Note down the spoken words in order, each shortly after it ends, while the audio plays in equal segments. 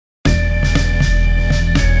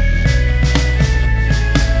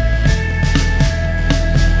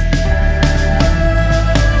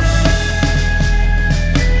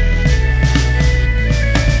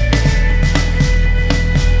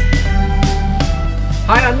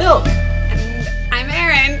Hi, I'm Milk. And I'm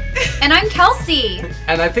Erin. And I'm Kelsey.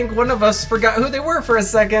 And I think one of us forgot who they were for a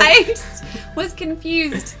second. I just was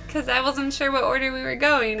confused because I wasn't sure what order we were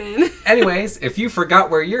going in. Anyways, if you forgot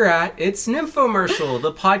where you're at, it's Nymphomercial,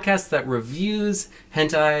 the podcast that reviews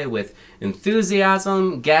hentai with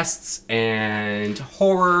enthusiasm, guests, and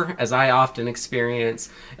horror, as I often experience.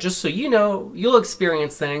 Just so you know, you'll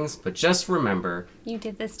experience things, but just remember... You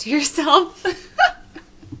did this to yourself.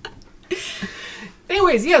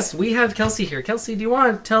 Anyways, yes, we have Kelsey here. Kelsey, do you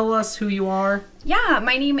want to tell us who you are? Yeah,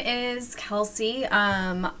 my name is Kelsey.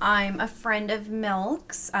 I'm a friend of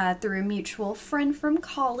Milk's through a mutual friend from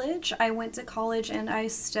college. I went to college and I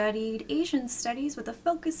studied Asian studies with a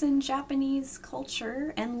focus in Japanese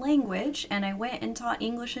culture and language. And I went and taught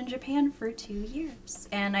English in Japan for 2 years.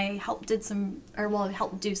 And I helped do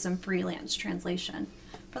some freelance translation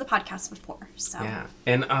for the podcast before. So Yeah,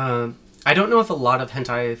 and I don't know if a lot of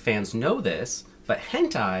hentai fans know this, but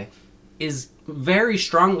hentai is very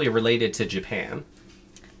strongly related to Japan.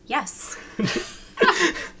 yes.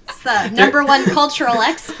 It's the number one cultural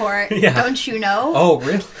export, Don't you know? Oh,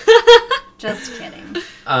 really? Just kidding.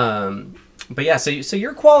 But yeah, so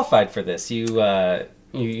you're qualified for this. You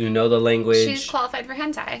know the language. She's qualified for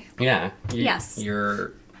hentai. Yeah. Yes.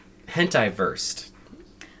 You're hentai versed.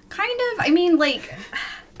 Kind of. I mean, like,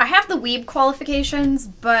 I have the weeb qualifications,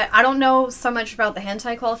 but I don't know so much about the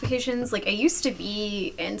hentai qualifications. Like, I used to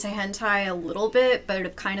be into hentai a little bit, but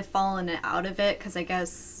I've kind of fallen out of it because I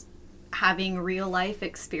guess having real life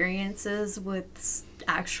experiences with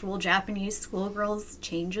actual Japanese schoolgirls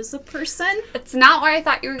changes a person. That's not where I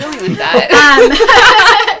thought you were going with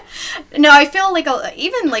that. No, I feel like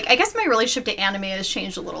I guess my relationship to anime has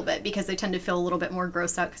changed a little bit because I tend to feel a little bit more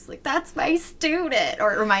grossed out because, like, that's my student,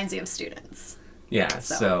 or it reminds me of students. Yeah,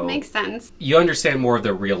 so Makes sense. you understand more of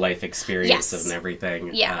the real life experience Yes. and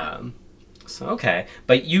everything. Yeah. So okay,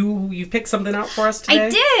 but you picked something out for us today. I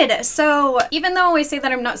did. So even though I say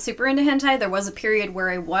that I'm not super into hentai, there was a period where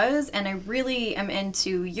I was, and I really am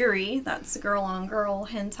into Yuri. That's girl-on-girl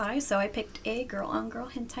hentai. So I picked a girl-on-girl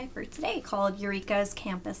hentai for today called Eureka's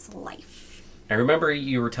Campus Life. I remember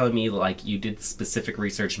you were telling me, like, you did specific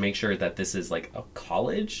research to make sure that this is, like, a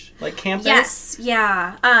college, like, campus? Yes,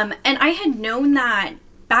 yeah. And I had known that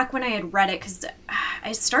back when I had read it, because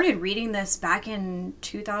I started reading this back in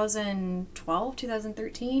 2012,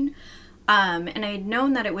 2013. And I had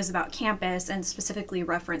known that it was about campus and specifically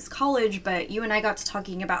referenced college, but you and I got to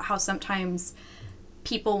talking about how sometimes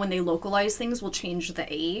people, when they localize things, will change the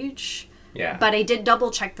age. Yeah. But I did double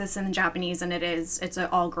check this in the Japanese, and it's an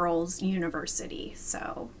all-girls university,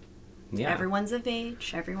 so Yeah. everyone's of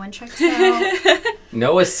age, everyone checks out.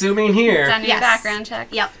 No assuming here. Done your Yes. background check.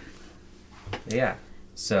 Yep. Yeah.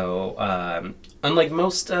 So, unlike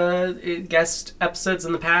most guest episodes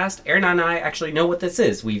in the past, Erin and I actually know what this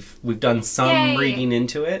is. We've done some Yay. reading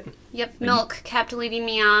into it. Yep, Milk kept leading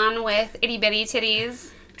me on with itty bitty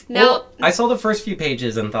titties. Well, Nope. I saw the first few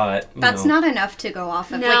pages and thought, That's not enough to go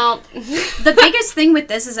off of. No. Like, the biggest thing with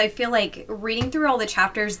this is I feel like reading through all the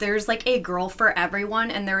chapters, there's like a girl for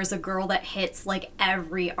everyone, and there is a girl that hits like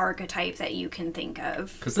every archetype that you can think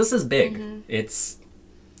of. because this is big. Mm-hmm. It's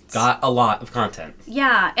got a lot of content.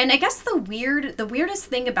 Yeah, and I guess the weirdest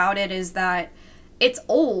thing about it is that it's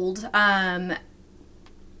old.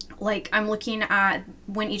 Like, I'm looking at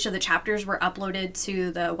when each of the chapters were uploaded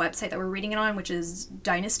to the website that we're reading it on, which is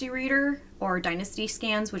Dynasty Reader or Dynasty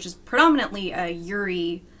Scans, which is predominantly a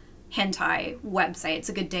Yuri hentai website. It's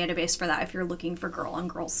a good database for that if you're looking for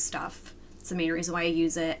girl-on-girl stuff. It's the main reason why I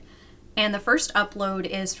use it. And the first upload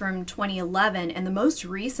is from 2011, and the most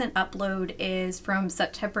recent upload is from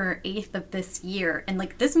September 8th of this year. And,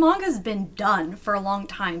 like, this manga's been done for a long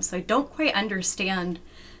time, so I don't quite understand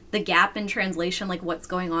the gap in translation, like what's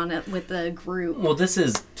going on with the group. Well, this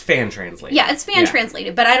is fan translated. Yeah, it's fan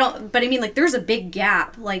translated, but I mean, like, there's a big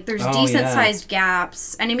gap. Like, there's decent sized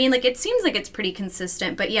gaps. And I mean, like, it seems like it's pretty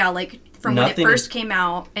consistent, but yeah, like, from when it first came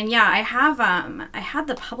out. And yeah, I had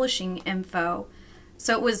the publishing info.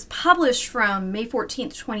 So it was published from May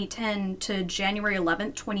 14th, 2010 to January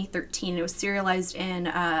 11th, 2013. It was serialized in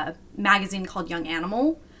a magazine called Young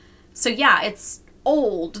Animal. So yeah, it's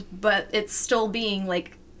old, but it's still being,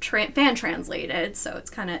 like, fan translated, so it's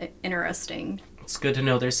kind of interesting. It's good to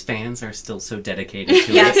know there's fans that are still so dedicated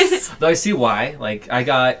to Yes. it. Though I see why. Like, I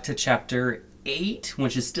got to chapter 8,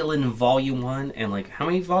 which is still in volume 1, and, like, how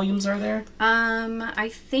many volumes are there? I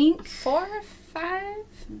think 4 or 5?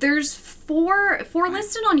 there's four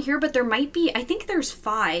listed on here, but there might be, I think there's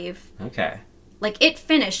 5. Okay. like, it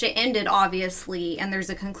finished. It ended, obviously, and there's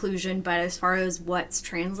a conclusion, but as far as what's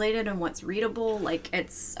translated and what's readable, like,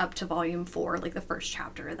 it's up to volume 4, like, the first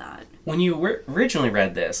chapter of that. When you originally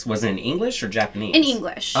read this, was it in English or Japanese? In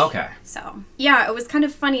English. Okay. So, yeah, it was kind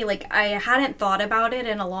of funny. Like, I hadn't thought about it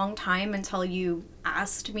in a long time until you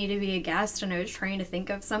asked me to be a guest, and I was trying to think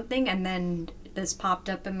of something, and then this popped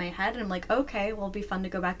up in my head, and I'm like, okay, well, it'll be fun to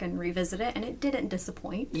go back and revisit it, and it didn't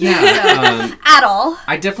disappoint. Yeah. So, at all.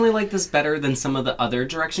 I definitely like this better than some of the other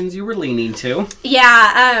directions you were leaning to.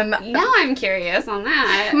 Yeah, Now I'm curious on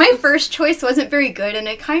that. my first choice wasn't very good, and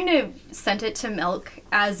it kind of sent it to Milk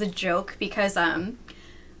as a joke, because, I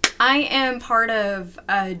am part of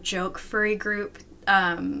a joke furry group.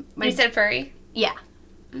 You said furry? Yeah.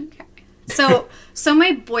 Okay. So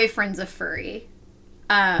my boyfriend's a furry.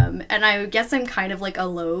 And I guess I'm kind of like a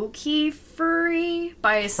low-key furry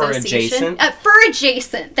by association. Fur-adjacent?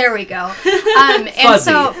 Fur-adjacent. There we go. And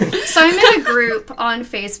so I'm in a group on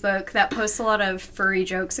Facebook that posts a lot of furry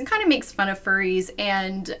jokes and kind of makes fun of furries.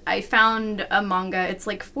 And I found a manga. It's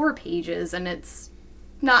like 4 pages, and it's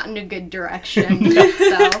not in a good direction.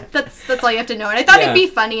 So that's all you have to know. And I thought it'd be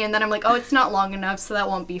funny, and then I'm like, oh, it's not long enough, so that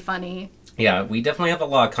won't be funny. Yeah, we definitely have a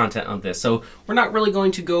lot of content on this. So we're not really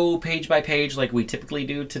going to go page by page like we typically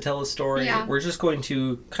do to tell a story. Yeah. We're just going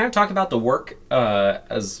to kind of talk about the work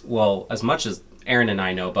as much as Aaron and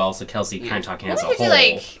I know, but also Kelsey kind of talking as a We'll whole. do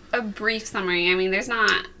like a brief summary. I mean, there's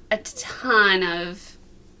not a ton of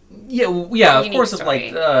Yeah, of unique course, of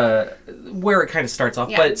story. like where it kind of starts off.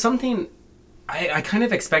 Yeah. But something, I kind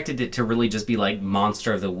of expected it to really just be like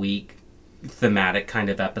Monster of the Week thematic kind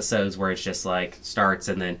of episodes where it's just like starts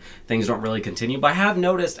and then things don't really continue. But I have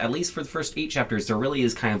noticed, at least for the first 8 chapters, there really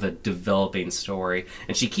is kind of a developing story,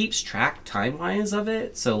 and she keeps track timelines of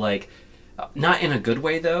it. So like, not in a good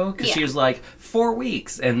way though, because she was like 4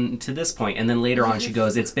 weeks and to this point, and then later on she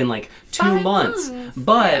goes, it's been like 2 5 months. months.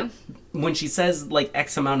 But when she says like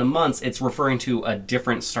X amount of months, it's referring to a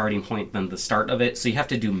different starting point than the start of it. So you have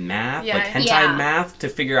to do math, Yeah. like hentai Yeah. math, to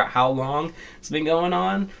figure out how long it's been going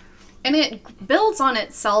on. And it builds on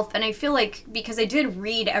itself, and I feel like, because I did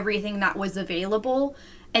read everything that was available,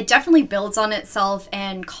 it definitely builds on itself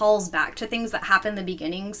and calls back to things that happened in the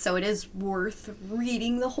beginning, so it is worth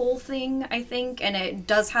reading the whole thing, I think, and it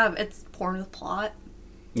does have, it's porn with plot,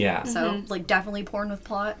 Yeah. so, like, definitely porn with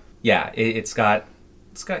plot. Yeah, it's got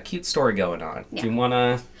cute story going on. Yeah. Do you want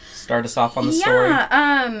to start us off on the story?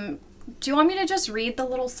 Yeah, do you want me to just read the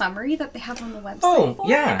little summary that they have on the website? Oh, for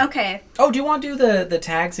yeah. it? Okay. Oh, do you want to do the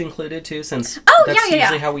tags included too, since Oh, that's yeah.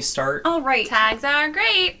 usually how we start? All right. tags are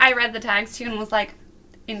great. I read the tags too and was like,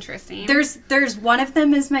 interesting. There's one of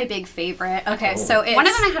them is my big favorite. Okay, so it's... One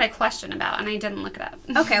of them I had a question about and I didn't look it up.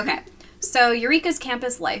 Okay. So, Eureka's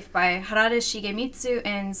Campus Life by Harada Shigemitsu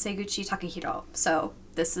and Seguchi Takahiro. So,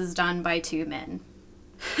 this is done by 2 men.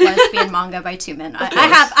 Lesbian manga by 2 men.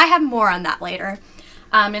 I have more on that later.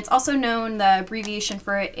 It's also known, the abbreviation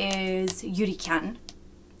for it is Yurikan.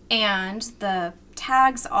 And the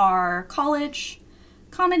tags are college,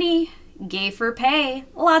 comedy, gay for pay,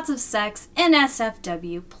 lots of sex,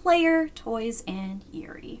 NSFW, player, toys, and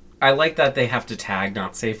Yuri. I like that they have to tag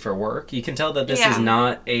not safe for work. You can tell that this is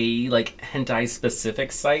not a like hentai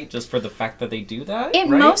specific site just for the fact that they do that. It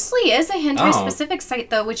right? mostly is a hentai specific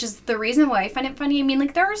site though, which is the reason why I find it funny. I mean,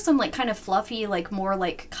 like, there are some like kind of fluffy, like more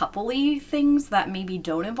like couple-y things that maybe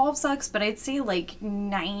don't involve sex, but I'd say like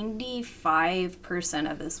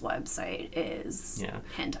 95% of this website is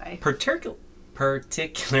hentai.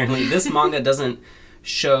 Particularly, this manga doesn't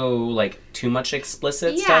show like too much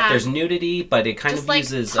explicit stuff. There's nudity, but it kind Just of like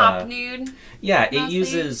uses top nude. Yeah, it mostly.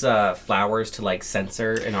 uses flowers to like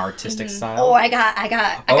censor an artistic style. Oh, I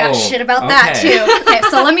got shit about that okay. too. Okay,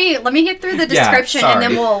 so let me get through the description and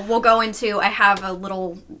then sorry. we'll go into. I have a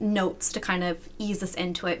little notes to kind of ease us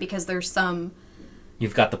into it because there's some.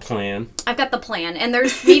 You've got the plan. I've got the plan, and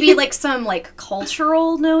there's maybe like some like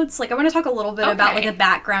cultural notes. Like I want to talk a little bit about like the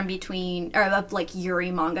background between or of like Yuri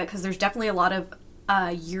manga because there's definitely a lot of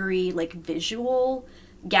Yuri like visual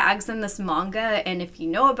gags in this manga, and if you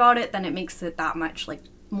know about it, then it makes it that much like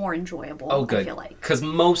more enjoyable. Oh, good. I feel like because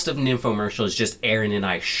most of Nymphomercial is just Aaron and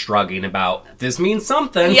I shrugging about this means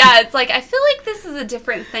something. Yeah, it's like I feel like this is a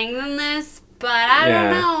different thing than this, but I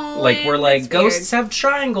don't know. Like we're like it's ghosts weird. have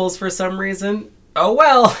triangles for some reason. Oh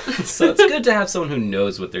well. So it's good to have someone who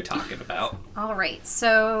knows what they're talking about. All right,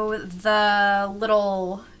 so the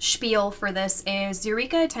little spiel for this is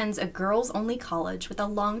Eureka attends a girls-only college with a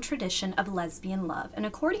long tradition of lesbian love, and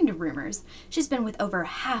according to rumors, she's been with over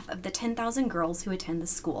half of the 10,000 girls who attend the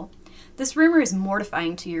school. This rumor is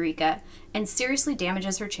mortifying to Eureka and seriously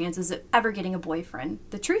damages her chances of ever getting a boyfriend.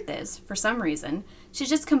 The truth is, for some reason, she's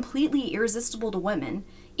just completely irresistible to women,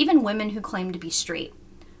 even women who claim to be straight.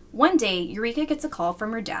 One day, Eureka gets a call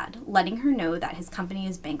from her dad, letting her know that his company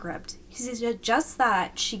is bankrupt. He suggests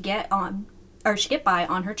that she get by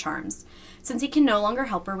on her charms, since he can no longer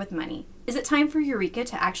help her with money. Is it time for Eureka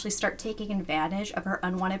to actually start taking advantage of her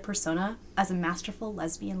unwanted persona as a masterful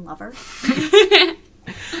lesbian lover?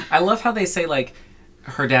 I love how they say, like,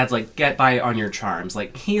 her dad's like, get by on your charms.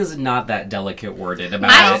 Like, he is not that delicate worded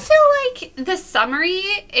about I it. feel like the summary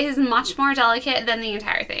is much more delicate than the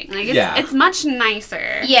entire thing. Like, it's much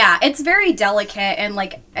nicer. Yeah, it's very delicate, and,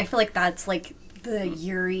 like, I feel like that's, like, the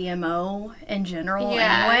Yuri MO in general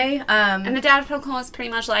anyway. And the dad phone call is pretty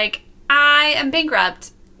much like, I am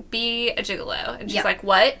bankrupt. Be a gigolo. And she's like,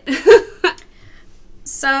 what?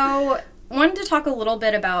 So, wanted to talk a little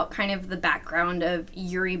bit about kind of the background of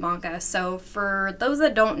Yuri manga. So, for those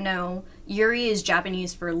that don't know, Yuri is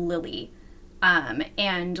Japanese for lily.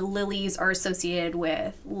 And lilies are associated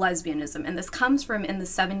with lesbianism. And this comes from, in the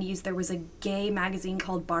 70s, there was a gay magazine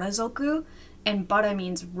called Barazoku. And Bara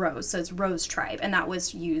means rose, so it's rose tribe. And that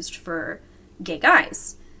was used for gay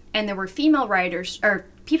guys. And there were female writers, or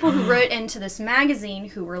people who wrote into this magazine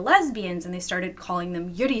who were lesbians, and they started calling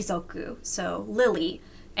them Yurizoku, so lily,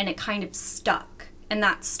 and it kind of stuck. And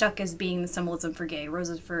that stuck as being the symbolism for gay.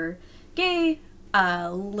 Roses for gay,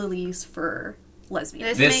 lilies for lesbian.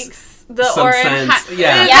 This makes the some orange sense.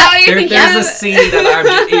 Yeah. There's a scene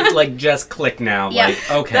that just clicked now. Yeah.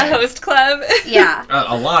 Like, okay. The host club. Yeah.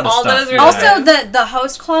 A lot of All stuff. those Also, the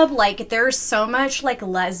host club, like, there's so much, like,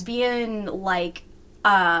 lesbian, like,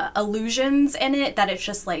 illusions in it that it's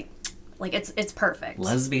just, like it's perfect.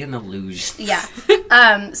 Lesbian illusions.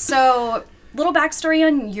 Yeah. So, little backstory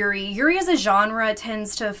on Yuri. Yuri as a genre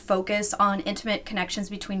tends to focus on intimate connections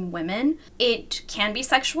between women. It can be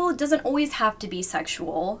sexual. It doesn't always have to be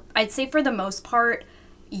sexual. I'd say for the most part,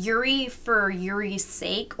 Yuri, for Yuri's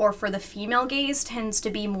sake, or for the female gaze, tends to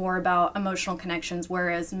be more about emotional connections,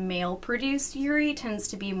 whereas male-produced Yuri tends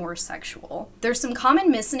to be more sexual. There's some common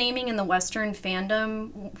misnaming in the Western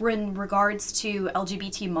fandom in regards to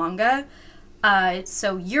LGBT manga.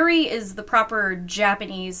 So Yuri is the proper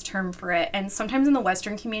Japanese term for it, and sometimes in the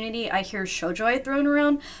Western community I hear shoujoi thrown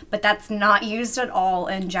around, but that's not used at all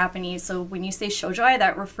in Japanese. So when you say shoujoi,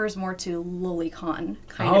 that refers more to lolicon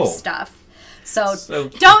kind of stuff. So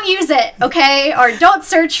don't use it, okay? Or don't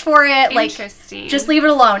search for it. Like, just leave it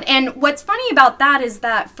alone. And what's funny about that is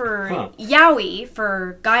that for yaoi,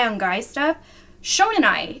 for guy on guy stuff,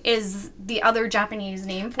 shonenai is the other Japanese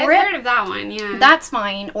name for it. I've heard of that one, yeah. That's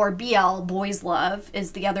fine. Or BL, boys love,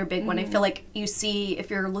 is the other big one. I feel like you see,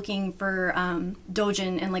 if you're looking for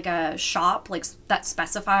doujin in like a shop like that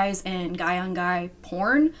specifies in guy on guy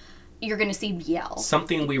porn, you're gonna see BL.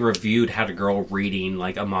 Something we reviewed had a girl reading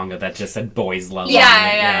like a manga that just said boys love.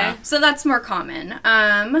 Yeah. So that's more common.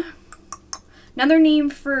 Another name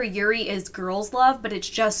for Yuri is girls love, but it's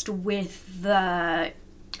just with the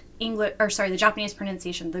the Japanese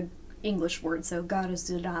pronunciation, the English word, so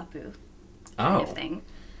garuzurapu kind of thing.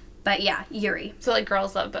 But yeah, Yuri. So like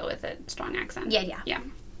girls love, but with a strong accent. Yeah.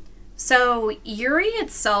 So Yuri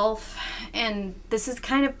itself, and this is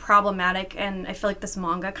kind of problematic, and I feel like this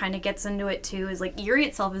manga kind of gets into it too, is like Yuri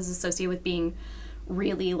itself is associated with being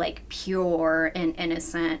really like pure and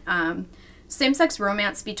innocent. Same-sex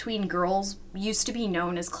romance between girls used to be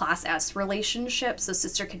known as Class S relationships, so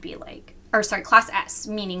sister could be like, Class S,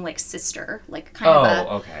 meaning like sister, like kind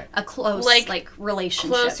of a close like relationship.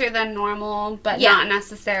 Closer than normal, but not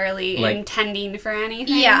necessarily like, intending for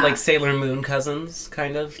anything. Yeah. Like Sailor Moon cousins,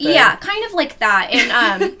 kind of thing? Yeah, kind of like that.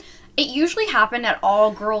 And it usually happened at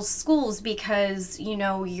all girls' schools because, you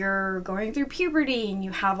know, you're going through puberty and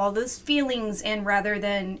you have all those feelings, and rather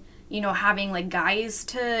than, you know, having like guys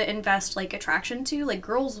to invest like attraction to, like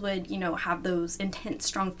girls would, you know, have those intense,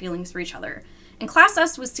 strong feelings for each other. And Class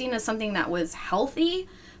S was seen as something that was healthy,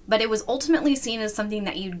 but it was ultimately seen as something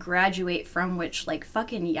that you'd graduate from, which, like,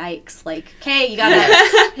 fucking yikes. Like, okay, you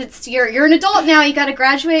gotta, you're an adult now, you gotta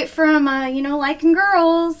graduate from, liking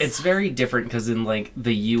girls. It's very different because in, like,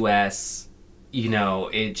 the U.S., you know,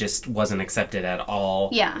 it just wasn't accepted at all.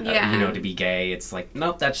 To be gay. It's like,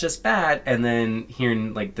 nope, that's just bad. And then here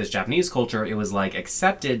in, like, this Japanese culture, it was, like,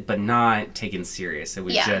 accepted but not taken serious. It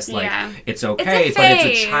was just, like, it's okay, but it's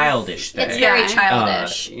a childish thing. It's very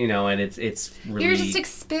childish. And it's really... You're just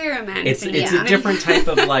experimenting. It's a different type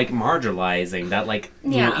of, like, marginalizing that, like,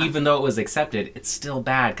 you know, even though it was accepted, it's still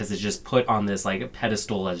bad because it's just put on this, like,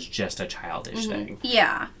 pedestal as just a childish thing.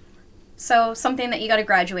 Yeah. So, something that you got to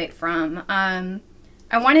graduate from.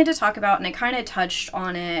 I wanted to talk about, and I kind of touched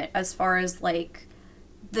on it as far as, like,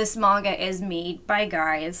 this manga is made by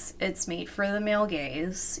guys. It's made for the male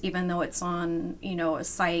gaze, even though it's on, you know, a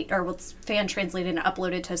site, or it's fan translated and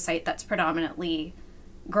uploaded to a site that's predominantly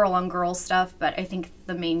girl-on-girl stuff, but I think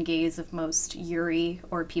the main gaze of most yuri,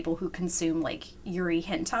 or people who consume, like, yuri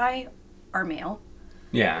hentai, are male.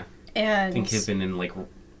 Yeah. And I think even in, like,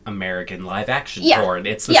 American live-action Yeah. porn,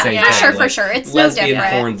 it's the Yeah, same for thing. sure, like, for sure. It's no lesbian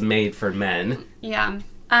different. porn's made for men. Yeah.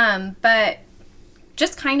 But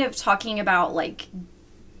just kind of talking about, like,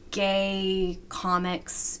 gay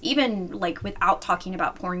comics, even, like, without talking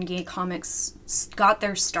about porn, gay comics got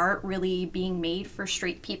their start really being made for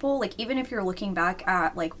straight people. Like, even if you're looking back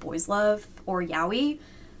at, like, Boys Love or Yaoi,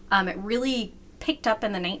 it really picked up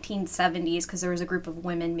in the 1970s because there was a group of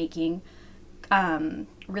women making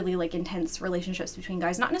really, like, intense relationships between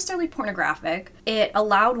guys, not necessarily pornographic. It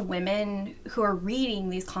allowed women who are reading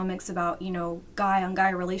these comics about, you know, guy-on-guy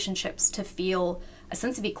relationships to feel a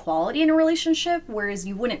sense of equality in a relationship, whereas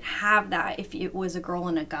you wouldn't have that if it was a girl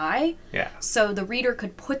and a guy. Yeah. So the reader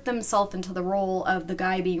could put themselves into the role of the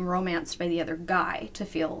guy being romanced by the other guy to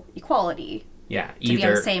feel equality. Yeah. To be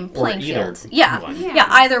on the same playing either field. Yeah. one. Yeah,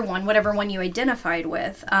 either one, whatever one you identified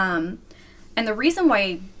with. And the reason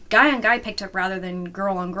why guy on guy picked up rather than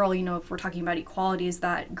girl on girl, you know, if we're talking about equality, is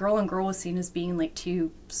that girl on girl was seen as being, like,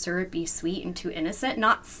 too syrupy sweet and too innocent,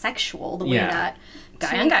 not sexual the way Yeah. that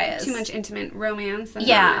guy on guy is. Too much intimate romance. And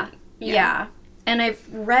Yeah, not- yeah. And I've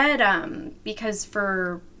read, because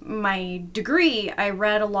for my degree, I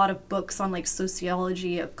read a lot of books on, like,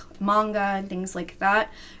 sociology of manga and things like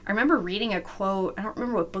that. I remember reading a quote, I don't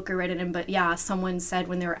remember what book I read it in, but yeah, someone said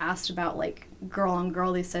when they were asked about, like, girl on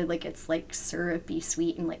girl, they said, like, it's, like, syrupy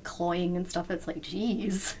sweet and, like, cloying and stuff. It's like,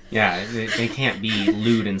 geez. Yeah, they can't be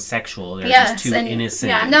lewd and sexual. They're Yes, just too and- innocent.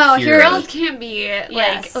 Yeah, and no, pure. Girls can't be, like,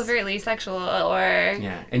 Yes. overtly sexual or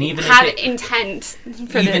Yeah, and even have if intent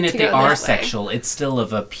for even them if to they go are this way. sexual, it's still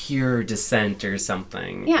of a pure descent or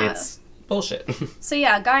something. Yeah. It's bullshit. So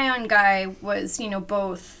yeah, guy on guy was, you know,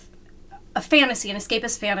 both a fantasy, an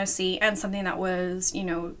escapist fantasy, and something that was, you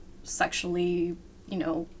know, sexually, you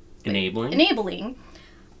know, enabling.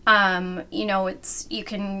 You know, it's, you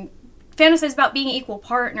can fantasize about being an equal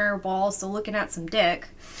partner while also looking at some dick.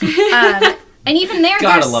 And even there,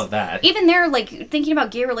 Gotta there's- love that. Even there, like, thinking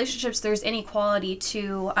about gay relationships, there's inequality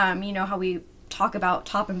too. You know how we talk about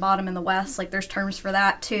top and bottom in the West, like, there's terms for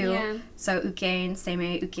that too. Yeah. So uke and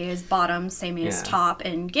seimei, uke is bottom, seimei is Yeah. top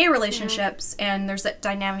in gay relationships. And there's that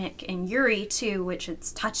dynamic in Yuri too, which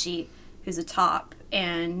it's Tachi, who's a top,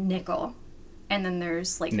 and Nickel. And then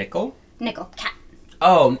there's, like, Nickel? Nickel, cat.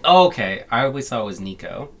 Oh, okay. I always thought it was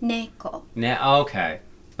Nico. Nickel. Okay.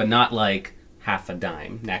 But not like half a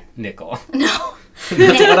dime. Nickel. No.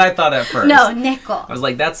 That's what I thought at first. No, Nickel. I was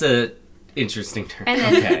like, that's a interesting term. And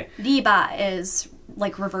then Okay. Riba is,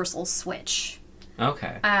 like, reversal switch.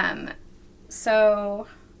 Okay. So,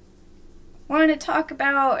 wanted to talk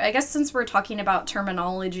about, I guess since we're talking about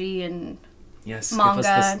terminology and Yes. give manga us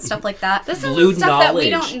this and stuff like that. This is lewd the stuff that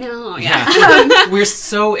we knowledge. don't know. Yeah. We're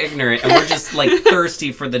so ignorant and we're just like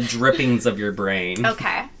thirsty for the drippings of your brain.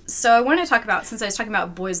 Okay. So I want to talk about, since I was talking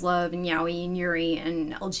about boys love and yaoi and yuri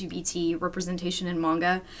and LGBT representation in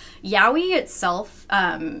manga, yaoi itself,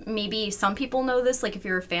 maybe some people know this, like if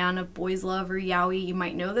you're a fan of boys love or yaoi, you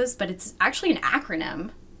might know this, but it's actually an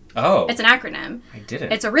acronym. Oh. It's an acronym. I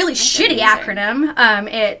didn't. It's a really shitty either. acronym.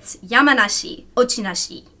 It's yamanashi,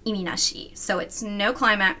 ochinashi, iminashi. So it's no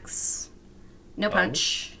climax, no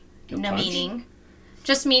punch, No no punch? meaning.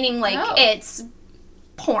 Just meaning, like, Oh. it's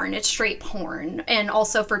porn. It's straight porn. And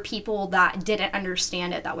also for people that didn't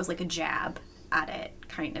understand it, that was like a jab at it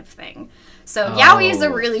kind of thing. So yaoi is a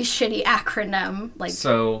Oh. really shitty acronym. Like,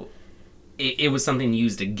 So it was something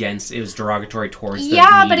used against, it was derogatory towards the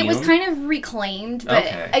yeah, but it was medium? kind of reclaimed. But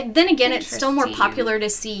Okay. then again, it's still more Interesting. popular to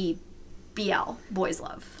see BL, boys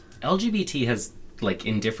love. LGBT has, like,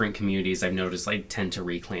 in different communities, I've noticed, like, tend to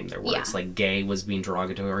reclaim their words. Yeah. Like, gay was being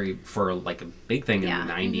derogatory for, like, a big thing Yeah. in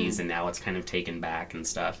the 90s, and now it's kind of taken back and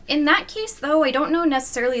stuff. In that case, though, I don't know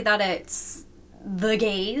necessarily that it's the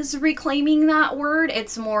gays reclaiming that word.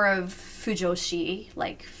 It's more of fujoshi,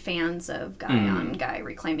 like fans of guy on guy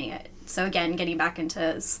reclaiming it. So again, getting back into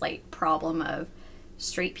a slight problem of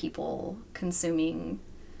straight people consuming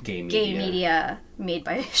Gay media. gay media made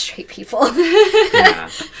by straight people. Yeah.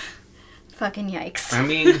 Fucking yikes. I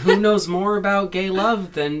mean, who knows more about gay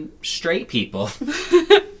love than straight people?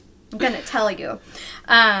 I'm gonna tell you.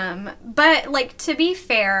 But, like, to be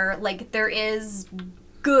fair, like, there is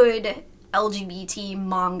good LGBT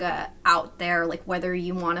manga out there, like whether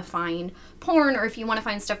you want to find porn or if you want to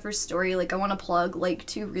find stuff for story. Like I want to plug like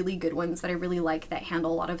 2 really good ones that I really like that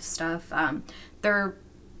handle a lot of stuff. They're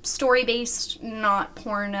story based, not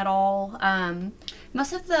porn at all.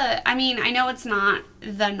 Most of the, I mean, I know it's not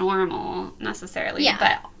the normal necessarily, Yeah.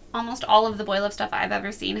 but almost all of the boy love stuff I've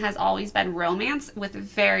ever seen has always been romance with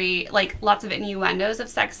very, like, lots of innuendos of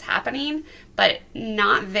sex happening, but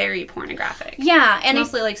not very pornographic. Yeah, It's and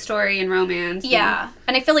mostly like story and romance. yeah,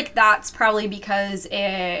 and I feel like that's probably because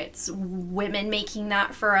it's women making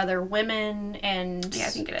that for other women, and Yeah, I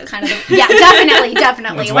think it is. kind of yeah, definitely,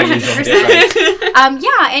 That's why you 100%. don't, right?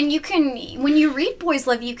 Yeah, and you can, when you read boys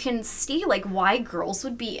love, you can see like why girls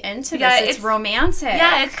would be into Yeah, this. It's romantic.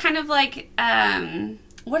 Yeah, it's kind of like,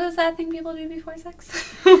 what is that thing people do before sex?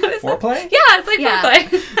 What is that? Foreplay? Yeah, it's like Yeah.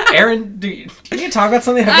 foreplay. Aaron, can you talk about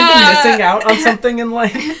something? Have you been missing out on something in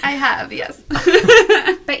life? I have, yes.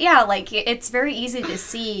 But yeah, like it's very easy to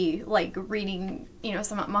see, like reading, you know,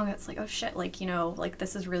 some manga. It's like, oh shit, like, you know, like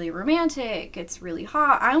this is really romantic. It's really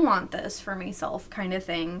hot. I want this for myself, kind of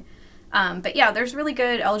thing. But yeah, there's really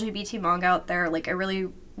good LGBT manga out there. Like I really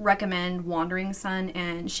recommend Wandering Sun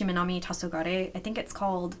and Shimanami Tasogare. I think it's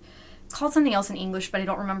called something else in English, but I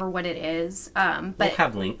don't remember what it is. We'll But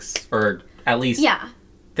have links, or at least yeah.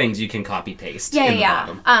 things you can copy paste Yeah, in the yeah.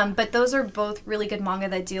 bottom. But those are both really good manga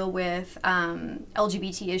that deal with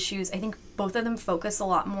LGBT issues. I think both of them focus a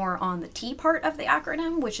lot more on the T part of the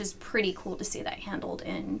acronym, which is pretty cool to see that handled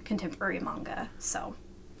in contemporary manga. So,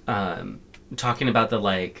 Talking about the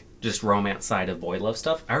like just romance side of boy love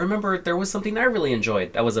stuff, I remember there was something I really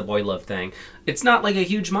enjoyed that was a boy love thing. It's not like a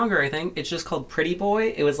huge manga or anything. It's just called Pretty Boy.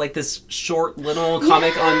 It was like this short little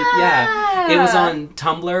comic it was on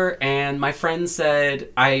Tumblr, and my friend said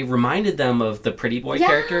I reminded them of the Pretty Boy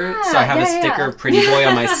character, so I have a sticker of Pretty Boy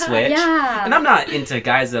on my Switch. Yeah. And I'm not into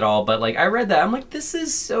guys at all, but like I read that, I'm like, this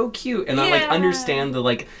is so cute, and I like Yeah. understand the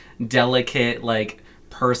like delicate like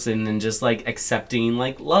person and just like accepting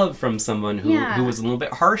like love from someone who was a little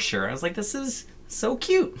bit harsher. I was like, this is so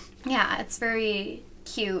cute. yeah, it's very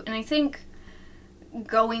cute. And I think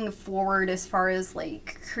going forward, as far as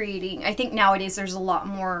like creating, I think nowadays there's a lot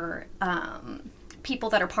more people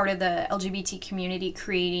that are part of the LGBT community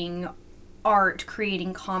creating art,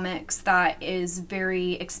 creating comics that is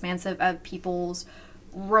very expansive of people's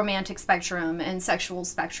romantic spectrum and sexual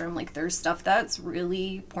spectrum. Like there's stuff that's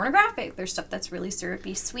really pornographic, there's stuff that's really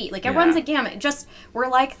syrupy sweet, like it runs a gamut. Just we're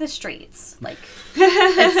like the straights, like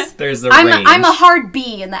it's, There's a I'm range. a hard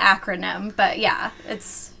B in the acronym, but yeah,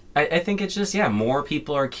 it's I think it's just, more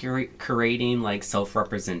people are curating like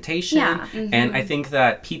self-representation. Yeah. And I think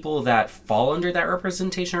that people that fall under that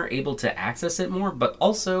representation are able to access it more, but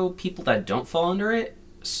also people that don't fall under it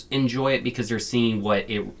enjoy it because they're seeing what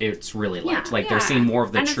it's really like. Yeah. Like they're seeing more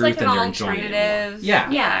of the And it's truth like an and they're enjoying it more. alternative.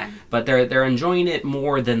 Yeah. But they're enjoying it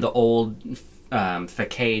more than the old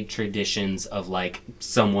facade traditions of like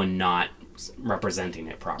someone not representing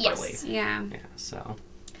it properly. Yes. Yeah. Yeah, so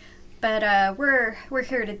but we're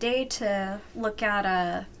here today to look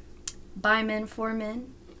at by men for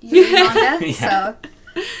men manga.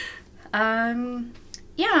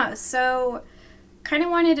 Yeah. So kind of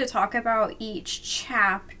wanted to talk about each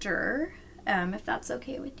chapter, if that's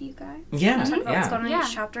okay with you guys. Yeah, Talk about what's going on in Yeah.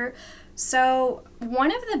 each chapter. So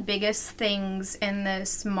one of the biggest things in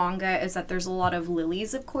this manga is that there's a lot of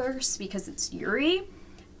lilies, of course, because it's Yuri.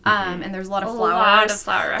 And there's a lot of flowers. lot of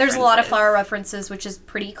flower There's a lot of references. flower references, which is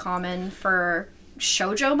pretty common for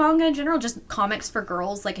shoujo manga in general, just comics for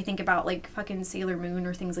girls. Like I think about like fucking Sailor Moon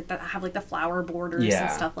or things like that have like the flower borders Yeah.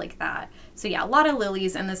 and stuff like that. So yeah, a lot of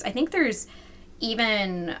lilies in this. I think there's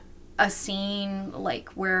even a scene like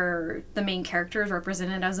where the main character is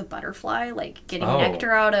represented as a butterfly, like getting Oh.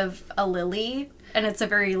 nectar out of a lily, and it's a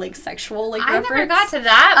very like sexual like I reference. never got to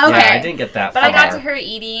that. Okay. yeah, I didn't get that But far. I got to her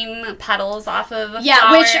eating petals off of a Yeah,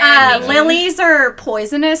 flower which and making- lilies are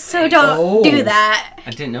poisonous, so don't Oh. do that. I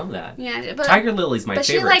didn't know that. Yeah, but Tiger lily's my but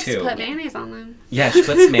she favorite likes too. to put mayonnaise on them. Yeah, she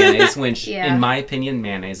puts mayonnaise, which, Yeah. in my opinion,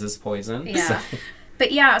 mayonnaise is poison. Yeah. So.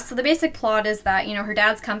 But yeah, so the basic plot is that, you know, her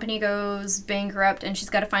dad's company goes bankrupt and she's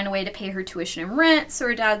got to find a way to pay her tuition and rent. So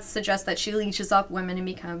her dad suggests that she leeches off women and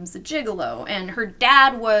becomes a gigolo. And her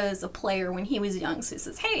dad was a player when he was young. So he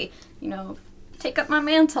says, hey, you know, take up my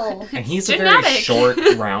mantle. And he's a very Genetic. short,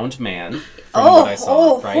 round man, from what I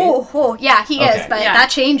saw, right? Yeah, he Okay. is, but Yeah. that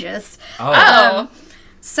changes. Oh.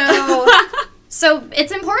 So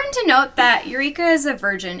it's important to note that Eureka is a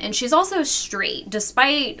virgin, and she's also straight,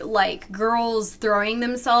 despite, like, girls throwing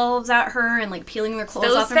themselves at her and, like, peeling their clothes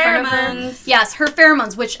Those off in front of her. pheromones. Yes, her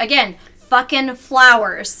pheromones, which, again, fucking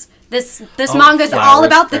flowers. This Oh, manga's all flowers,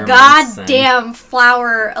 about the pheromones, goddamn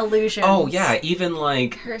flower illusions. Oh yeah, even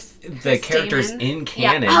like the characters stamen. in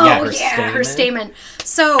Yeah. canon. Oh her stamen. her stamen.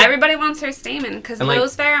 So Everybody wants her stamen because And, like,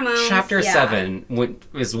 those pheromones. Chapter Yeah. 7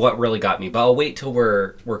 is what really got me, but I'll wait till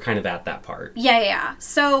we're kind of at that part. yeah.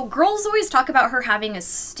 So girls always talk about her having a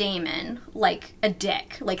stamen, like a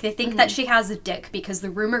dick. Like they think that she has a dick because the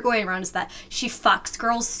rumor going around is that she fucks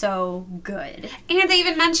girls so good. And they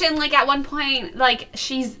even mentioned, like, at one point, like,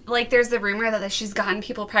 she's, like, there's the rumor that she's gotten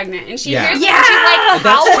people pregnant. And she Yeah. hears Yeah. this and she's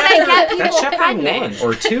like, how would I get That's people chapter pregnant? 1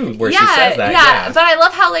 or 2 where she says that. Yeah, but I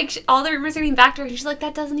love how, like, all the rumors are getting back to her. And she's like,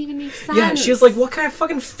 that doesn't even make sense. Yeah, she was like, what kind of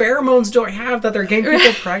fucking pheromones do I have that they're getting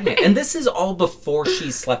people pregnant? And this is all before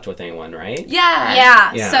she slept with anyone, right? Yeah.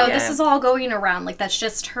 Yeah. So Yeah. this is all going around. Like that's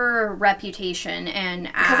just her reputation and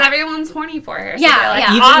Because everyone's horny for her. So Yeah, they're like,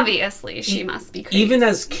 yeah. Even- obviously, she must be crazy. Even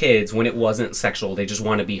as kids, when it wasn't sexual, they just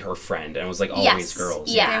want to be her friend. And it was like always Yes.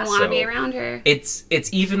 girls. Yeah. They want to So be around her. It's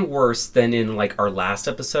even worse than in like our last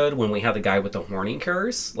episode when we had the guy with the horny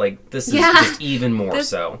curse. Like this is Yeah. just even more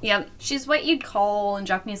so. Yep. she's what you'd call in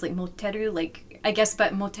Japanese like moteru, like I guess,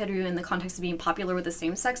 but moteru in the context of being popular with the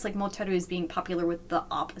same sex, like moteru is being popular with the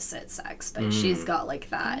opposite sex, but she's got like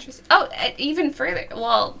that. Oh, even further.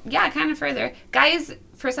 Well, yeah, kind of further. Guys,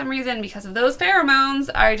 for some reason, because of those pheromones,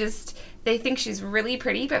 are just... They think she's really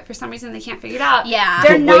pretty, but for some reason they can't figure it out. Yeah.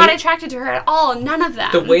 They're The not way- attracted to her at all. None of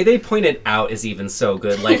them. The way they point it out is even so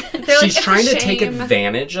good. Like They're like, she's "It's a trying to take shame."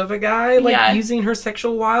 advantage of a guy, like Yeah. using her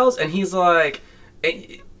sexual wiles, and he's like,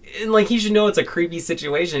 and like he should know it's a creepy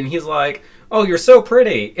situation. He's like, "Oh, you're so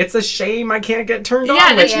pretty. It's a shame I can't get turned on." Yeah,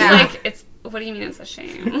 and then with she's you." like, "It's what do you mean it's a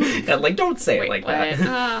shame?" Yeah, like don't say it like what?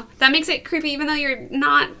 that. That makes it creepy, even though you're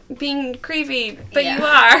not being creepy, but Yeah. you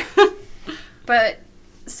are. But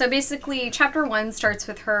so basically, chapter 1 starts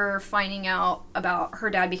with her finding out about her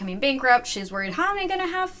dad becoming bankrupt. She's worried, how am I going to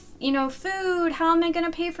have, food? How am I going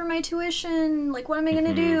to pay for my tuition? Like, what am I going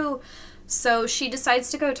to do? So she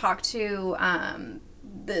decides to go talk to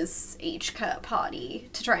this H-cup hottie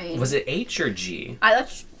to try and... Was it H or G?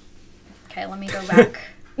 Okay, let me go back.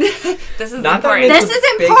 This is Not that important. makes This the is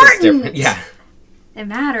biggest important! difference. Yeah, It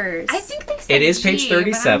matters. I think they said It is page G, but I'm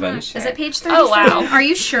 37. not sure. Is it page 37? Oh, wow. Are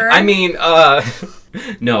you sure? I mean,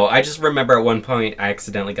 no. I just remember at one point I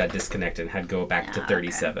accidentally got disconnected and had to go back to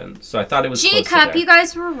 37. So I thought it was close to G-cup, there. you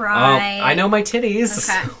guys were right. I know my titties.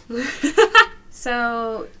 Okay.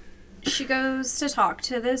 So she goes to talk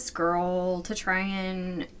to this girl to try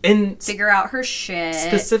and And figure out her shit.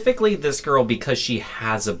 specifically this girl because she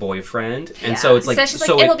has a boyfriend, and Yeah. so it's like So she's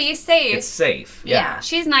like, it'll be safe. It's safe. Yeah.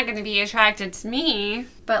 She's not going to be attracted to me.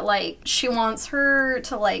 But like she wants her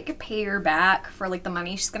to like pay her back for like the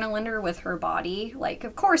money she's gonna lend her with her body. Like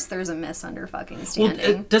of course there's a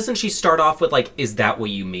misunderstanding. Well, doesn't she start off with like, "Is that what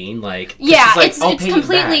you mean?" Like, 'cause Yeah, she's like, it's "I'll pay you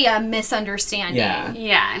completely back." a misunderstanding. Yeah.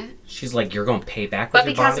 Yeah. She's like, "You're gonna pay back with But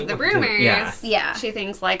your because body?" of the What are you doing? rumors, Yeah. Yeah. she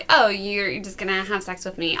thinks like, oh, you're just gonna have sex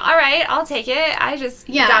with me. All right, I'll take it. I just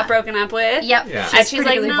Yeah. got broken up with. Yep. Yeah. She's, And she's like,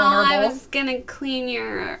 particularly no, vulnerable. I was gonna clean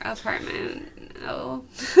your apartment. Oh.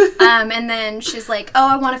 And then she's like, oh,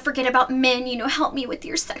 I want to forget about men, help me with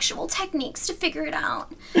your sexual techniques to figure it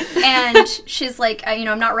out. And she's like,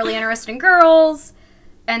 I'm not really interested in girls.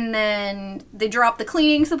 And then they drop the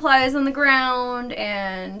cleaning supplies on the ground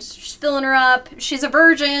and she's filling her up. She's a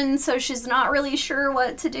virgin, so she's not really sure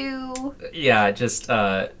what to do. Yeah, just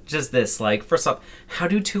this. Like, first off, how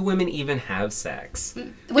do two women even have sex?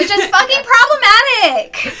 Which is fucking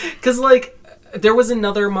problematic. Because, like, there was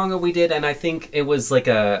another manga we did, and I think it was like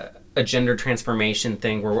a gender transformation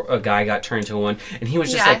thing where a guy got turned to one, and he was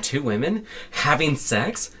just Yeah. like, two women having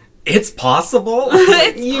sex? It's possible?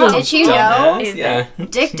 It's Did you know? dumbass. Is Yeah.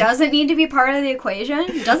 Dick doesn't need to be part of the equation.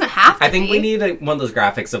 It doesn't have to I think be. we need one of those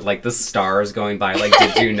graphics of, like, the stars going by, like,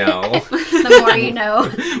 did you know? The more you know.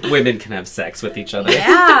 Women can have sex with each other.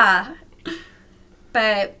 Yeah.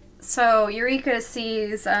 But, so, Eureka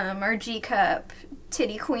sees our G-cup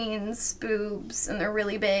titty queen's boobs, and they're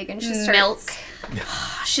really big, and she starts...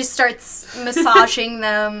 She starts massaging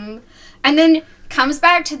them, and then comes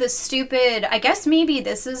back to the stupid... I guess maybe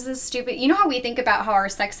this is the stupid... You know how we think about how our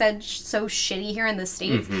sex ed's so shitty here in the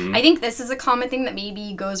States? Mm-hmm. I think this is a common thing that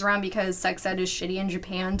maybe goes around because sex ed is shitty in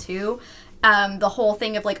Japan, too. The whole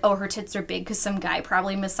thing of like, oh, her tits are big because some guy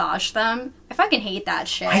probably massaged them. I fucking hate that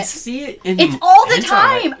shit. I see it in It's all the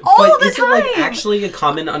hentai, time! All but the is it, like, time! actually a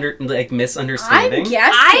common misunderstanding? I'm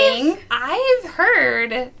guessing. I've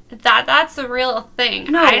heard that's a real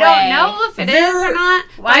thing. No I way. don't know if it is or not.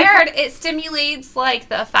 Why I are- heard it stimulates like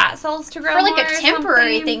the fat cells to grow For like more a or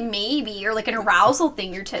temporary something. thing, maybe, or like an arousal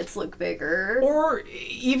thing, your tits look bigger. Or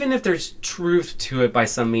even if there's truth to it by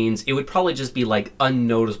some means, it would probably just be like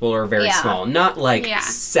unnoticeable or very Yeah. small, not like Yeah.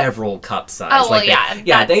 several cup size. Oh, well, like yeah,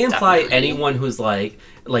 yeah. They that's imply definitely- anyone who's like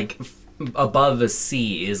above a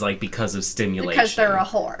C is like because of stimulation. Because they're a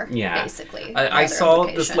whore, Yeah. basically. I Another saw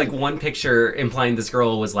this implication. like one picture implying this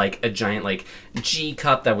girl was like a giant like G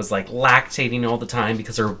cup that was like lactating all the time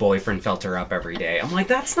because her boyfriend felt her up every day. I'm like,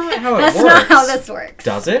 that's not how it That's works. not how this works.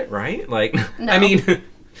 Does it? Right? Like, No. I mean,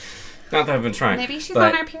 not that I've been trying. Maybe she's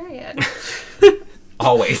but on her period.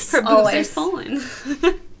 always. Her boobs are Always. swollen.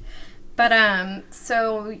 But,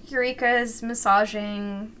 so Eureka's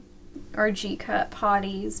massaging our G-cup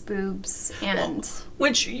hotties, boobs, and...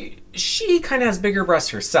 Which she kind of has bigger breasts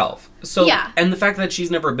herself. So, Yeah. and the fact that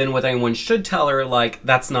she's never been with anyone should tell her, like,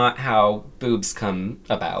 that's not how boobs come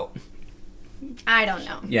about. I don't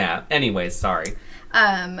know. Yeah. Anyways, sorry.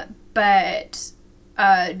 But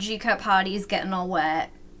G-cup hotties getting all wet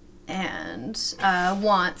and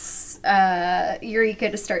wants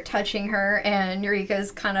Eureka to start touching her, and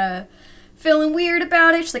Eureka's kind of feeling weird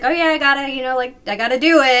about it. She's like, oh yeah, I gotta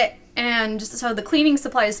do it. And so the cleaning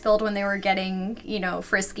supplies spilled when they were getting,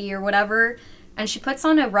 frisky or whatever. And she puts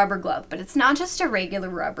on a rubber glove, but it's not just a regular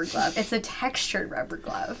rubber glove. It's a textured rubber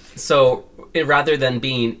glove. So, rather than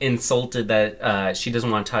being insulted that she doesn't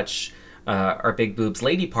want to touch our big boobs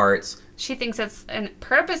lady parts, She thinks it's a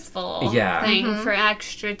purposeful Yeah. thing for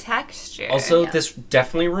extra texture. also, Yeah. this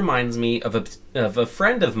definitely reminds me of a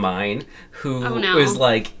friend of mine who Oh, no. was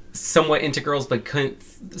like somewhat into girls but couldn't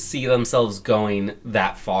see themselves going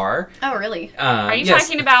that far. Oh, really? Are you yes.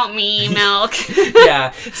 talking about me, Milk?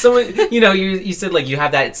 Yeah, someone, you said like you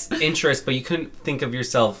have that interest, but you couldn't think of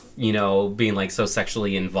yourself, being like so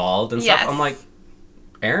sexually involved and Yes. stuff. I'm like,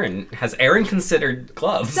 has Aaron considered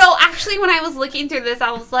gloves? So actually, when I was looking through this,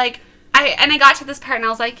 I was like, I got to this part and I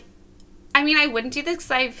was like, I mean, I wouldn't do this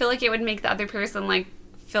because I feel like it would make the other person like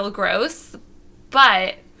feel gross,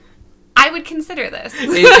 but I would consider this.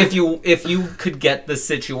 if you could get the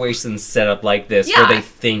situation set up like this where Yeah. they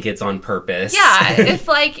think it's on purpose. Yeah,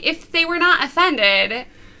 if they were not offended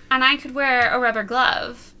and I could wear a rubber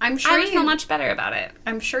glove, I'm sure I would you- feel much better about it.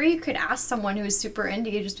 I'm sure you could ask someone who's super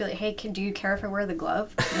into you, just be like, hey, do you care if I wear the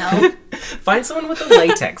glove? No? Find someone with a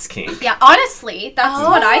latex kink. Yeah, honestly, that's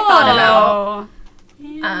what I thought about. Oh.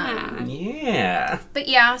 Yeah. Yeah. But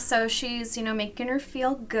yeah, so she's, making her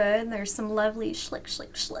feel good. There's some lovely schlick,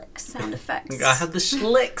 schlick, schlick sound effects. I have the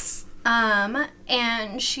schlicks.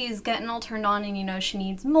 And she's getting all turned on and, she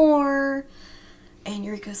needs more. And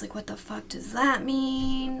Eureka's like, what the fuck does that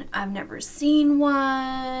mean? I've never seen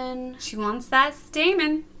one. She wants that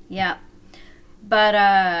stamen. Yep.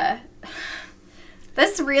 But,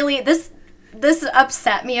 this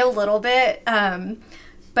upset me a little bit.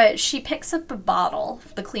 But she picks up a bottle,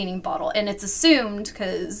 the cleaning bottle, and it's assumed,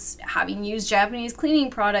 because having used Japanese cleaning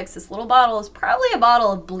products, this little bottle is probably a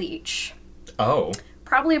bottle of bleach. Oh.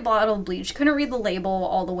 Probably a bottle of bleach. Couldn't read the label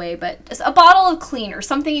all the way, but it's a bottle of cleaner,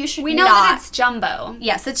 something you should We know not. that it's jumbo.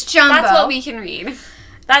 Yes, it's jumbo. That's what we can read.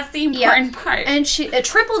 That's the important part. And she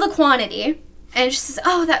triple the quantity. And she says,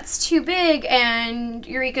 oh, that's too big. And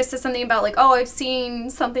Eureka says something about, like, oh, I've seen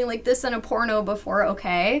something like this in a porno before,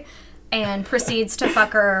 okay. And proceeds to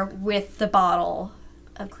fuck her with the bottle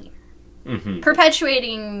of cleaner. Mm-hmm.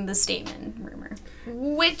 Perpetuating the statement rumor.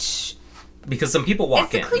 Which, Because some people walk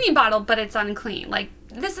it's a in. cleaning bottle, but it's unclean. Like,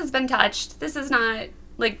 this has been touched. This is not,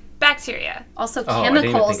 like, bacteria. Also, Oh, I didn't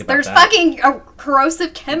even chemicals. think about There's that. fucking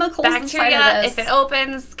corrosive chemicals inside Bacteria, of if this. it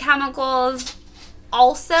opens, chemicals.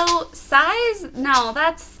 Also, size? No,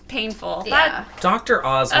 that's painful. Yeah. Dr.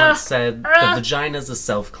 Oz once said the vagina's a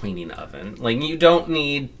self-cleaning oven. Like, you don't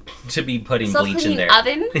need to be putting bleach in Self-cleaning there.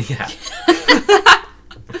 oven? Yeah.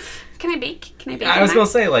 Can I bake? Can I bake? I was in gonna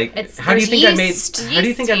that? say, like, It's- how do you there's think I made? yeast. How do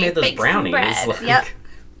you think I made those Bake some brownies? bread. Like, Yep.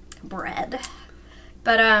 Bread.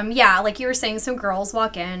 But, yeah, like you were saying, some girls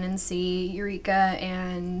walk in and see Eureka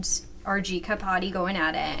and RG Kapati going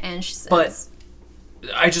at it, and she says... But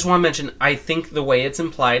I just want to mention, I think the way it's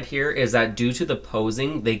implied here is that due to the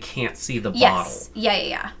posing, they can't see the yes. bottle.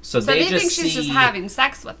 Yeah. So So they they just think she's see, just having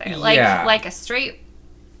sex with her, like Yeah. like a straight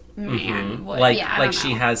man would. like yeah, I like don't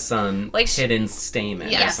she know. has some Like she- hidden stamen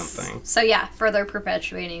Yes. or something. So, yeah, further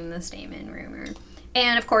perpetuating the statement rumor.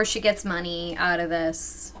 And, of course, she gets money out of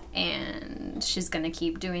this, and she's going to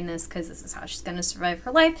keep doing this because this is how she's going to survive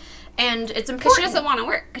her life. And it's Because important... she doesn't want to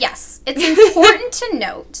work. Yes. It's important to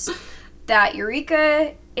note that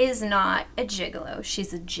Eureka is not a gigolo.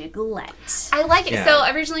 She's a gigolette. I like it. Yeah.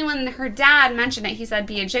 So originally when her dad mentioned it, he said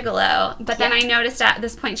be a gigolo. But then I noticed at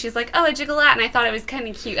this point she's like, oh, a gigolette. And I thought it was kind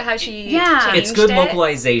of cute how she changed It's good it.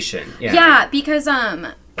 localization. Yeah. Yeah, because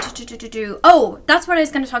oh, that's what I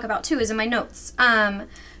was going to talk about too. Is in my notes.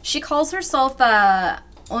 She calls herself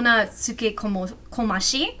Onatsuke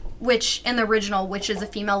Komashi, which in the original, which is a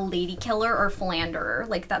female lady killer or philanderer.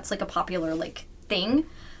 Like that's like a popular like thing.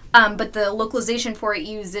 But the localization for it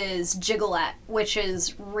uses gigolette, which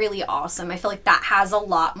is really awesome. I feel like that has a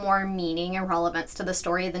lot more meaning and relevance to the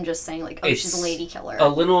story than just saying like, oh, she's a lady killer. A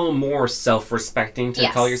little more self-respecting to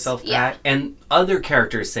call yourself that. And other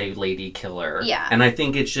characters say lady killer. Yeah. And I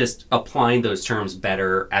think it's just applying those terms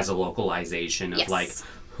better as a localization of like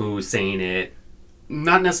who's saying it,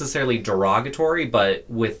 not necessarily derogatory, but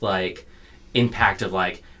with like impact of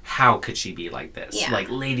like, how could she be like this? Yeah. Like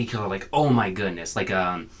lady killer, like, oh my goodness. Like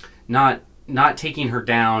not taking her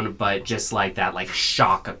down, but just like that like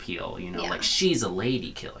shock appeal, you know, like she's a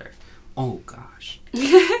lady killer. Oh gosh.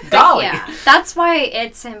 Golly. Yeah. That's why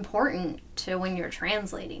it's important to, when you're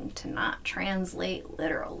translating, to not translate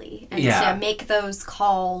literally. And to make those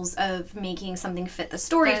calls of making something fit the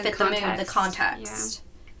story, fit the mood, the context.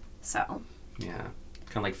 Yeah. So. Yeah.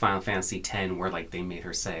 Kind of like Final Fantasy X, where like they made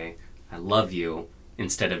her say, I love you,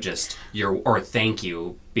 instead of just or thank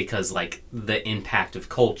you, because like the impact of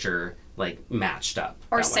culture like matched up.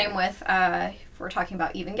 Or same with if we're talking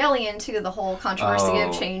about Evangelion too, the whole controversy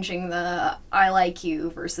of changing the I like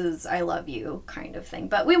you versus I love you kind of thing.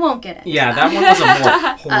 But we won't get into that. That one was a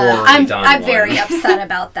more poorly done I'm one. very upset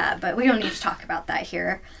about that, but we don't need to talk about that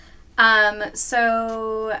here.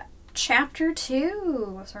 So chapter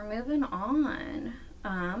 2. So we're moving on.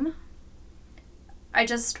 I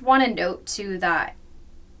just want to note too that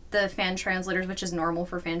the fan translators, which is normal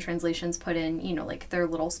for fan translations, put in, you know, like their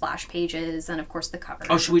little splash pages and of course the cover.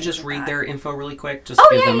 Oh, should we just read their info really quick? Just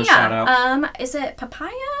give them a shout out. Is it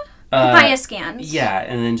Papaya? Papaya Scans. Yeah,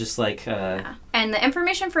 and then just like... And the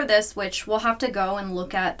information for this, which we'll have to go and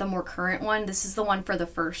look at the more current one, this is the one for the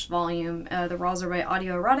first volume. The Raws are by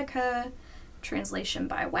Audio Erotica, translation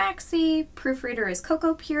by Waxy, proofreader is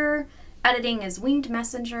Coco Pure, editing is Winged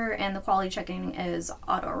Messenger, and the quality checking is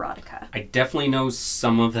Autoerotica. I definitely know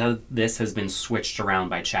some of this has been switched around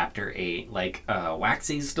by Chapter 8. Like,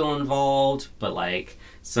 Waxy's still involved, but, like,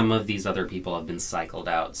 some of these other people have been cycled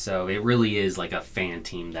out. So it really is, like, a fan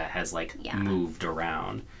team that has, like, moved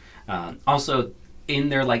around. Also, in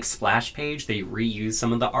their, like, splash page, they reuse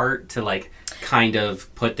some of the art to, like, kind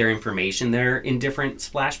of put their information there in different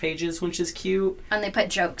splash pages, which is cute. And they put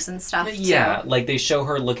jokes and stuff, too. Yeah, like, they show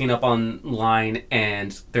her looking up online,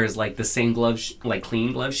 and there's, like, the same glove, like,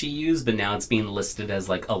 clean glove she used, but now it's being listed as,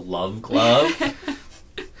 like, a love glove.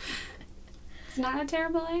 It's not a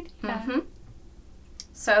terrible idea. Mm-hmm.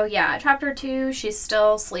 So, yeah, chapter 2, she's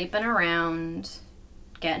still sleeping around,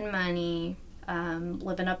 getting money,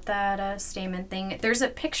 living up that stamen thing. There's a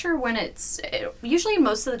picture when usually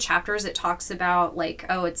most of the chapters it talks about, like,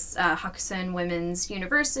 oh, it's Hakusen Women's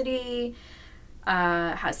University,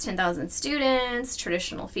 has 10,000 students,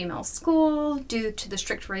 traditional female school. Due to the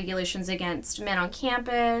strict regulations against men on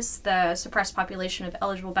campus, the suppressed population of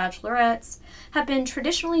eligible bachelorettes have been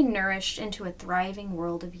traditionally nourished into a thriving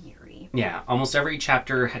world of Yuri. Yeah, almost every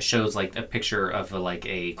chapter shows like a picture of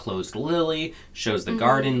a closed lily, shows the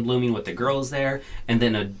garden blooming with the girls there, and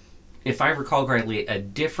then if I recall correctly, a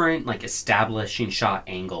different like establishing shot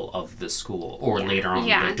angle of the school or later on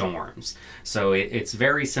the dorms. So it's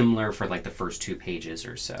very similar for like the first 2 pages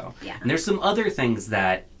or so. Yeah. And there's some other things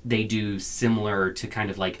that they do similar to kind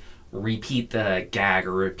of like repeat the gag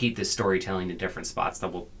or repeat the storytelling in different spots that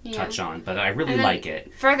we'll touch on, but I really like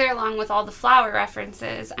it. Further along with all the flower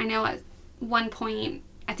references, I know at one point,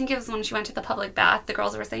 I think it was when she went to the public bath, the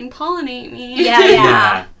girls were saying, pollinate me.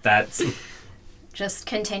 Yeah, that's... just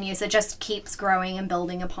continues. It just keeps growing and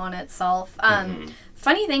building upon itself.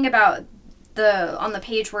 Funny thing about on the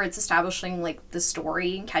page where it's establishing like the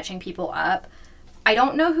story and catching people up, I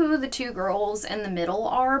don't know who the 2 girls in the middle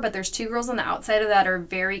are, but there's 2 girls on the outside of that are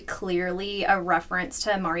very clearly a reference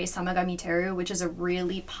to Mari-sama ga Miteru, which is a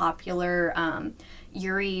really popular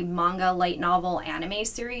Yuri manga light novel anime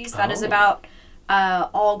series that is about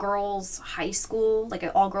all-girls high school, like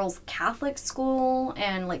an all-girls Catholic school,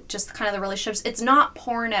 and like just kind of the relationships. It's not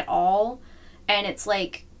porn at all, and it's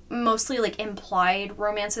like mostly like implied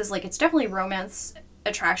romances. Like it's definitely romance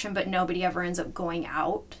attraction, but nobody ever ends up going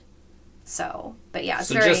out. So, but yeah, it's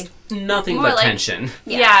so very... just nothing more but like, tension.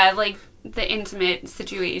 Yeah, like the intimate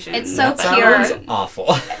situation. It's so that pure. Sounds awful.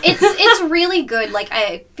 It's really good. Like,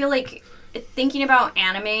 I feel like thinking about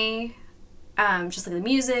anime, just like the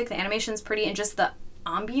music, the animation's pretty, and just the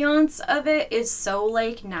ambiance of it is so,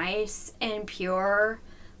 like, nice and pure.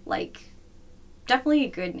 Like, definitely a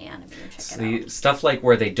good anime. Check it out. Stuff like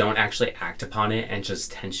where they don't actually act upon it and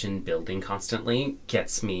just tension building constantly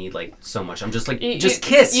gets me, like, so much. I'm just like, just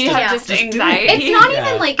kiss. You have just do it. anxiety. It's not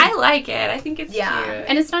even, like... I like it. I think it's cute.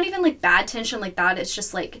 And it's not even, like, bad tension like that. It's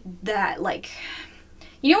just, like, that, like...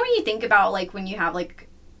 You know when you think about, like, when you have, like,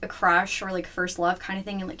 a crush or, like, first love kind of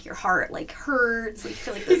thing and, like, your heart, like, hurts, like, you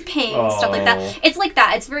feel like those pains, stuff like that. It's like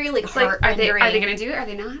that. It's very, like, heart-rendering. Are they going to do it? Are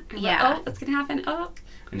they not? Yeah. Oh, what's going to happen? Oh.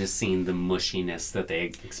 And just seeing the mushiness that they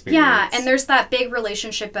experience. Yeah, and there's that big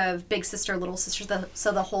relationship of big sister, little sister,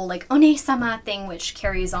 so the whole, like, one-sama thing, which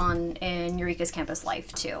carries on in Eureka's campus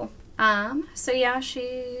life, too. So yeah,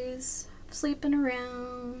 she's sleeping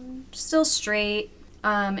around, still straight,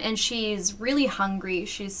 and she's really hungry.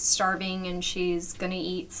 She's starving, and she's gonna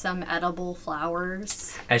eat some edible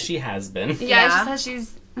flowers. As she has been. Yeah, she says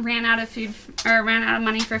she's ran out of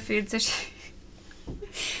money for food, so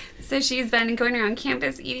she's been going around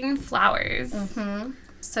campus eating flowers. Mm-hmm.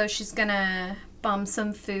 So she's gonna bum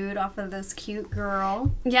some food off of this cute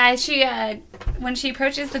girl. Yeah, she when she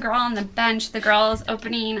approaches the girl on the bench, the girl is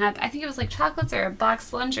opening up, I think it was like chocolates or a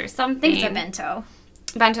box lunch or something. I think it's a bento.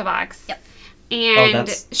 Bento box. Yep.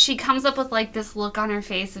 And she comes up with like this look on her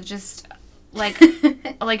face of just like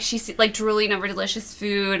like she's like drooling over delicious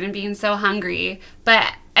food and being so hungry.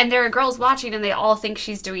 And there are girls watching, and they all think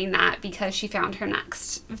she's doing that because she found her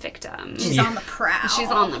next victim. She's on the prowl. She's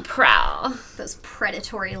on the prowl. Those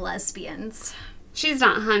predatory lesbians. She's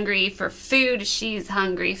not hungry for food. She's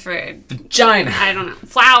hungry for vagina. I don't know,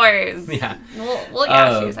 flowers. Yeah. Well,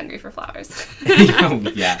 yeah, she was hungry for flowers.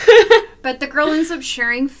 Yeah. But the girl ends up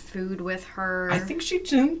sharing food with her. I think she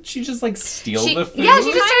just like steals the food. Yeah,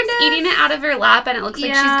 she just starts eating it out of her lap, and it looks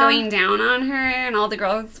like she's going down on her, and all the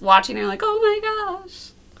girls watching are like, "Oh my gosh."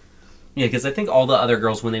 Yeah, because I think all the other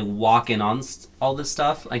girls, when they walk in on all this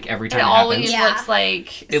stuff, like every time it always happens, looks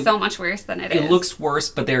like so much worse than it is. It looks worse,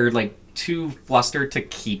 but they're like too flustered to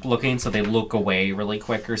keep looking, so they look away really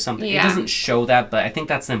quick or something. Yeah. It doesn't show that, but I think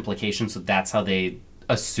that's the implication, so that's how they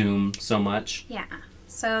assume so much. Yeah.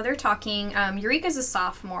 So they're talking. Eureka's a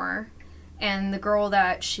sophomore, and the girl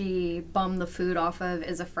that she bummed the food off of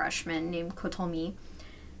is a freshman named Kotomi.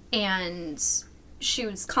 And she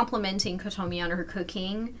was complimenting Kotomi on her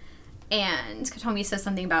cooking. And Kotomi says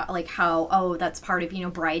something about, like, how, that's part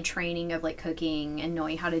of, bride training of, like, cooking and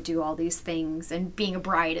knowing how to do all these things. And being a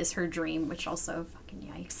bride is her dream, which also, fucking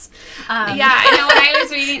yikes. Yeah, I know. When I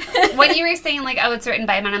was reading, when you were saying, like, it's written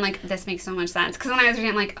by men, I'm like, this makes so much sense. Because when I was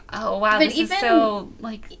reading, I'm like, oh, wow, but this is so,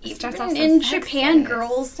 like, starts off so in sexist. Japan,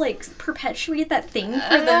 girls, like, perpetuate that thing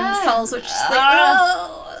for themselves, which is,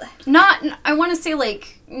 like, not, I want to say,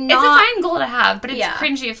 like, not... It's a fine goal to have, but it's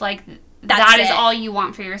cringy if, like... That is all you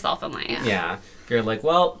want for yourself in life. Yeah. If you're like,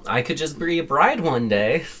 well, I could just be a bride one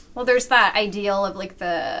day. Well, there's that ideal of, like,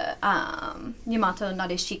 the Yamato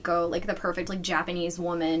Nadeshiko, like, the perfect, like, Japanese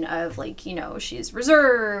woman of, like, she's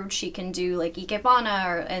reserved, she can do, like,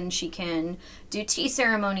 ikebana, and she can do tea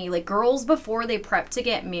ceremony. Like, girls, before they prep to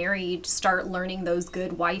get married, start learning those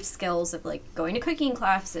good wife skills of, like, going to cooking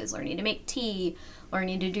classes, learning to make tea,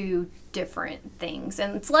 learning to do different things.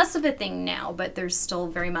 And it's less of a thing now, but there's still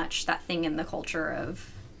very much that thing in the culture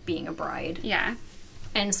of being a bride. Yeah.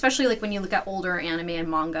 And especially, like, when you look at older anime and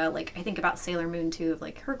manga, like, I think about Sailor Moon, too, of,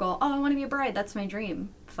 like, her goal, I want to be a bride, that's my dream.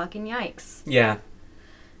 Fucking yikes. Yeah.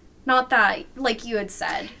 Not that, like you had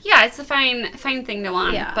said. Yeah, it's a fine thing to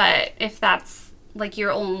want, yeah. But if that's, like,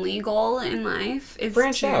 your only goal in life is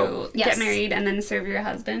to get married and then serve your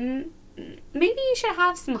husband... Maybe you should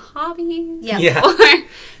have some hobbies. Yeah. Or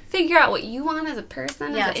figure out what you want as a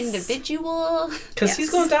person, as an individual. Because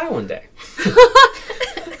he's going to die one day.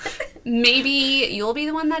 Maybe you'll be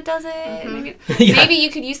the one that does it. Mm-hmm. Maybe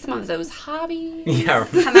you could use some of those hobbies. Yeah.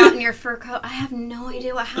 Come out in your fur coat. I have no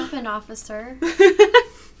idea what happened, officer.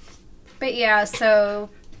 But yeah, so...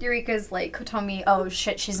 Eureka's like, Kotomi, oh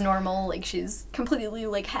shit, she's normal, like, she's completely,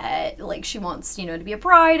 like, het, like, she wants, to be a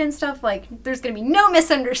bride and stuff, like, there's gonna be no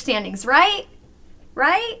misunderstandings, right?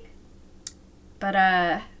 Right?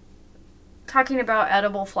 But, talking about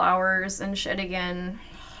edible flowers and shit again,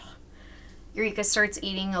 Eureka starts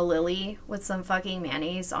eating a lily with some fucking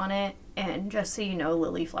mayonnaise on it, and just so you know,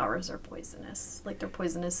 lily flowers are poisonous. Like, they're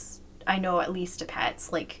poisonous, I know, at least to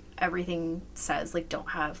pets, like, everything says, like, don't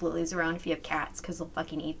have lilies around if you have cats because they'll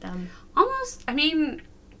fucking eat them. Almost, I mean,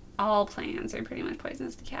 all plants are pretty much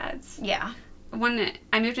poisonous to cats. Yeah. When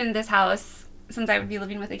I moved into this house, since I would be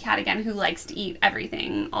living with a cat again who likes to eat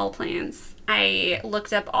everything, all plants, I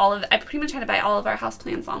looked up I pretty much had to buy all of our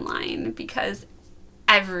houseplants online because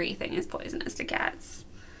everything is poisonous to cats.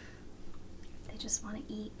 They just want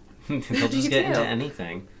to eat. They'll just get into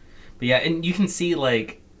anything. But yeah, and you can see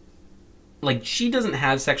like she doesn't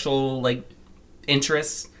have sexual like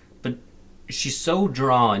interests, but she's so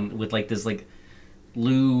drawn with like this like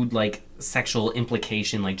lewd like sexual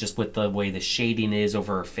implication, like just with the way the shading is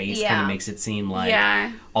over her face kind of makes it seem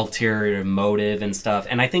like ulterior motive and stuff.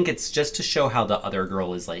 And I think it's just to show how the other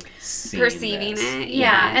girl is like perceiving it.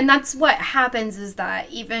 Yeah, and that's what happens is that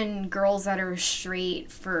even girls that are straight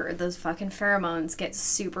for those fucking pheromones get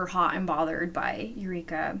super hot and bothered by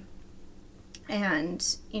Eureka. And,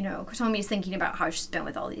 you know, Kotomi's thinking about how she's been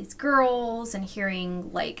with all these girls and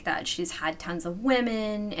hearing, like, that she's had tons of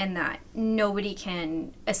women and that nobody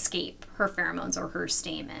can escape her pheromones or her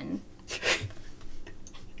stamen.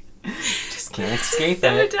 Just can't escape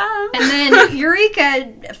So it. dumb. And then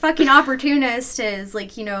Eureka, fucking opportunist, is,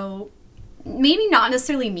 like, you know, maybe not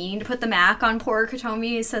necessarily mean to put the Mac on poor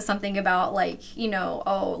Kotomi. Says something about, like, you know,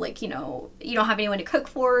 oh, like, you know, you don't have anyone to cook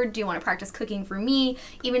for. Do you want to practice cooking for me?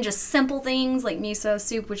 Even just simple things like miso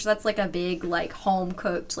soup, which that's like a big, like, home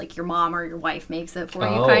cooked, like your mom or your wife makes it for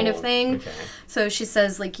you kind of thing. Okay. So she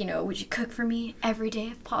says, like, you know, would you cook for me every day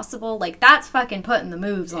if possible? Like, that's fucking putting the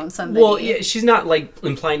moves on somebody. Well, yeah, she's not like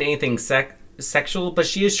implying anything sexual, but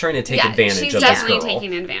she is trying to take advantage she's of this definitely girl.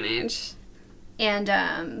 taking advantage. And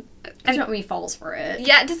Kotomi falls for it.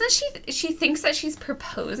 Yeah, doesn't she thinks that she's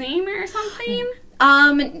proposing or something?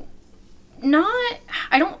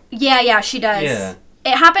 Yeah, she does. Yeah.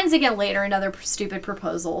 It happens again later, another stupid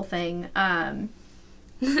proposal thing.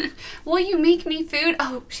 Will you make me food?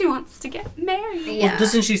 Oh, she wants to get married. Yeah. Well,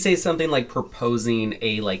 doesn't she say something like proposing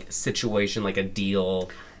a like situation, like a deal,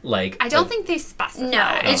 like I don't think they specify.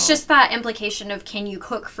 No, it's just that implication of can you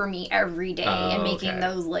cook for me every day and making okay.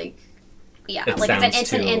 those like, yeah, It like it's an sounds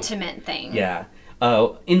too- intimate thing. Yeah.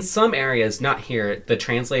 In some areas, not here, the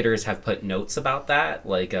translators have put notes about that,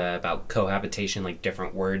 like about cohabitation, like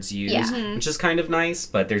different words used, Yeah. which is kind of nice.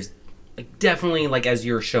 But there's like, definitely, like as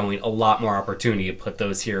you're showing, a lot more opportunity to put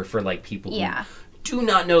those here for like people who do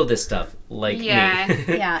not know this stuff, like me.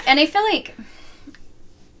 Yeah, and I feel like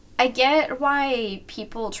I get why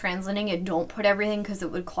people translating it don't put everything because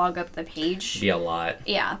it would clog up the page. Be a lot.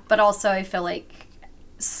 Yeah, but also I feel like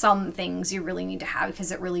some things you really need to have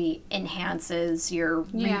because it really enhances your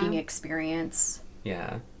reading experience.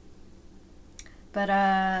 Yeah. But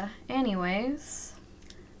anyways,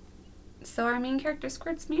 So our main character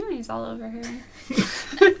squirts mayonnaise all over her.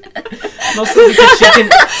 Mostly because she can.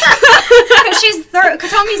 because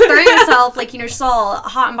Kotomi's throwing herself, like, you know, she's all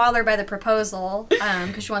hot and bothered by the proposal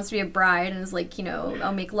because she wants to be a bride and is like, you know,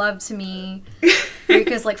 I'll make love to me.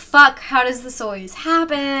 Rika's like, fuck, how does this always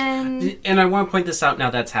happen? And I want to point this out now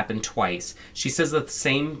that's happened twice. She says the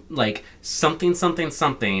same, like, something, something,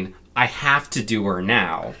 something, I have to do her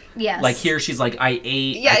now. Yes. Like here she's like, I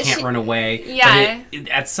ate, Yeah, I can't run away. Yeah. But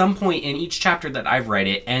at some point in each chapter that I've read,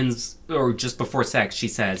 it ends, or just before sex, she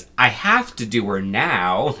says, I have to do her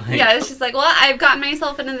now. Like, Yeah, it's just like, well, I've gotten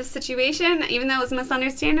myself into this situation, even though it was a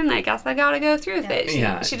misunderstanding, I guess I gotta go through with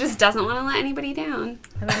it. She just doesn't want to let anybody down.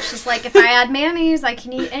 And then she's like, if I add mayonnaise, I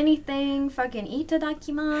can eat anything. Fucking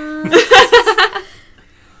itadakimasu.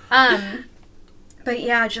 But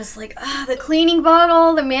yeah, just like, the cleaning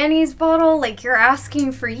bottle, the mayonnaise bottle, like, you're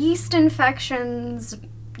asking for yeast infections,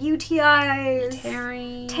 UTIs,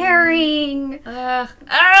 tearing. Ugh.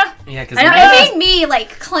 Yeah, because I know, it made me,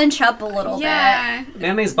 like, clench up a little bit. Yeah.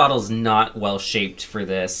 mayonnaise bottle's not well shaped for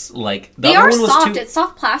this. Like, the They other are one was soft. too... It's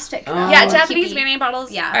soft plastic. though. Yeah, Like, Japanese keepy. mayonnaise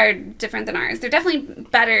bottles Yeah. are different than ours. They're definitely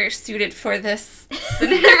better suited for this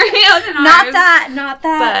scenario than ours. Not that. Not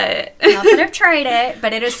that I've tried it,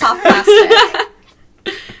 but it is soft plastic.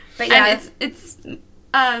 But yeah, And it's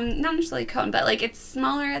not necessarily cone, but like it's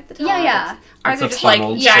smaller at the top. Yeah. Ours It's a are just like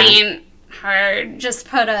funnel giant, hard. just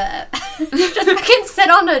put just fucking sit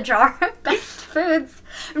on a jar of best foods.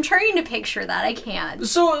 I'm trying to picture that. I can't.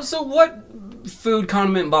 So what food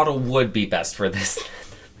condiment bottle would be best for this?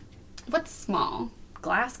 What's small?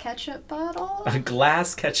 Glass ketchup bottle. A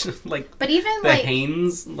glass ketchup, like But even the like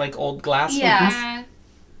Hanes, like old glass ones? Yeah.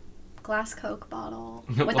 glass Coke bottle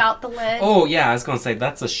without the lid. Oh, yeah, I was going to say,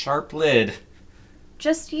 that's a sharp lid.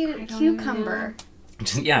 Just don't cucumber.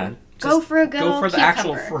 Yeah. Go just for a good Go old for the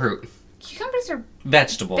actual cucumber. fruit. Cucumbers are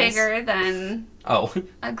Vegetables. bigger than Oh.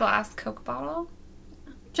 a glass Coke bottle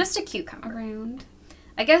Just a cucumber. around.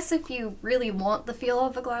 I guess if you really want the feel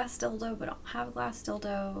of a glass dildo but don't have a glass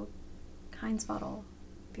dildo, Heinz bottle,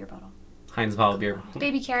 beer bottle. Heinz bottle beer.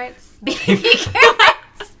 Baby carrots. Baby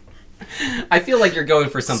carrots. I feel like you're going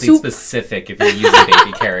for something Soup. specific if you're using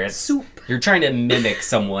baby carrots. Soup. You're trying to mimic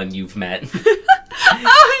someone you've met.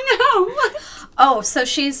 Oh Oh, so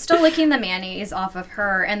she's still licking the mayonnaise off of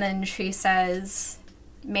her, and then she says,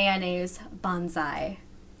 mayonnaise bonsai.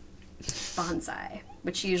 Bonsai.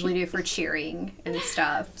 Which you usually do for cheering and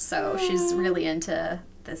stuff. So she's really into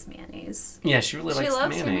this mayonnaise. Yeah, she really likes the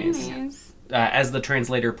loves her mayonnaise. mayonnaise. As the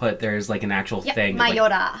translator put, there's like an actual Yep, thing. like-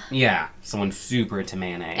 mayora. yeah, someone's super into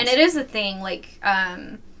mayonnaise. And it is a thing, like,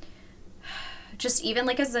 just even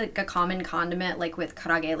like as a common condiment, like with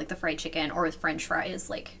karage, like the fried chicken, or with French fries,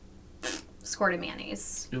 like squirt of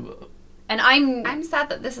mayonnaise. And I'm sad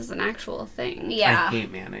that this is an actual thing. yeah. I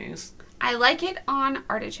hate mayonnaise. I like it on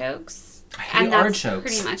artichokes. I hate and that's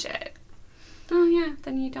artichokes. pretty much it. Oh yeah,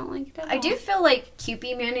 then you don't like it at all. I do feel like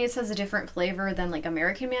Kewpie mayonnaise has a different flavor than like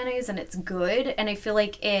American mayonnaise, and it's good. And I feel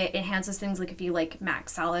like it enhances things, like if you like mac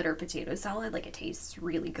salad or potato salad, like it tastes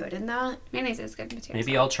really good in that. Mayonnaise is good in potato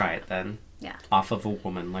Maybe salad. I'll try it then. Yeah. Off of a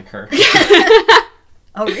woman like her.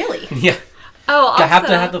 Oh, really? yeah. Oh, also, I have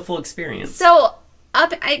to have the full experience. So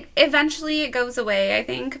eventually it goes away, I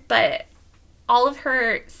think, but all of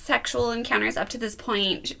her sexual encounters up to this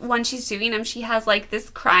point, when she's doing them, she has like this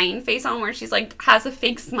crying face on where she's like has a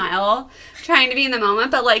fake smile, trying to be in the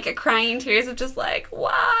moment, but like crying tears of just like,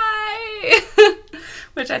 why?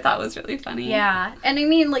 Which I thought was really funny. Yeah, and I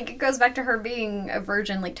mean, like, it goes back to her being a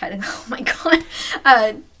virgin, like, oh my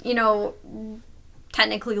god, you know,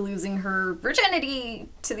 technically losing her virginity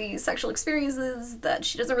to these sexual experiences that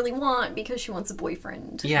she doesn't really want because she wants a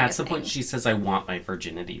boyfriend. Yeah, kind at of some point thing. she says, I want my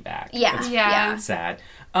virginity back. Yeah, It's Yeah. sad.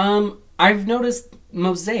 I've noticed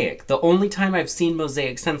Mosaic. The only time I've seen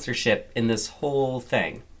Mosaic censorship in this whole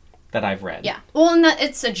thing that I've read. Yeah. Well, and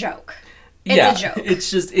it's a joke. It's yeah, a joke. It's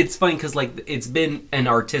just, it's funny because, like, it's been an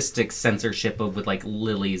artistic censorship of with, like,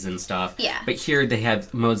 lilies and stuff. Yeah. But here they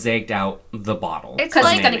have mosaiced out the bottle. It's 'Cause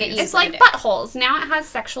like it's gonna get it's used like later. buttholes. Now it has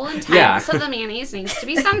sexual intent, Yeah. so the mayonnaise needs to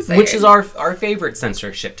be censored. Which is our favorite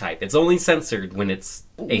censorship type. It's only censored when it's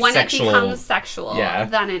a when sexual... it becomes sexual, Yeah.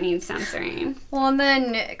 then it needs censoring. Well, and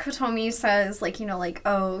then Kotomi says, like, you know, like,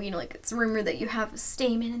 oh, you know, like, it's a rumor that you have a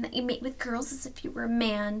stamen and that you mate with girls as if you were a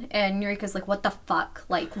man. And Yurika's like, what the fuck?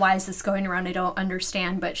 Like, why is this going around? I don't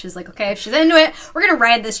understand. But she's like, okay, if she's into it, we're gonna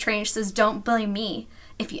ride this train. She says, don't blame me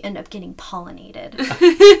if you end up getting pollinated.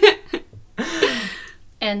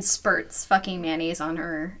 And spurts fucking mayonnaise on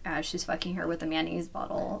her as she's fucking her with a mayonnaise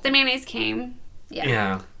bottle. The mayonnaise came. Yeah.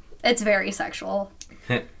 Yeah. It's very sexual.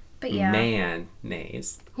 But yeah.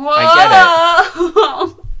 Mayonnaise. Whoa!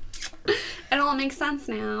 I It all makes sense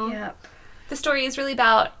now. Yep. The story is really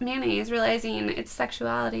about mayonnaise realizing its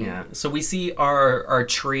sexuality. Yeah. So we see our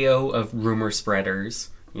trio of rumor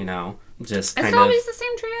spreaders, you know, just Is kind it of... always the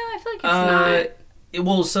same trio? I feel like it's not.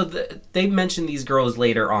 Well, so they mentioned these girls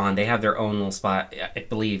later on. They have their own little spot, I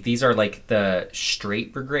believe. These are like the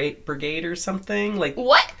straight brigade or something. Like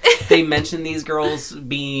What? they mentioned these girls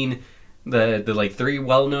being the like three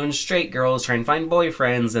well-known straight girls trying to find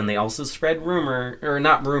boyfriends, and they also spread rumor, or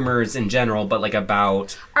not rumors in general, but like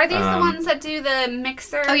about... Are these the ones that do the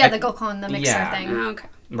mixer? Oh, yeah, the Gokon, the mixer Yeah. thing. Oh, okay.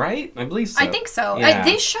 Right? I believe so. I think so. Yeah.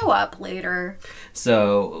 They show up later.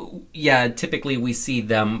 So, yeah, typically we see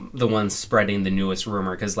them, the ones spreading the newest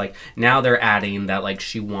rumor, because, like, now they're adding that, like,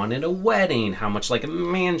 she wanted a wedding, how much like a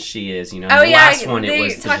man she is, you know. Oh, the yeah. last one, They it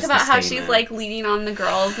was talk just about a how she's, statement. like, leading on the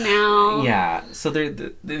girls now. Yeah, so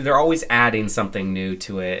they're always adding something new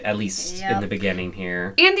to it, at least in Yep. the beginning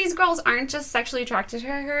here. And these girls aren't just sexually attracted to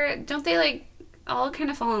her. Don't they, like, all kind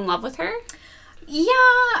of fall in love with her?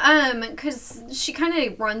 Yeah, because she kind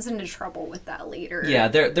of runs into trouble with that later. Yeah,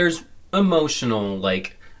 there's emotional,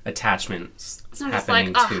 like, attachments It's not just like,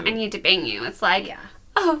 happening, oh, too. I need to bang you. It's like, Yeah.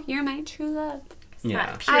 oh, you're my true love. Yeah.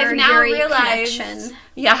 That pure I've now Yuri realized. connection.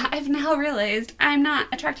 Yeah, I've now realized I'm not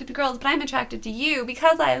attracted to girls, but I'm attracted to you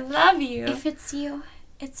because I love you. If it's you,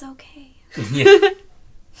 it's okay. Yeah.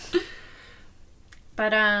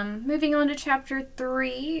 But moving on to chapter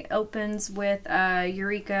 3, opens with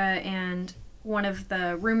Eureka and one of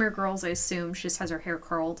the rumor girls, I assume, she just has her hair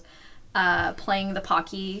curled, playing the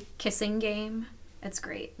Pocky kissing game. It's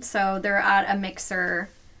great. So they're at a mixer,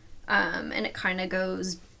 and it kind of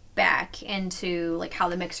goes back into like how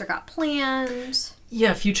the mixer got planned.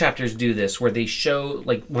 Yeah, a few chapters do this where they show,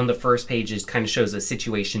 like, one of the first pages kind of shows a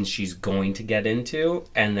situation she's going to get into,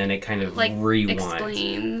 and then it kind of like, rewinds.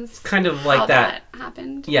 explains Kind of like how that.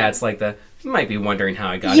 happened. Yeah, it's like you might be wondering how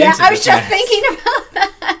I got Yeah, into I was this. just thinking about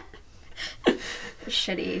that.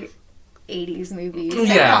 Shitty 80s movies,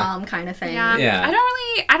 Yeah. sitcom kind of thing. Yeah. Yeah.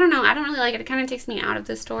 I don't know. I don't really like it. It kind of takes me out of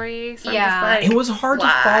the story. So Yeah. I'm just like, It was hard why?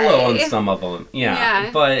 to follow on some of them. Yeah.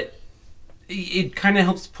 Yeah. But it kind of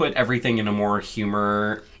helps put everything in a more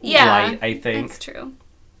humor Yeah, light, I think. That's true.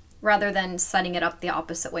 rather than setting it up the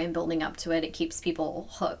opposite way and building up to it. It keeps people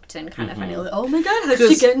hooked and kind of finding like, oh my god, how did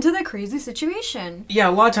she get into that crazy situation? Yeah,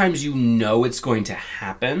 a lot of times you know it's going to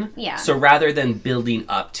happen. Yeah. So rather than building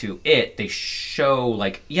up to it, they show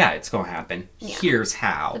like, yeah, it's going to happen. Yeah. Here's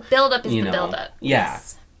how. The build-up is You the know. build-up. Yeah.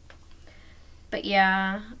 Yes. But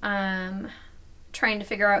yeah, trying to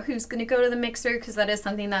figure out who's going to go to the mixer, because that is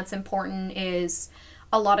something that's important. Is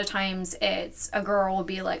a lot of times it's a girl will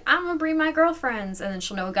be like, I'm going to bring my girlfriends, and then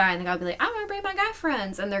she'll know a guy, and the guy will be like, I'm going to bring my guy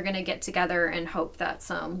friends, and they're going to get together and hope that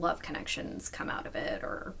some love connections come out of it,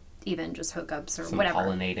 or even just hookups or Some whatever.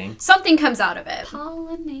 pollinating. Something comes out of it.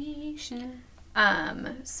 Pollination.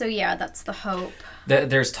 So yeah, that's the hope.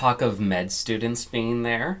 There's talk of med students being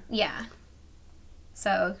there. Yeah.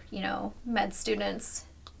 So, med students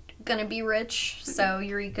gonna be rich. So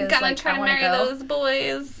Eureka's Gonna like, try I to wanna marry go. those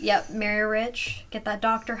boys. Yep, marry rich, get that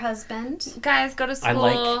doctor husband. Guys go to I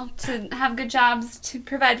school to have good jobs to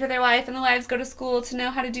provide for their wife, and the wives go to school to know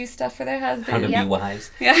how to do stuff for their husband. How to Yep. be wise.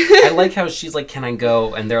 Yeah. I like how she's like, can I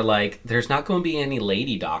go? And they're like, there's not going to be any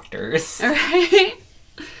lady doctors. Right?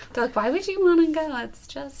 They're like, why would you want to go? It's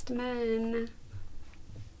just men.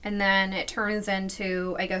 And then it turns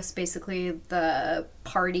into, I guess, basically the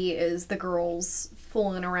party is the girls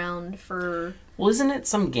fooling around for... Well, isn't it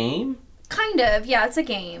some game Kind of, yeah, it's a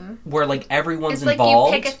game. where like everyone's It's like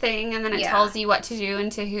involved? you pick a thing and then it Yeah. tells you what to do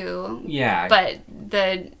and to who. Yeah. But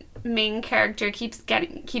the main character keeps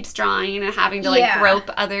drawing and having to like Yeah. rope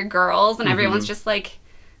other girls, and Mm-hmm. everyone's just like,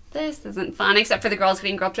 this isn't fun, except for the girls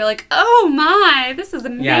getting groped. They're like, oh my, this is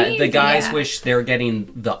amazing. Yeah, the guys Yeah. wish they're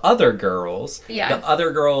getting the other girls. Yeah. The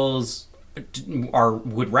other girls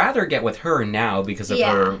would rather get with her now because of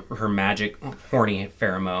Yeah. her magic horny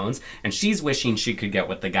pheromones, and she's wishing she could get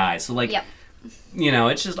with the guys. So like, Yep. you know,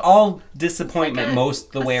 it's just all disappointment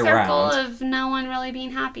most the way circle around. of no one really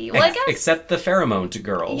being happy. Well, I guess. Except the pheromone to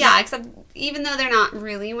girls. Yeah, except even though they're not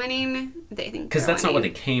really winning, they think Because they're that's not what they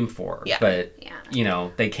winning. came for. Yeah. But, Yeah. you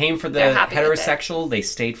know, they came for the They're happy with it. heterosexual, they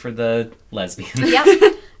stayed for the lesbian.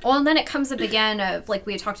 Yep. Well, and then it comes up again of, like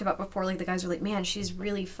we had talked about before, like the guys are like, man, she's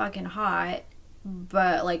really fucking hot,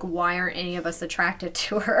 but, like, why aren't any of us attracted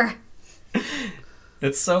to her?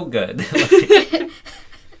 It's so good.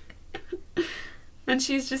 And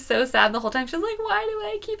she's just so sad the whole time. She's like, why do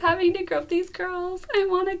I keep having to grope these girls? I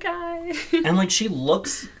want a guy. And, like, she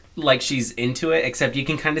looks like she's into it, except you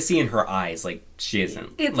can kind of see in her eyes, like, she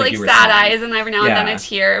isn't. It's like you were sad saying. eyes and every now and then Yeah. a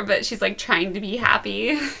tear, but she's like trying to be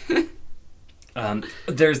happy.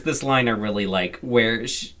 There's this line I really like where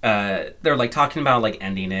they're like talking about like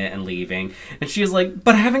ending it and leaving, and she's like,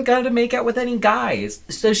 "But I haven't got to make out with any guys."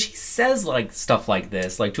 So she says like stuff like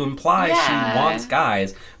this, like to imply Yeah. she wants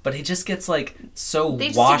guys, but it just gets like so They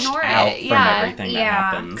just washed ignore it, out from yeah. everything that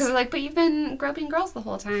Yeah. happens. Because like, but you've been groping girls the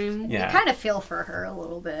whole time. Yeah, I kind of feel for her a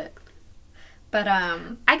little bit. But,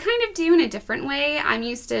 I kind of do in a different way. I'm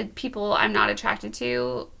used to people I'm not attracted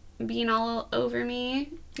to being all over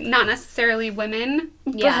me. Not necessarily women,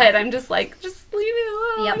 Yeah. but I'm just like, just leave me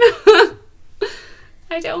alone. Yep.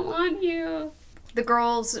 I don't want you.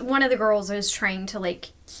 one of the girls is trying to,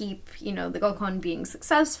 like, keep, the Gokon being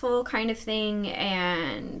successful kind of thing,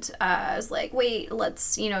 and is like, wait,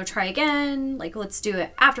 let's, try again. Like, let's do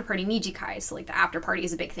it after party Nijikai. So, like, the after party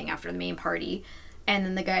is a big thing after the main party. And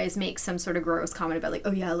then the guys make some sort of gross comment about, like,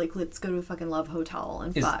 oh yeah, like, let's go to a fucking love hotel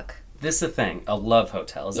and fuck. this a thing? A love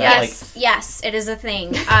hotel? Is Yes, yes, it is a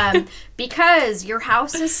thing. Because your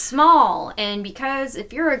house is small, and because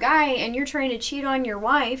if you're a guy and you're trying to cheat on your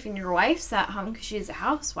wife, and your wife's at home because she's a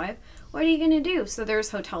housewife, what are you gonna do? So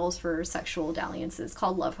there's hotels for sexual dalliances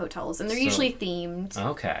called love hotels, and they're So- usually themed. like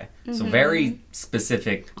okay? So very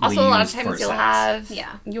specific. Also, a lot of times you'll have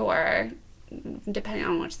Yeah. your, depending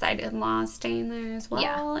on which side in-laws staying there as well,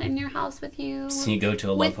 Yeah. in your house with you. So you go to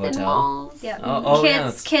a love with hotel. in-laws. Yep. Oh, yeah,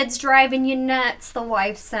 that's- Kids driving you nuts. The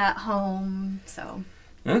wife's at home, so.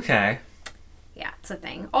 Okay. Yeah, it's a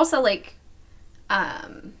thing. Also, like,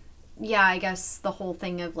 yeah, I guess the whole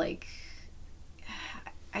thing of, like,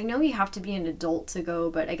 I know you have to be an adult to go,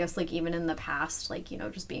 but I guess, like, even in the past, like,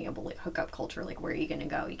 just being able to, like, hook up culture, like, where are you going to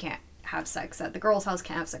go? You can't have sex at the girl's house,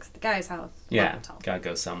 can't have sex at the guy's house. Yeah, Hotel. gotta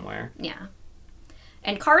go somewhere. Yeah.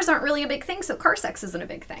 And cars aren't really a big thing, so car sex isn't a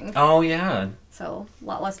big thing. Oh yeah. So, a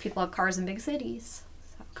lot less people have cars in big cities.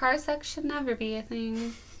 Car sex should never be a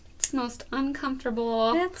thing. It's the most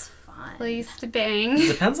uncomfortable It's fun. place to bang.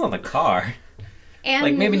 Depends on the car. And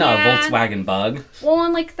Like maybe not a yeah. Volkswagen Bug. Well,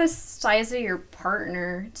 and like the size of your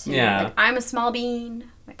partner too. Yeah. Like, I'm a small bean.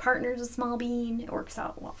 My partner's a small bean. It works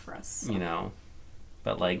out well for us. You know,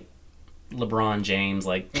 but like LeBron James,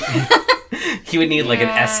 like he would need like an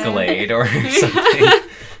Yeah. Escalade or something.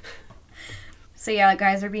 So yeah,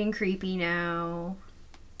 guys are being creepy now.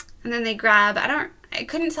 And then they grab, I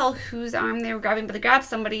couldn't tell whose arm they were grabbing, but they grabbed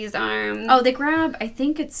somebody's arm. Oh, they grab, I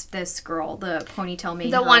think it's this girl, the ponytail main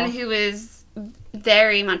girl. The one who is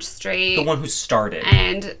very much straight. The one who started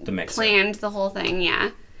and the mixer. planned the whole thing, yeah.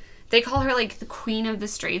 They call her, like, the Queen of the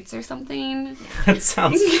Straights or something. That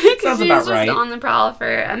sounds She's about right. just on the prowl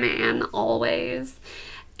for a man, always.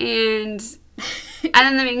 And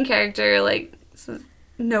then the main character, like, says,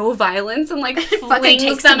 no violence, and, like, flings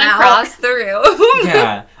takes them them out. across the room.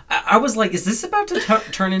 Yeah. I was like, is this about to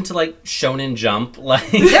turn into, like, Shonen Jump?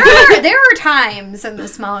 Like, There are times in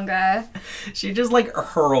this manga. she just, like,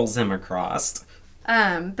 hurls him across.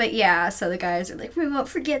 But yeah, so the guys are like, we won't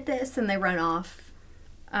forget this, and they run off.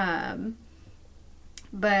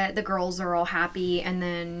 But the girls are all happy, and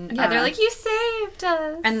then... Yeah, they're like, you saved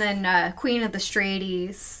us. And then Queen of the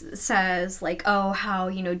Straighties says, like, oh, how,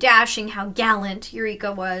 dashing, how gallant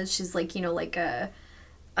Eureka was. She's like, like a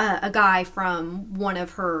guy from one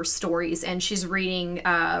of her stories, and she's reading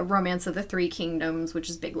Romance of the Three Kingdoms, which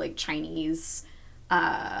is big, like, Chinese,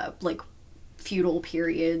 like, feudal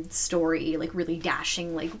period story, like, really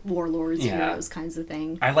dashing, like, warlords, heroes kinds of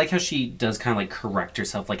thing. I like how she does kind of, like, correct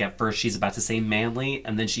herself. Like, at first she's about to say manly,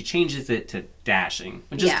 and then she changes it to dashing,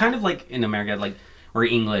 which is kind of like, in America, like, or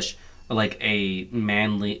English, like, a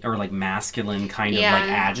manly, or, like, masculine kind of, like,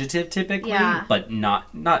 adjective, typically, but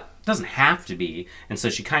not doesn't have to be. And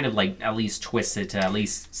so she kind of, like, at least twists it to at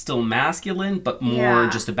least still masculine, but more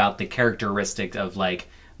just about the characteristic of, like,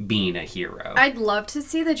 being a hero. I'd love to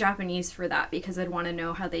see the Japanese for that, because I'd want to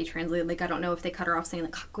know how they translate. Like, I don't know if they cut her off saying,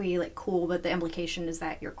 like, kakui, like, cool, but the implication is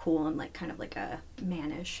that you're cool in, like, kind of like a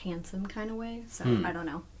mannish, handsome kind of way. So, I don't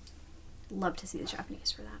know. Love to see the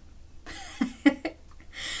Japanese for that.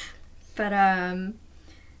 But,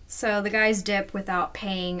 so the guys dip without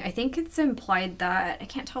paying. I think it's implied that, I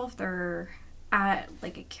can't tell if they're at,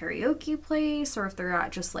 like, a karaoke place, or if they're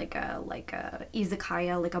at just, like a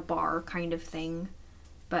izakaya, like a bar kind of thing.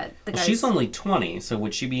 But the guys... She's only 20, so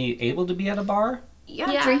would she be able to be at a bar?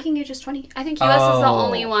 Yeah, drinking age is 20. I think US is the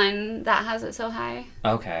only one that has it so high.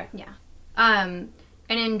 Okay. Yeah. And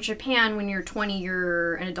in Japan, when you're 20,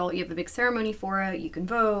 you're an adult, you have a big ceremony for it, you can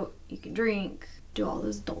vote, you can drink, do all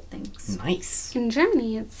those adult things. Nice. In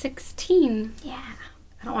Germany, it's 16. Yeah.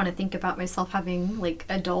 I don't want to think about myself having, like,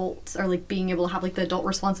 adults, or, like, being able to have, like, the adult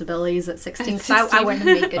responsibilities at 16, because I wouldn't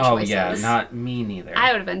make good choices. Oh, yeah, not me neither.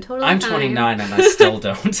 I would have been totally I'm fine. 29 and I still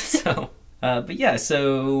don't, so... but yeah,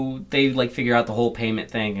 so they, like, figure out the whole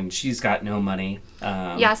payment thing, and she's got no money.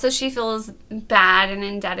 Yeah, so she feels bad and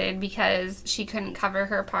indebted because she couldn't cover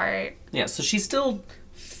her part. Yeah, so she's still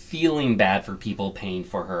feeling bad for people paying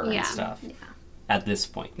for her and stuff. Yeah. At this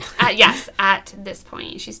point. Yes, at this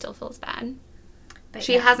point, she still feels bad. But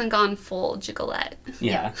she hasn't gone full Gigolette.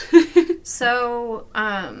 Yeah. So,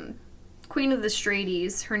 Queen of the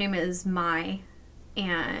Straighties, her name is Mai,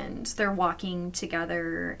 and they're walking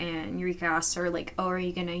together, and Eureka asks her, like, oh, are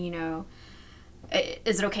you gonna,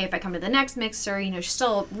 is it okay if I come to the next mixer? She's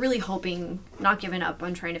still really hoping, not giving up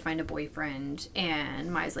on trying to find a boyfriend, and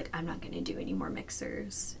Mai's like, I'm not gonna do any more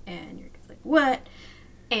mixers, and Eureka's like, what?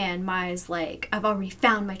 And Mai's like, I've already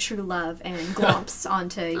found my true love, and glomps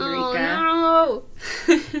onto Eureka. Oh,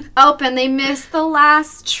 no. Oh, and they missed the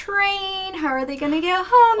last train. How are they going to get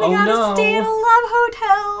home? They gotta stay at a love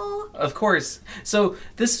hotel. Of course. So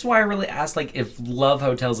this is why I really asked, like, if love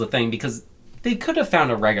hotel's a thing, because they could have found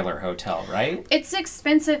a regular hotel, right? It's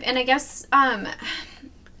expensive, and I guess,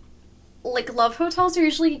 like, love hotels are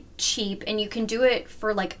usually cheap, and you can do it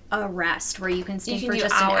for, like, a rest, where you can stay for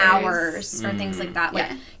just hours or things like that.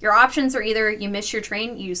 Like, your options are either you miss your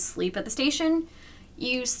train, you sleep at the station,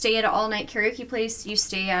 you stay at an all-night karaoke place, you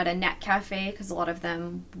stay at a net cafe, because a lot of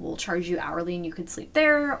them will charge you hourly, and you could sleep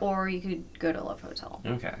there, or you could go to a love hotel.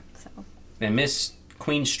 Okay. So. And Miss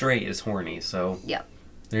Queen Straight is horny, so... Yep.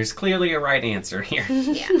 There's clearly a right answer here.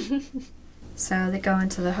 Yeah. So they go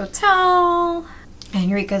into the hotel... And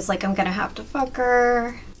Eureka's like, I'm gonna have to fuck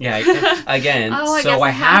her. Yeah, again, I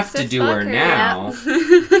have to do her now.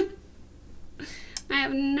 I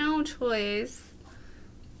have no choice.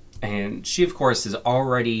 And she, of course, is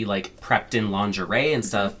already, like, prepped in lingerie and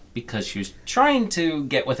stuff because she was trying to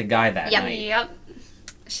get with a guy that night. Yep.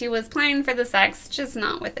 She was planning for the sex, just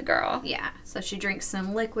not with a girl. Yeah. So she drinks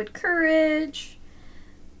some liquid courage,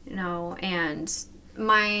 and...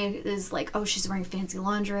 Mai is like, oh, she's wearing fancy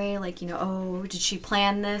lingerie, like, oh, did she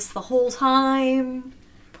plan this the whole time?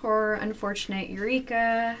 Poor, unfortunate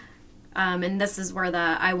Eureka. And this is where the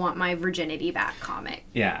I Want My Virginity Back comic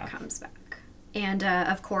comes back. And,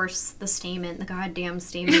 of course, the goddamn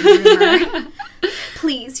stamen rumor.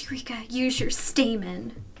 Please, Eureka, use your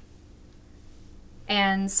stamen.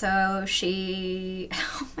 And so she,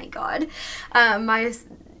 oh my god,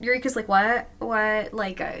 Eureka's like, what,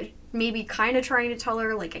 like, maybe kind of trying to tell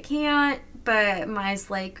her, like, I can't, but Mai's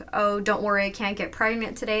like, oh, don't worry, I can't get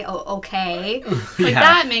pregnant today. Oh, okay. Like,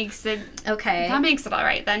 that makes it... Okay. That makes it all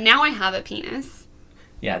right. Then now I have a penis.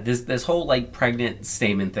 Yeah, this whole, like, pregnant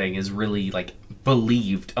statement thing is really, like,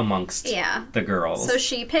 believed amongst the girls. So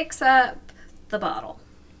she picks up the bottle.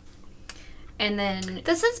 And then...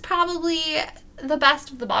 This is probably the best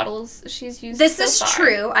of the bottles she's used This so is far.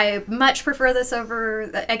 true. I much prefer this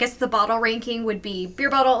over... I guess the bottle ranking would be beer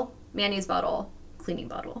bottle, mayonnaise bottle, cleaning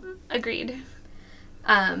bottle. Agreed.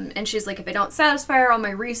 And she's like, if I don't satisfy her, all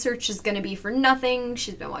my research is going to be for nothing.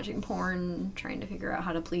 She's been watching porn, trying to figure out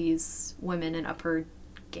how to please women and up her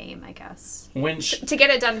game, I guess. To get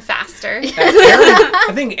it done faster.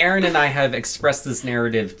 I think Aaron and I have expressed this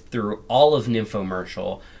narrative through all of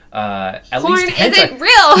Nymphomercial. At Porn least isn't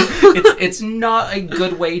real. it's not a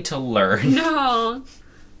good way to learn.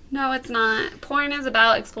 No, it's not. Porn is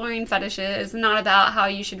about exploring fetishes, not about how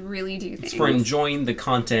you should really do things. It's for enjoying the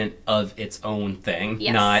content of its own thing,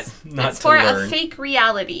 not it's to for learn. a fake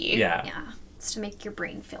reality. Yeah. It's to make your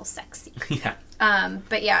brain feel sexy. Yeah.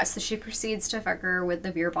 But yeah, so she proceeds to fuck her with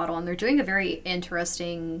the beer bottle, and they're doing a very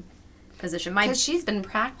interesting position. Because she's been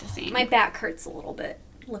practicing. My back hurts a little bit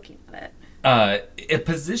looking at it. A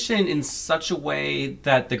position in such a way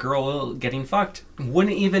that the girl getting fucked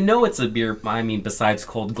wouldn't even know it's a beer. I mean, besides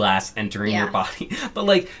cold glass entering your body, but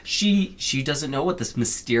like she doesn't know what this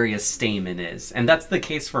mysterious stamen is, and that's the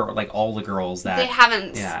case for like all the girls that they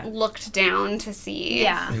haven't looked down to see.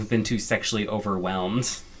 who've been too sexually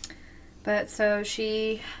overwhelmed. But so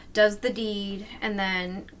she does the deed, and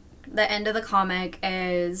then the end of the comic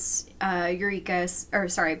is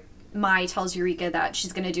Mai tells Eureka that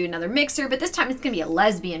she's going to do another mixer, but this time it's going to be a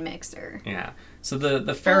lesbian mixer. Yeah. So the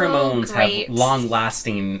pheromones have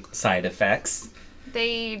long-lasting side effects.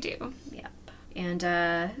 They do. Yep.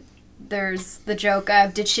 And there's the joke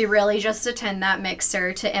of, did she really just attend that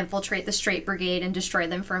mixer to infiltrate the straight brigade and destroy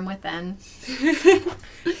them from within?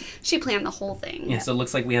 She planned the whole thing. Yeah, so it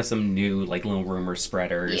looks like we have some new, like, little rumor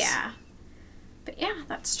spreaders. Yeah. But yeah,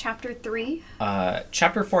 that's chapter 3.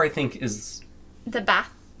 Chapter 4, I think, is... The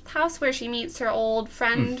bathhouse where she meets her old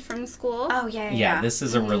friend from school. Oh, yeah. Yeah, this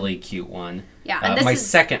is a really cute one. Yeah, and this my is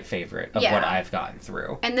second favorite of what I've gotten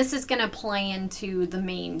through. And this is going to play into the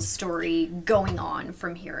main story going on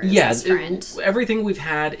from here. This friend. Everything we've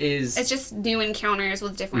had is... It's just new encounters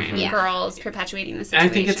with different girls perpetuating the situation.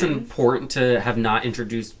 I think it's important to have not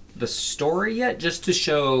introduced the story yet, just to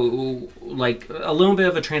show like a little bit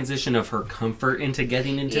of a transition of her comfort into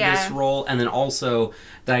getting into this role, and then also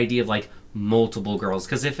the idea of like multiple girls,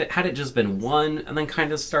 because if it had it just been one and then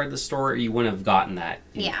kind of started the story, you wouldn't have gotten that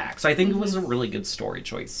impact. So I think it was a really good story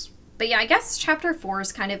choice. But yeah, I guess chapter 4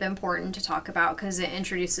 is kind of important to talk about because it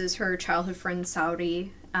introduces her childhood friend Saori,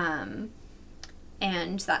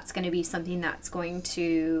 and that's going to be something that's going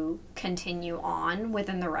to continue on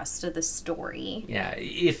within the rest of the story. Yeah,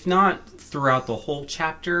 if not throughout the whole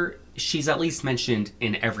chapter, she's at least mentioned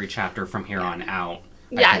in every chapter from here on out.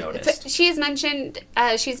 Yeah, she's mentioned,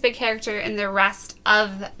 she's a big character in the rest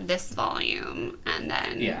of this volume, and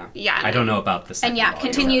then... I don't know about the second volume.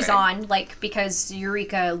 Continues on, like, because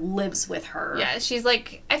Eureka lives with her. Yeah, she's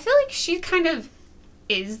like, I feel like she kind of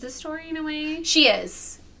is the story in a way. She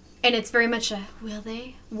is. And it's very much a will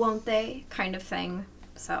they, won't they kind of thing.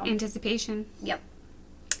 So anticipation. Yep.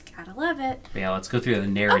 Gotta love it. Yeah, let's go through the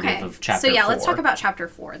narrative of chapter 4. So yeah, let's talk about chapter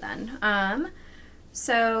 4 then.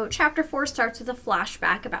 So chapter 4 starts with a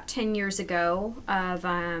flashback about 10 years ago of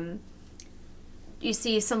you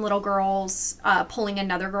see some little girls pulling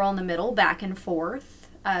another girl in the middle back and forth,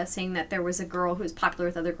 saying that there was a girl who was popular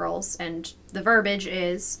with other girls, and the verbiage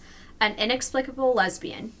is an inexplicable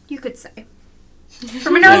lesbian, you could say.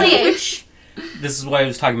 From an early age. This is what I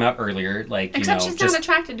was talking about earlier. Like, Except she's not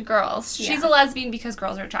attracted to girls. Yeah. She's a lesbian because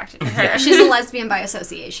girls are attracted to her. She's a lesbian by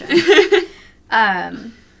association.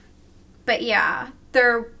 But yeah,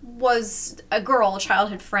 there was a girl, a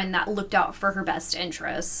childhood friend, that looked out for her best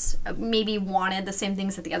interests. Maybe wanted the same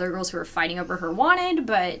things that the other girls who were fighting over her wanted,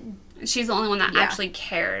 but... She's the only one that actually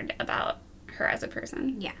cared about her as a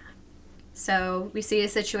person. Yeah. So we see a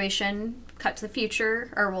situation, cut to the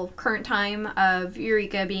future, or well, current time, of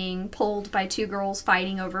Eureka being pulled by two girls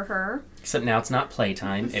fighting over her. Except now it's not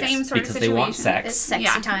playtime. Same it's sort of because situation. They want sex. It's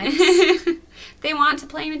sexy times. They want to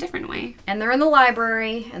play in a different way. And they're in the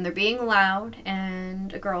library, and they're being loud,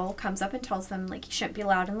 and a girl comes up and tells them, like, you shouldn't be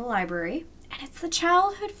loud in the library. And it's the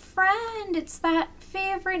childhood friend. It's that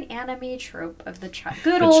favorite anime trope of the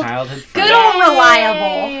good The old childhood friend. good old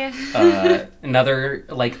reliable. Another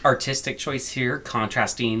like artistic choice here,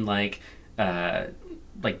 contrasting like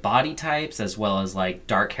body types as well as like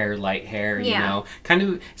dark hair, light hair. You Yeah. know, kind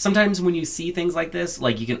of sometimes when you see things like this,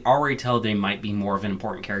 like you can already tell they might be more of an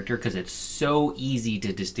important character because it's so easy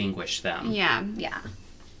to distinguish them. Yeah. Yeah.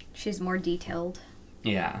 She's more detailed.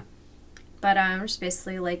 Yeah. But just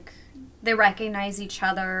basically like they recognize each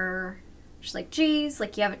other. She's like, geez,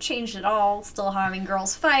 like you haven't changed at all. Still having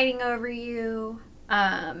girls fighting over you.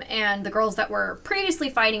 And the girls that were previously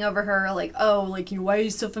fighting over her are like, oh, like, why are you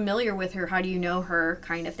so familiar with her? How do you know her?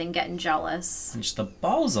 Kind of thing, getting jealous. And just the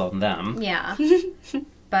balls on them. Yeah.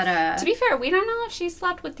 But, To be fair, we don't know if she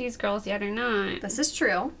slept with these girls yet or not. this is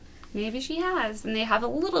true. Maybe she has, and they have a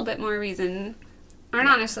little bit more reason, or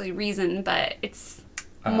not necessarily reason, but it's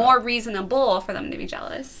more reasonable for them to be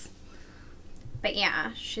jealous. But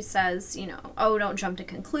yeah, she says, oh, don't jump to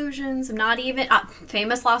conclusions. I'm not even,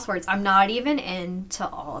 famous last words, I'm not even into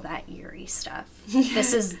all that Yuri stuff.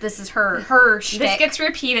 This is her shtick. This gets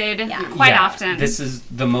repeated Yeah. quite Yeah, often. This is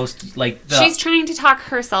the most like She's trying to talk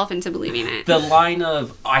herself into believing it. the line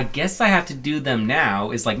of I guess I have to do them now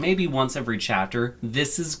is like maybe once every chapter.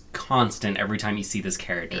 This is constant every time you see this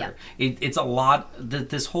character. Yeah. It's a lot.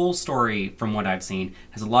 This whole story, from what I've seen,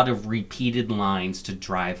 has a lot of repeated lines to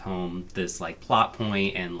drive home this like plot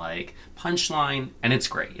point and like punchline, and it's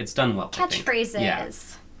great. It's done well. I think. Catchphrases. Yeah.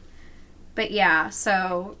 But yeah,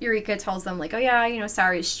 so Eureka tells them, like, oh yeah,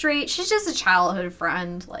 Sari's straight. She's just a childhood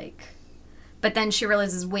friend, like. But then she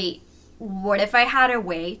realizes, wait, what if I had a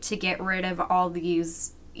way to get rid of all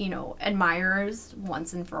these, admirers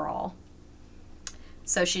once and for all?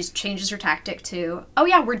 So she changes her tactic to, oh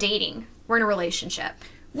yeah, we're dating. We're in a relationship.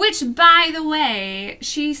 Which, by the way,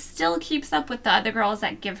 she still keeps up with the other girls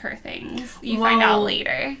that give her things. You find out Well,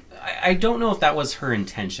 later. I don't know if that was her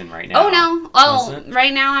intention right now. Oh, no. Was Oh, it?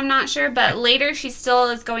 right now I'm not sure, but later she still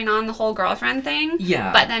is going on the whole girlfriend thing.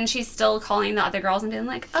 Yeah. But then she's still calling the other girls and being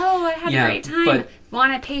like, oh, I had Yeah, a great time. but-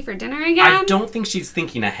 Want to pay for dinner again? I don't think she's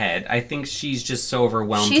thinking ahead. I think she's just so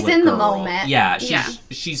overwhelmed She's with in the girl. moment. Yeah, Yeah.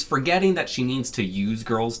 she's forgetting that she needs to use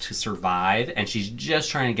girls to survive, and she's just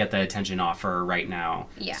trying to get the attention off her right now.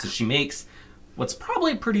 Yeah. So she makes what's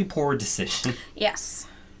probably a pretty poor decision. Yes.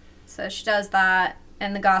 So she does that,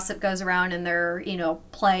 and the gossip goes around, and they're,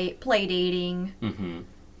 play dating. Mm-hmm.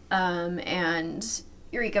 And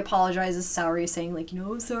Eureka apologizes to Saori, saying, like,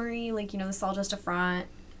 sorry, like, this is all just a front.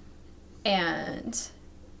 And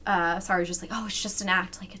Saori's just like, oh, it's just an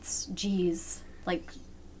act. Like, it's, geez. Like,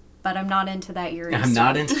 but I'm not into that Yuri I'm stuff.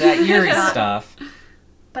 not into that Yuri stuff.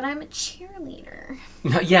 But I'm a cheerleader.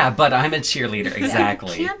 Yeah, but I'm a cheerleader.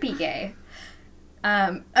 Exactly. Can't be gay.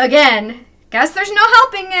 Again, guess there's no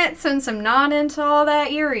helping it since I'm not into all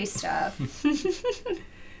that Yuri stuff.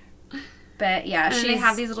 But yeah, And they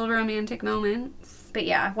have these little romantic moments. But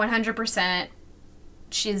yeah, 100%.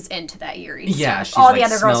 She's into that Yuri Yeah, stuff. she's, All like, the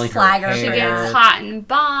other girls smelling her flag her. hair. She for gets that. hot and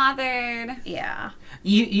bothered. Yeah.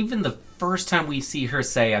 Even the first time we see her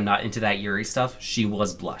say, I'm not into that Yuri stuff, she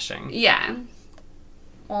was blushing. Yeah.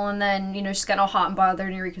 Well, and then, she's getting all hot and bothered,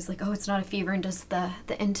 and Eureka's like, oh, it's not a fever, and does the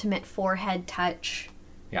intimate forehead touch.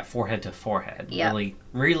 Yeah, forehead to forehead. Yep. Really,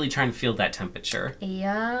 really trying to feel that temperature.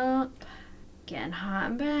 Yep. Getting hot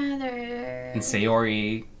and bothered. And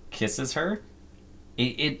Sayori kisses her.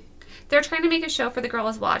 They're trying to make a show for the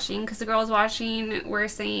girls watching, because the girls watching were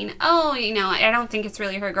saying, oh, I don't think it's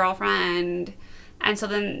really her girlfriend. And so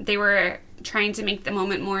then they were trying to make the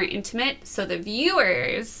moment more intimate so the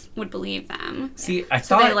viewers would believe them. See, I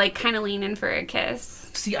So thought they kind of lean in for a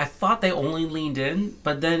kiss. I thought they only leaned in,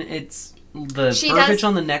 but then it's the She verbiage does-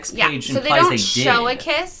 on the next Yeah, page so they implies don't they show did. a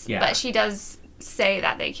kiss, Yeah. but she does say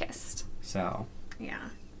that they kissed. So, Yeah.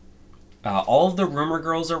 all of the rumor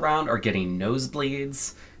girls around are getting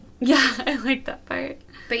nosebleeds. Yeah, I like that part.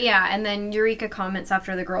 But yeah, and then Eureka comments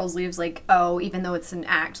after the girls leaves, like, oh, even though it's an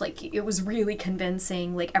act, like, it was really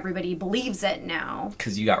convincing, like, everybody believes it now.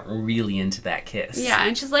 Because you got really into that kiss. Yeah,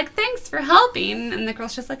 and she's like, thanks for helping. And the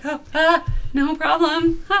girl's just like, no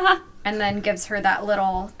problem. And then gives her the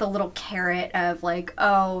little carrot of, like,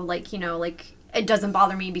 oh, like, like, it doesn't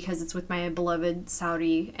bother me because it's with my beloved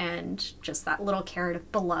Saori, and just that little carrot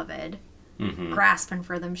of beloved, grasping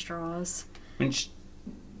for them straws. When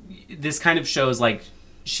this kind of shows, like,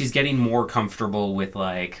 she's getting more comfortable with,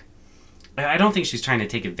 like, I don't think she's trying to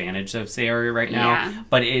take advantage of Sayori right now, Yeah.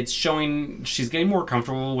 but it's showing she's getting more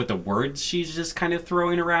comfortable with the words she's just kind of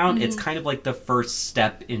throwing around. It's kind of like the first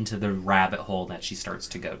step into the rabbit hole that she starts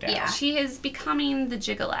to go down. Yeah. She is becoming the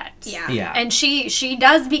Gigolette. Yeah. Yeah. And she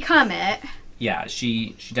does become it. Yeah,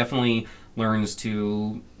 she definitely learns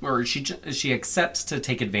to, or she accepts to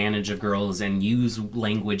take advantage of girls and use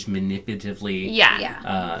language manipulatively. Yeah.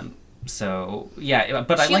 Yeah. So yeah,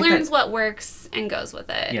 but I She like learns that. what works and goes with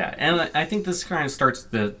it. Yeah, and I think this kind of starts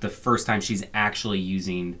the first time she's actually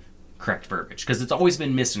using correct verbiage, because it's always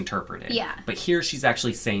been misinterpreted. Yeah. But here she's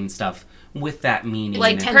actually saying stuff with that meaning.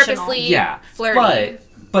 Like and intentional. purposely yeah, flirty.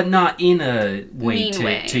 but not in a way Mean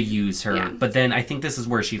way. to use her. Yeah. But then I think this is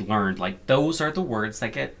where she learned, like, those are the words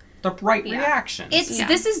that get the right Yeah. reactions. Yeah.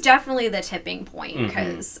 This is definitely the tipping point Mm-hmm.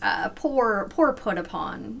 because poor put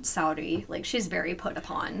upon Saori, like she's very put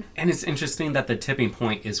upon. And it's interesting that the tipping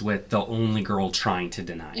point is with the only girl trying to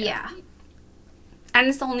deny it. Yeah, And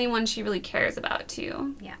it's the only one she really cares about,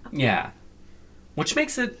 too. yeah, Yeah. Which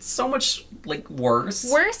makes it so much, like,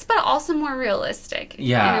 worse. Worse, but also more realistic.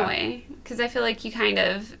 Yeah. In a way. Because I feel like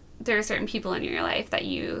there are certain people in your life that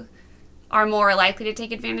you are more likely to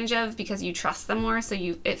take advantage of because you trust them more, so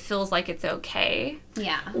it feels like it's okay.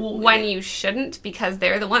 yeah. When you shouldn't, because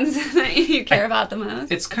they're the ones that you care about the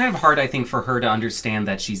most. It's kind of hard, I think, for her to understand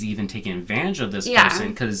that she's even taking advantage of this Yeah. person,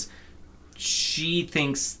 because she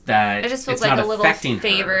thinks that It just feels it's like not a little affecting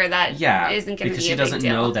favor her. that isn't gonna because be she a big doesn't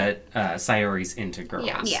deal. know that Sayori's into girls.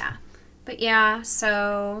 Yeah. Yeah. But yeah,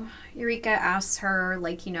 so Eureka asks her,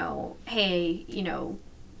 like, hey,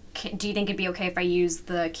 do you think it'd be okay if I use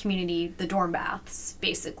the dorm baths,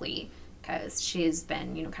 basically? Because she's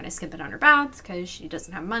been, kind of skimping on her baths because she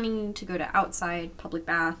doesn't have money to go to outside public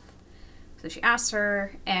bath. So she asks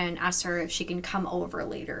her if she can come over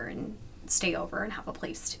later and stay over and have a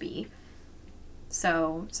place to be.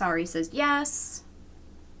 So Saori says yes.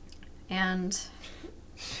 And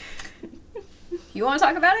you want to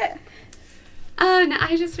talk about it? Oh, no,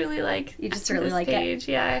 I just really like You just really this like it? page.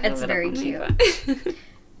 Yeah, I have It's it up very on my cute. phone.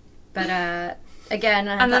 But again,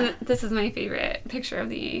 I And thought- then this is my favorite picture of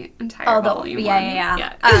the entire volume.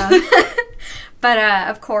 yeah. But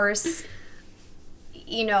of course,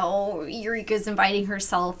 Eureka's inviting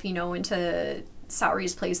herself, into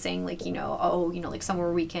Saori's place, saying like, like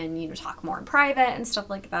somewhere we can, talk more in private and stuff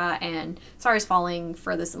like that. And Saori's falling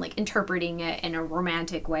for this and like interpreting it in a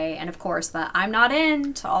romantic way. And of course, that I'm not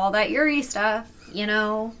into all that Yuri stuff,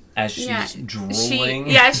 As she's drooling.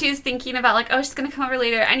 She's thinking about like, oh, she's gonna come over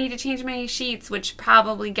later. I need to change my sheets, which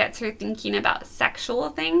probably gets her thinking about sexual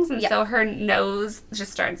things, and Yep. so her nose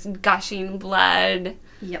just starts gushing blood.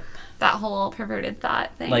 Yep. That whole perverted thought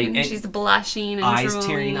thing. Like, and and she's blushing and Eyes drooling.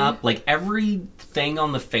 tearing up. Like, everything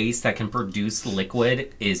on the face that can produce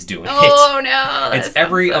liquid is doing Oh it. no! that It's sounds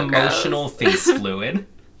every so emotional gross. face fluid.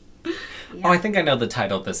 Oh, I think I know the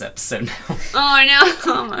title of this episode now. Oh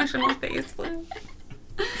no! Emotional face flu.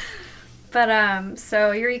 But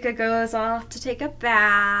so Eureka goes off to take a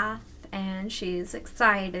bath, and she's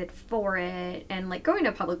excited for it, and like going to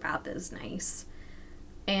a public bath is nice.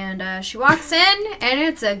 And she walks in, and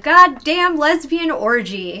it's a goddamn lesbian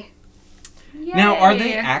orgy. Now, are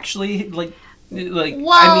they Yay. actually, like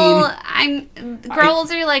Well, I mean,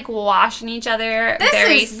 girls are like washing each other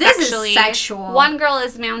This is sexually. sexual. One girl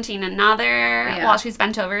is mounting another Yeah. while she's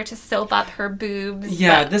bent over to soap up her boobs.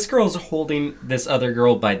 yeah, but- this girl's holding this other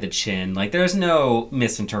girl by the chin. Like, there's no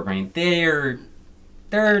misinterpreting. They're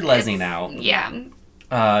lesing out. Yeah.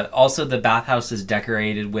 Also, the bathhouse is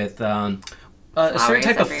decorated with a certain Flowers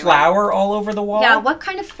type of everywhere. flower all over the wall. Yeah, what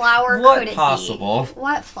kind of flower What could it possible? be?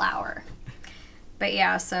 What flower? But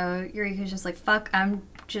yeah, so Eureka's just like, fuck, I'm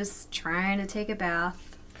just trying to take a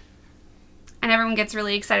bath. And everyone gets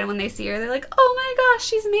really excited when they see her. They're like, oh my gosh,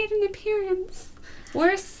 she's made an appearance.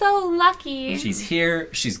 We're so lucky. She's here.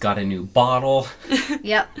 She's got a new bottle.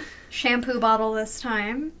 Yep. Shampoo bottle this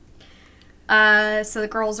time. So the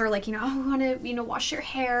girls are like, oh, we want to, wash your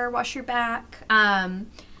hair, wash your back.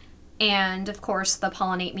 And of course, the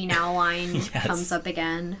pollinate me now line Yes. comes up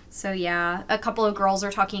again. So yeah, a couple of girls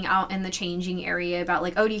are talking out in the changing area about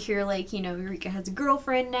like, oh, do you hear like, Eureka has a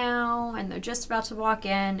girlfriend now, and they're just about to walk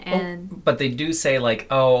in, and But they do say, like,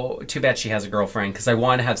 oh, too bad she has a girlfriend, because I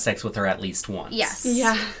want to have sex with her at least once. yes,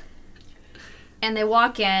 Yeah. And they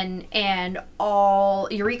walk in, and all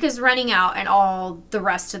Eureka's running out, and all the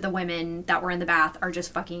rest of the women that were in the bath are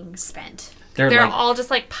just fucking spent. They're They're like, all just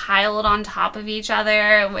like piled on top of each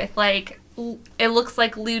other with like, it looks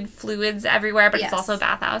like lewd fluids everywhere, but Yes. it's also a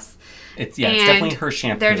bathhouse. it's And definitely her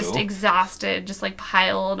shampoo. They're just exhausted, just like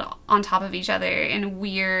piled on top of each other in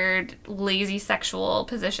weird, lazy sexual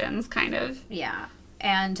positions, kind of. Yeah.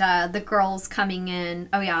 And the girls coming in,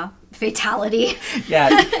 oh yeah, fatality.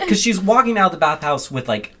 Yeah, because she's walking out of the bathhouse with,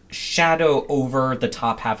 like, shadow over the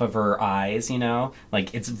top half of her eyes, you know?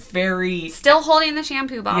 Like, it's very... Still holding the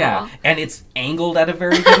shampoo bottle. Yeah, and it's angled at a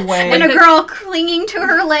very good way. And a girl clinging to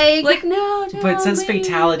her leg. Like, no, don't But it says leave.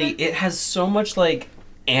 fatality. It has so much, like,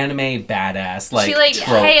 anime badass, like, She, like,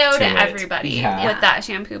 trope KO'd to it. everybody Yeah. with that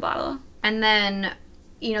shampoo bottle. And then,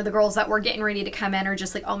 you know, the girls that were getting ready to come in are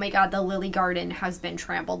just like, oh my god, the lily garden has been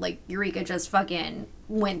trampled. Like, Eureka just fucking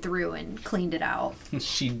went through and cleaned it out.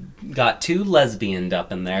 She got too lesbianed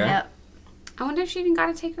up in there. Yep. I wonder if she even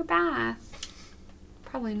got to take her bath.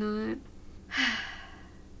 Probably not.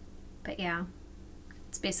 But yeah,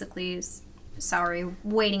 it's basically Saori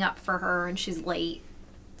waiting up for her and she's late.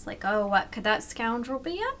 It's like, oh, what could that scoundrel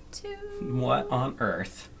be up to? What on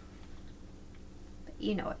earth? But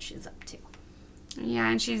you know what she's up to. Yeah,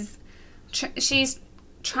 and she's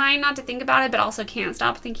trying not to think about it, but also can't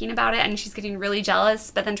stop thinking about it, and she's getting really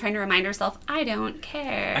jealous, but then trying to remind herself, I don't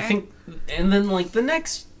care. I think, and then, like, the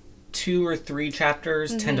next 2 or 3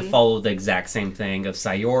 chapters tend to follow the exact same thing of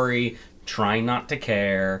Sayori trying not to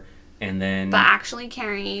care, and then... But actually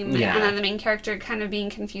caring, Yeah. and then the main character kind of being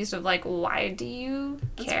confused of, like, why do you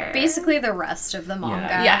care? Basically the rest of the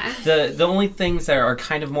manga. Yeah. The only things that are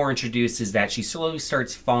kind of more introduced is that she slowly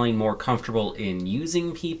starts falling more comfortable in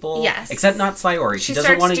using people. Yes. Except not Sayori. She doesn't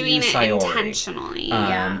starts want to doing use it Sayori. intentionally.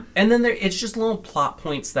 Yeah. And then it's just little plot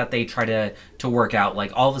points that they try to work out.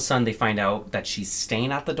 Like, all of a sudden they find out that she's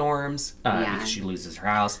staying at the dorms Yeah. because she loses her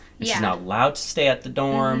house. And Yeah. she's not allowed to stay at the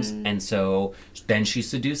dorms. Mm-hmm. And so then she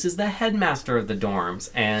seduces the headmaster of the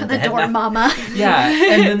dorms. And The dorm mama. Yeah.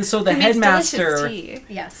 And then so the Who makes delicious headmaster tea.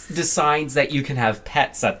 Yes. decides that you can have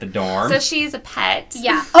pets at the dorm. So she's a pet.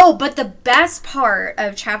 Yeah. Oh, but the best part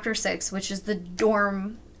of chapter 6, which is the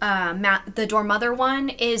dorm, the dorm mother one,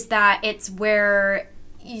 is that it's where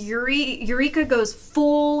Eureka goes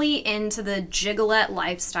fully into the Gigolette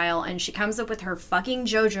lifestyle, and she comes up with her fucking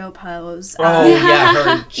JoJo pose. Oh, yeah,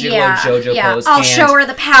 her Gigolo JoJo pose. I'll and, show her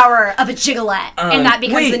the power of a Gigolette, and that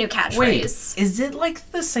becomes wait, the new catchphrase. Wait, is it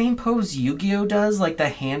like the same pose Yu-Gi-Oh does? Like the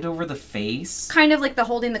hand over the face? Kind of like the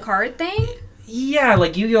holding the card thing. Yeah,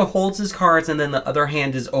 like Yu-Gi-Oh holds his cards and then the other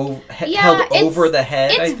hand is held it's- over the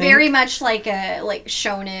head, I It's think. very much like a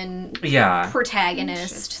shonen Yeah.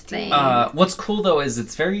 protagonist thing. What's cool though is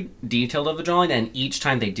it's very detailed of the drawing, and each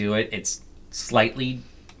time they do it, it's slightly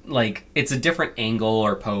like it's a different angle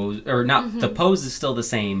or pose, or not. The pose is still the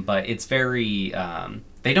same, but it's very.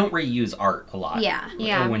 They don't reuse art a lot. Yeah.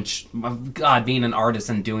 Yeah. Which, God, being an artist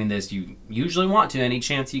and doing this, you usually want to any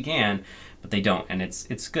chance you can, but they don't, and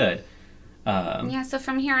it's good. Yeah, so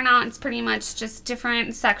from here on out, it's pretty much just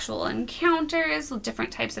different sexual encounters with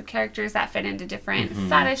different types of characters that fit into different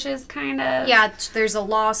fetishes, kind of. Yeah, there's a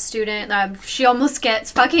law student. She almost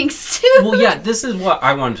gets fucking sued. Well, yeah, this is what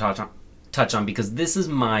I want to touch on because this is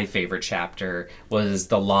my favorite chapter, was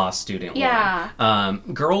the law student Yeah. one.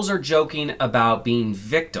 Girls are joking about being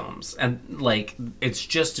victims, and like it's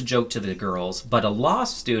just a joke to the girls, but a law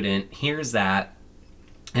student hears that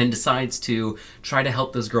and decides to try to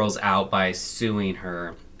help those girls out by suing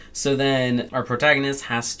her. So then our protagonist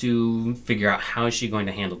has to figure out how is she going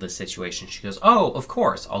to handle this situation. She goes, oh, of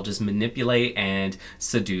course, I'll just manipulate and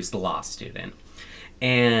seduce the law student.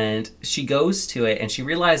 And she goes to it and she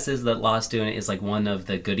realizes that law student is like one of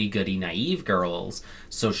the goody-goody naive girls.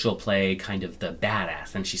 So she'll play kind of the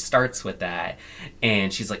badass. And she starts with that.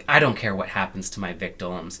 And she's like, I don't care what happens to my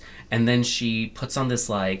victims. And then she puts on this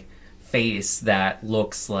like face that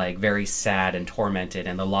looks like very sad and tormented.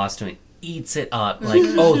 And the law student eats it up like,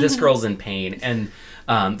 oh, this girl's in pain. And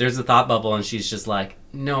there's a thought bubble and she's just like,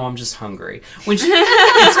 no, I'm just hungry. Which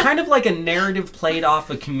it's kind of like a narrative played off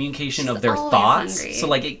a communication of their always thoughts. hungry. So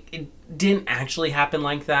like it didn't actually happen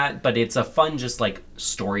like that, but it's a fun just like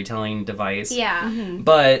storytelling device. Yeah.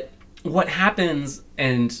 But what happens,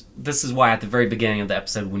 and this is why at the very beginning of the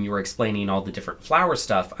episode when you were explaining all the different flower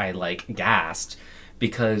stuff, I like gasped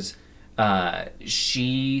because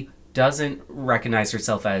she doesn't recognize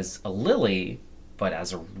herself as a lily, but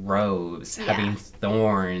as a rose having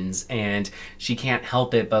thorns, and she can't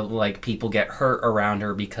help it but like people get hurt around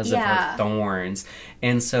her because of her thorns.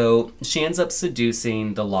 And so she ends up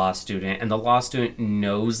seducing the law student, and the law student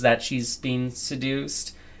knows that she's being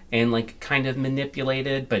seduced and like kind of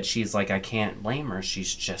manipulated, but she's like, I can't blame her,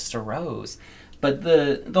 she's just a rose. But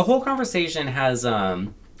the whole conversation has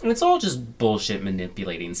it's all just bullshit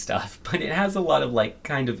manipulating stuff, but it has a lot of like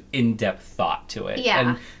kind of in-depth thought to it. Yeah.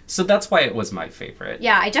 And so that's why it was my favorite.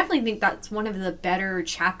 Yeah, I definitely think that's one of the better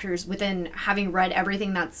chapters within having read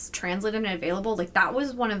everything that's translated and available. Like, that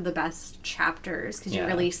was one of the best chapters because you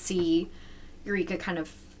really see Eureka kind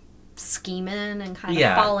of scheming and kind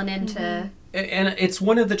of falling into And it's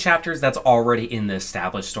one of the chapters that's already in the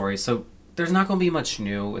established story, so there's not going to be much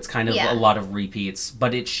new. It's kind of Yeah. a lot of repeats,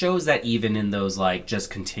 but it shows that even in those, like, just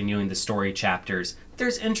continuing the story chapters,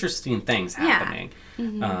 there's interesting things Yeah. happening.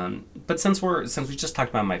 But since we just talked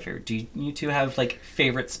about my favorite, do you two have, like,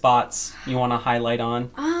 favorite spots you want to highlight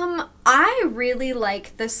on? I really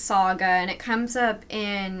like this saga, and it comes up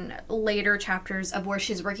in later chapters of where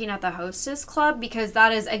she's working at the hostess club, because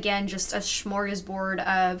that is, again, just a smorgasbord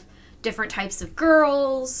of different types of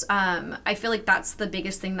girls. I feel like that's the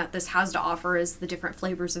biggest thing that this has to offer is the different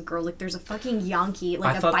flavors of girl. Like, there's a fucking Yankee,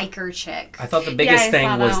 like a biker chick. I thought the biggest I thing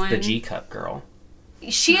saw was that the one. G-cup girl.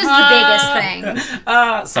 She is the biggest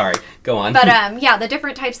thing. Sorry, go on. But yeah, the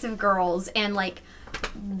different types of girls, and like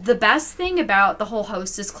the best thing about the whole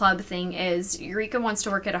hostess club thing is Eureka wants to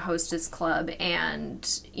work at a hostess club,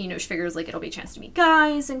 and you know, she figures like it'll be a chance to meet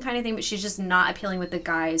guys and kind of thing, but she's just not appealing with the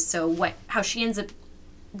guys. So how she ends up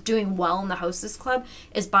doing well in the hostess club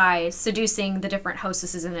is by seducing the different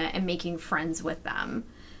hostesses in it and making friends with them.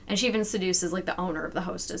 And she even seduces like the owner of the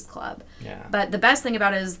hostess club. Yeah. But the best thing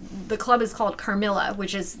about it is the club is called Carmilla,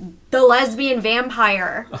 which is the lesbian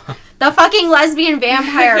vampire. The fucking lesbian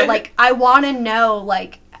vampire. Like, I want to know,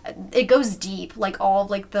 like, it goes deep. Like, all of,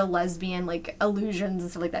 like, the lesbian, like, illusions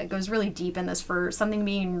and stuff like that. It goes really deep in this for something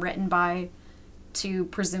being written by two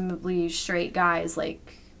presumably straight guys.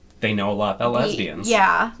 Like, They know a lot about lesbians.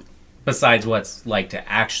 Yeah. Besides what's like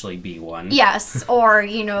to actually be one. Yes. Or,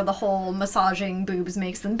 you know, the whole massaging boobs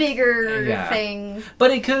makes them bigger Yeah. thing. But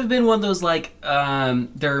it could have been one of those, like,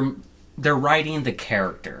 they're writing the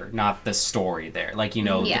character, not the story there. Like, you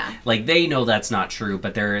know, Yeah. like, they know that's not true,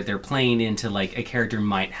 but they're playing into, like, a character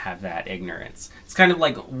might have that ignorance. It's kind of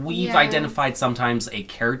like we've Yeah. identified sometimes a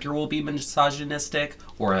character will be misogynistic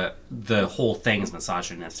or the whole thing's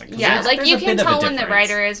misogynistic. 'Cause Yeah, like there's you a can bit of a tell when the difference.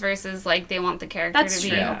 writer is versus like they want the character That's to be.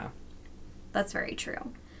 true. Yeah. That's very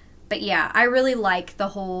true. But yeah, I really like the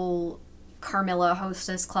whole Carmilla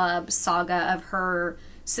Hostess Club saga of her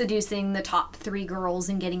seducing the top 3 girls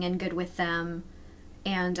and getting in good with them.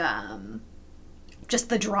 And just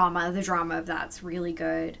the drama of that's really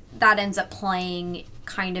good. That ends up playing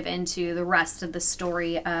kind of into the rest of the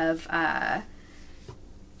story of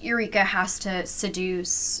Eureka has to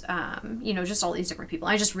seduce, you know, just all these different people.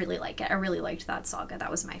 I just really like it. I really liked that saga.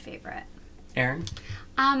 That was my favorite. Aaron?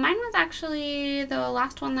 Mine was actually the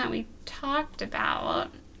last one that we talked about,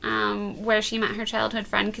 where she met her childhood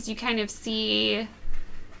friend, because you kind of see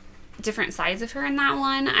different sides of her in that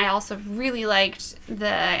one. I also really liked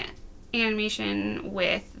the animation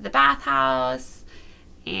with the bathhouse,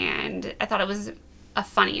 and I thought it was a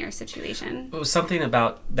funnier situation. It was something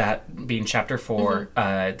about that being chapter 4.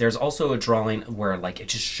 There's also a drawing where like it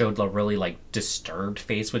just showed a really like disturbed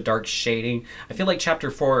face with dark shading. I feel like chapter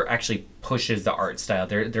 4 actually pushes the art style.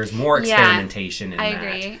 There's more experimentation in I that.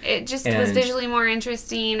 agree. It just was And- visually more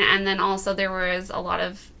interesting, and then also there was a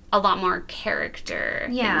lot more character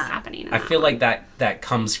things happening in I that feel one. like that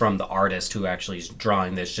comes from the artist who actually is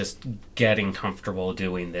drawing this, just getting comfortable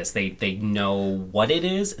doing this. They know what it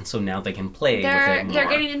is, and so now they can play with it more. They're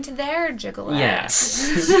getting into their gigolo.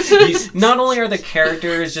 Yes. Not only are the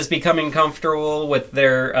characters just becoming comfortable with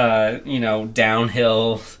their,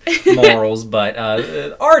 downhill morals, but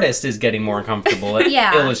the artist is getting more comfortable at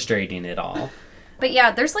Yeah. illustrating it all. But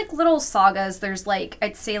yeah, there's like little sagas. There's like,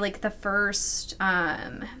 I'd say like the first,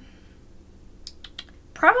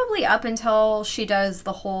 probably up until she does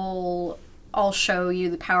the whole I'll show you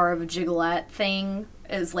the power of a gigolette thing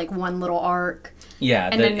is like one little arc. Yeah,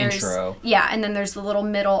 And the then there's, intro. yeah, and then there's the little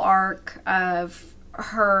middle arc of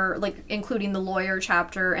her, like including the lawyer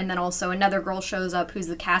chapter, and then also another girl shows up who's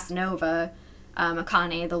the Casanova,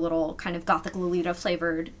 Akane, the little kind of gothic Lolita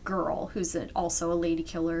flavored girl who's also a lady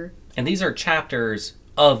killer. And these are chapters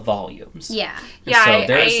of volumes. Yeah. Yeah, So I-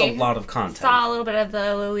 there's I a lot of content. Saw a little bit of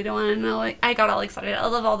the Lolita one, and I got all excited. I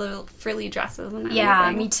love all the frilly dresses and everything.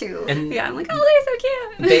 Yeah, me too. And Yeah, I'm like, oh,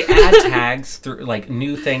 they're so cute. they add tags through, like,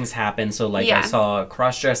 new things happen. So, like, I Yeah. saw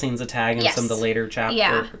cross-dressing's a tag in Yes. some of the later chapters.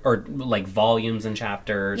 Yeah. Or, like, volumes and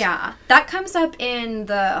chapters. Yeah, that comes up in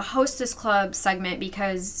the Hostess Club segment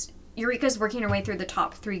because Eureka's working her way through the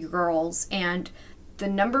top 3 girls, and the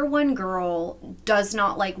number 1 girl does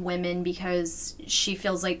not like women because she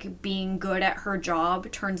feels like being good at her job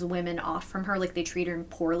turns women off from her, like they treat her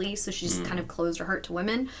poorly, so she's kind of closed her heart to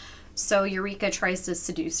women. So Eureka tries to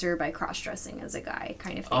seduce her by cross-dressing as a guy,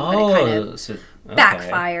 kind of thing. But it kind of so, okay.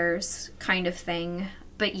 backfires, kind of thing.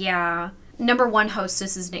 But yeah, number 1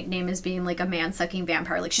 hostess's nickname is being like a man-sucking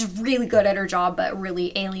vampire. Like, she's really good at her job, but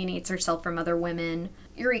really alienates herself from other women.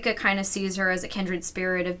 Eureka kind of sees her as a kindred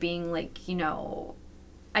spirit of being like, you know,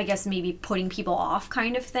 I guess maybe putting people off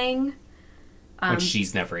kind of thing. which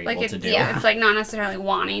she's never able Like to do. yeah. it's like not necessarily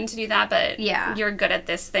wanting to do that, but Yeah. you're good at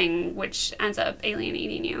this thing, which ends up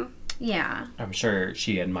alienating you. Yeah. I'm sure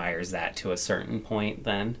she admires that to a certain point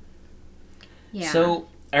then. Yeah. So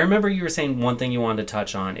I remember you were saying one thing you wanted to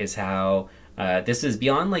touch on is how this is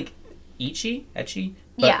beyond like ecchi,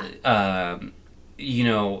 but you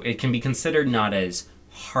know, it can be considered not as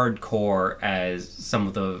hardcore as some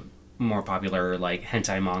of the more popular like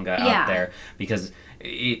hentai manga out there, because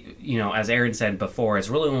it, you know, as Erin said before, it's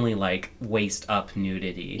really only like waist up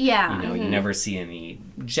nudity. Yeah. You know, you never see any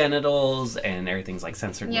genitals, and everything's like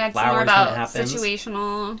censored Yeah, with it's more flowers when it about happens.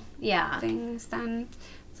 situational Yeah. things than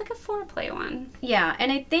it's like a foreplay one. Yeah,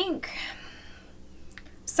 and I think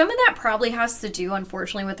some of that probably has to do,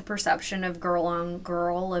 unfortunately, with the perception of girl on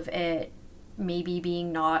girl, of it maybe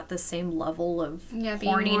being not the same level of Yeah,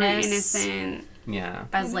 being more horniness innocent. Yeah.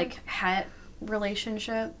 as like het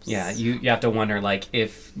relationships. Yeah, you have to wonder, like,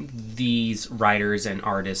 if these writers and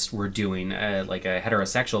artists were doing like a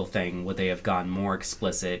heterosexual thing, would they have gone more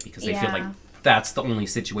explicit because they feel like that's the only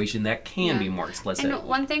situation that can be more explicit. And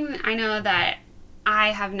one thing I know that I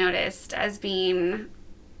have noticed as being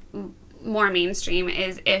more mainstream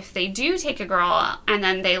is if they do take a girl and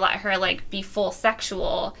then they let her like be full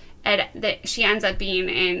sexual, and that she ends up being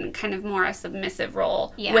in kind of more a submissive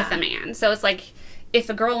role with a man. So it's like if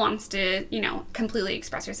a girl wants to, you know, completely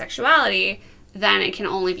express her sexuality, then it can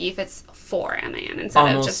only be if it's for a man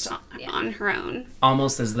instead of just on her own.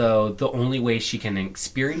 Almost as though the only way she can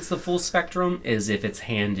experience the full spectrum is if it's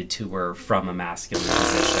handed to her from a masculine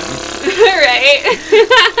position.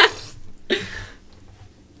 Right.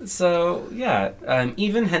 So, yeah,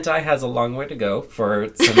 even hentai has a long way to go for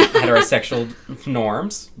some heterosexual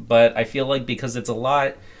norms, but I feel like because it's a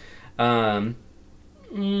lot, not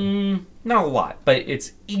a lot, but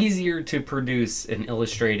it's easier to produce an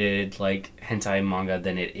illustrated, like, hentai manga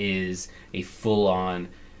than it is a full-on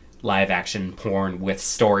live-action porn with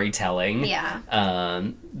storytelling.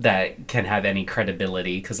 That can have any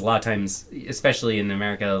credibility, because a lot of times, especially in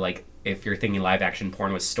America, like, if you're thinking live-action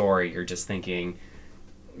porn with story, you're just thinking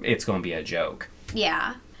it's going to be a joke.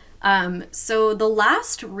 Yeah. So the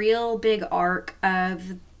last real big arc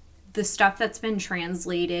of the stuff that's been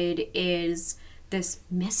translated is this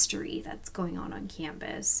mystery that's going on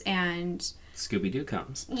campus. And Scooby-Doo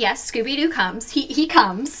comes. yes, Scooby-Doo comes. He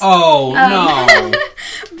comes. Oh, no.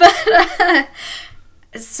 But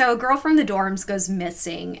so a girl from the dorms goes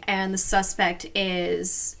missing, and the suspect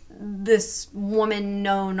is this woman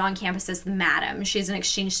known on campus as the Madam. She's an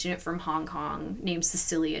exchange student from Hong Kong named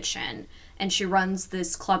Cecilia Chen, and she runs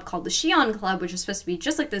this club called the Xi'an Club, which is supposed to be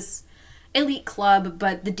just like this elite club,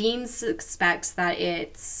 but the dean suspects that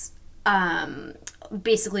it's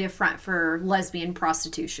basically a front for lesbian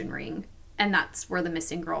prostitution ring, and that's where the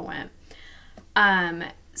missing girl went.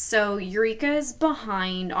 So Eureka is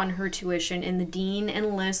behind on her tuition, and the dean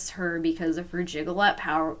enlists her because of her gigolette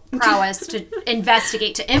prowess to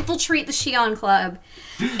investigate, to infiltrate the Xi'an Club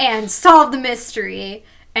and solve the mystery.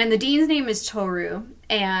 And the dean's name is Toru,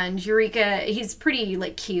 and Eureka, he's pretty,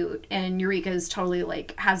 like, cute, and Eureka's totally,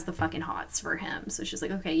 like, has the fucking hots for him. So she's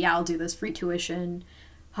like, okay, yeah, I'll do this. Free tuition,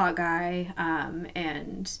 hot guy,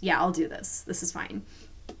 and yeah, I'll do this. This is fine.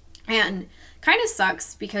 And kind of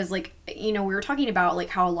sucks because, like, you know, we were talking about, like,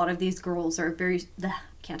 how a lot of these girls are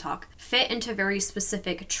fit into very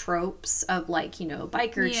specific tropes of, like, you know,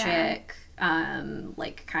 biker chick,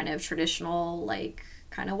 like, kind of traditional, like,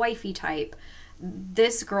 kind of wifey type.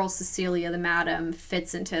 This girl, Cecilia, the Madam,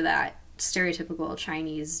 fits into that stereotypical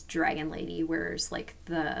Chinese dragon lady, wears, like,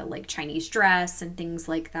 the, like, Chinese dress and things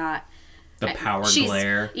like that. The power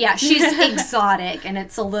glare. Yeah, she's exotic, and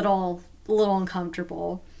it's a little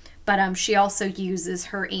uncomfortable. But she also uses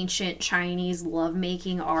her ancient Chinese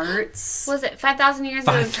lovemaking arts. Was it 5,000 years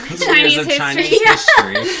of 5,000 Chinese years of history?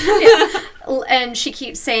 Chinese history. And she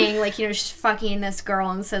keeps saying, like, you know, she's fucking this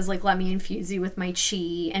girl and says, like, let me infuse you with my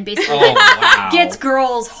chi. And basically gets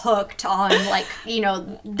girls hooked on, like, you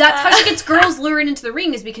know, that's how she gets girls lured into the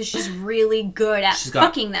ring, is because she's really good at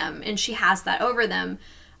fucking them. And she has that over them.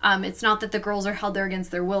 It's not that the girls are held there against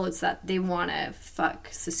their will, it's that they want to fuck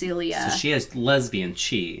Cecilia. So she has lesbian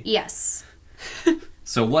chi. Yes.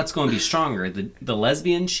 So what's going to be stronger, the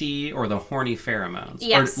lesbian chi or the horny pheromones?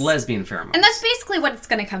 Yes. Or lesbian pheromones? And that's basically what it's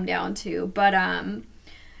going to come down to. But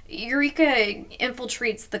Eureka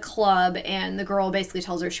infiltrates the club, and the girl basically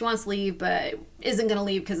tells her she wants to leave, but isn't going to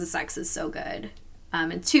leave because the sex is so good.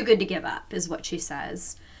 And too good to give up, is what she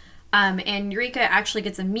says. And Eureka actually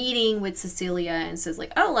gets a meeting with Cecilia and says,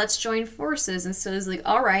 like, oh, let's join forces. And so is like,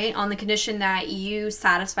 all right, on the condition that you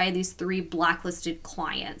satisfy these 3 blacklisted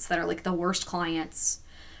clients that are, like, the worst clients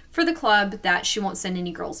for the club that she won't send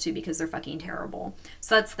any girls to because they're fucking terrible.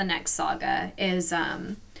 So that's the next saga, is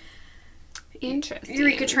Interesting.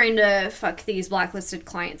 Eureka trying to fuck these blacklisted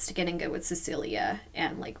clients to get in good with Cecilia,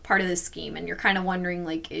 and like part of the scheme, and you're kind of wondering,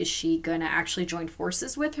 like, is she gonna actually join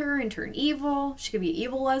forces with her and turn evil? She could be an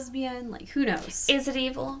evil lesbian, like, who knows? Is it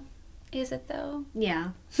evil? Is it though? Yeah.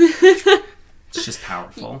 It's just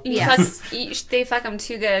powerful. Yes. They fuck them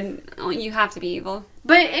too good. You have to be evil.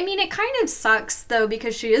 But, I mean, it kind of sucks, though,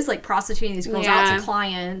 because she is, like, prostituting these girls out Yeah. to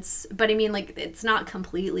clients. But, I mean, like, it's not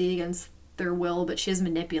completely against their will, but she is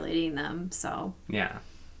manipulating them, so. Yeah.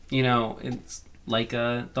 You know, it's like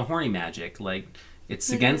the horny magic. Like, it's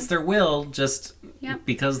against their will just Yep.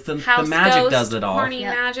 because the House magic ghost, does it all. horny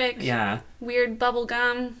Yep. magic. Yeah. Weird bubble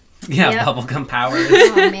gum. Yeah, Yep. bubblegum powers.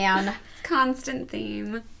 Oh, man. Constant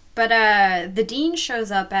theme. But the dean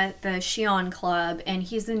shows up at the Shion Club, and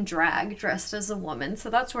he's in drag, dressed as a woman. So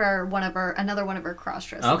that's where another one of her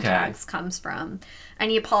cross-dressing Okay. drags comes from.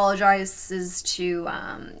 And he apologizes to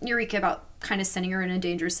Eureka about kind of sending her in a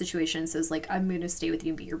dangerous situation. Says, like, I'm going to stay with you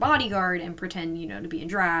and be your bodyguard and pretend, to be in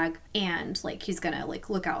drag. And, like, he's going to, like,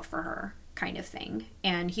 look out for her kind of thing.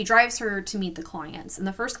 And he drives her to meet the clients. And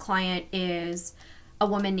the first client is a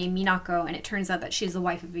woman named Minako, and it turns out that she's the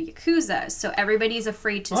wife of a Yakuza. So everybody's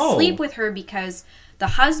afraid to Oh. sleep with her because the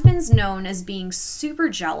husband's known as being super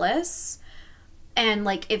jealous. And,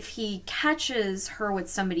 like, if he catches her with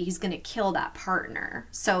somebody, he's going to kill that partner.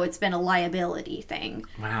 So it's been a liability thing.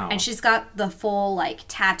 Wow. And she's got the full, like,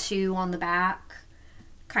 tattoo on the back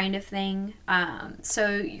kind of thing.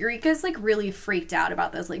 So Eureka's, like, really freaked out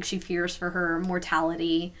about this. Like, she fears for her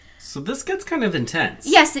mortality. So this gets kind of intense.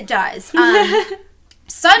 Yes, it does.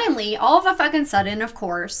 Suddenly, all of a fucking sudden, of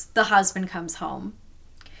course, the husband comes home.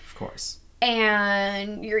 Of course.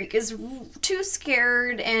 And Eureka's too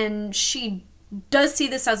scared, and she does see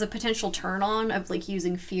this as a potential turn on of, like,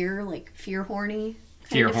 using fear, like fear horny kind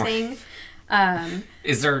Fear of horny. thing.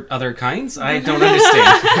 Is there other kinds? I don't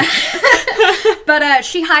understand. But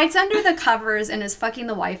she hides under the covers and is fucking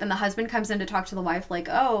the wife, and the husband comes in to talk to the wife, like,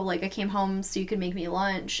 oh, like, I came home so you could make me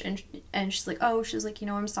lunch. And she's like, oh,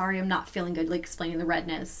 I'm sorry, I'm not feeling good, like, explaining the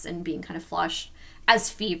redness and being kind of flushed as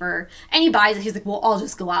fever. And he buys it. He's like, well, I'll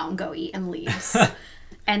just go out and go eat, and leaves.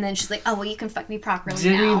 And then she's like, oh, well, you can fuck me properly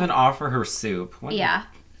Didn't now. even offer her soup. What Yeah.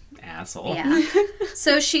 an asshole. Yeah.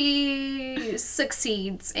 So she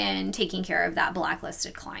succeeds in taking care of that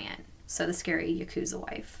blacklisted client. So the scary Yakuza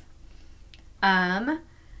wife.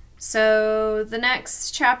 So the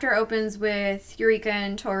next chapter opens with Eureka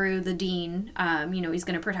and Toru, the dean. He's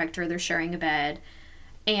going to protect her. They're sharing a bed.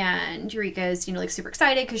 And Eureka is, like, super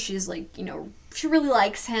excited because she's, like, she really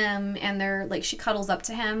likes him. And they're, like, she cuddles up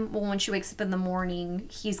to him. Well, when she wakes up in the morning,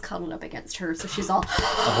 he's cuddled up against her. So she's all...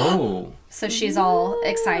 Oh. So she's all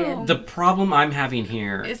excited. The problem I'm having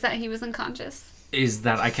here Is that he was unconscious? is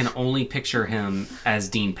that I can only picture him as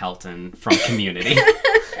Dean Pelton from Community.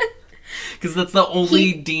 Because that's the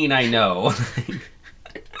only Dean I know.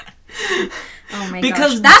 Oh my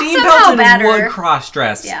Because gosh. That's Dean somehow Pelton better. would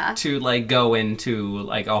cross-dress Yeah. to, like, go into,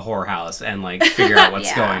 like, a whorehouse and, like, figure out what's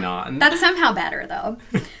Yeah. going on. That's somehow better, though.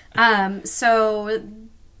 So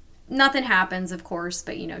nothing happens, of course,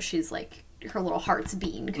 but, she's, like, her little heart's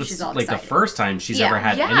beating because It's she's all like excited. the first time she's Yeah. ever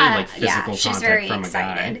had any, Yeah. like, physical she's contact very from a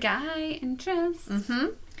guy. excited. Guy interest.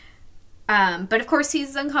 But, of course,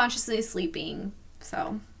 he's unconsciously sleeping,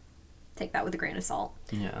 so take that with a grain of salt.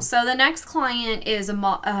 Yeah. So the next client is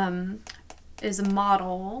a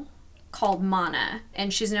model called Mana,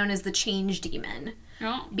 and she's known as the Change Demon.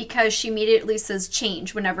 Oh. Because she immediately says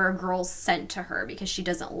change whenever a girl's sent to her because she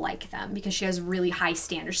doesn't like them, because she has really high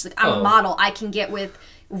standards. She's like, I'm a model. I can get with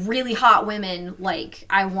really hot women. Like,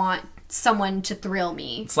 I want someone to thrill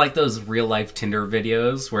me. It's like those real life Tinder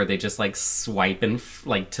videos where they just like swipe and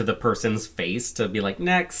like to the person's face to be like,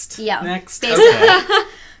 next. Yeah, Next. basically. Okay.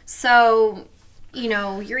 So,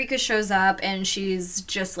 Eureka shows up and she's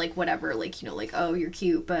just like, whatever, like, like, oh, you're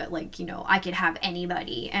cute, but like, I could have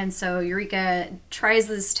anybody. And so Eureka tries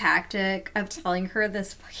this tactic of telling her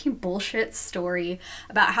this fucking bullshit story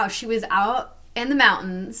about how she was out in the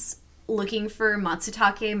mountains looking for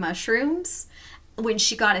matsutake mushrooms when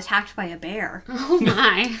she got attacked by a bear. Oh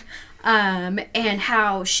my. And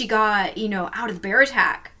how she got, out of the bear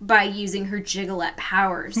attack by using her Gigolette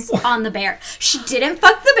powers on the bear. She didn't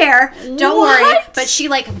fuck the bear, don't worry, but she,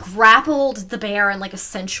 like, grappled the bear in, like, a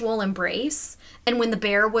sensual embrace. And when the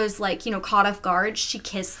bear was, like, caught off guard, she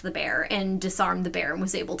kissed the bear and disarmed the bear and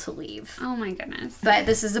was able to leave. Oh my goodness. But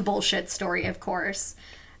this is a bullshit story, of course.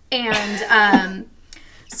 And,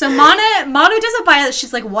 So Mana doesn't buy it.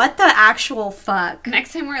 She's like, what the actual fuck?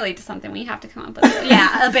 Next time we're late to something, we have to come up with it.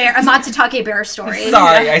 Yeah, a Matsutake bear story.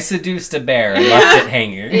 Sorry, I seduced a bear and left it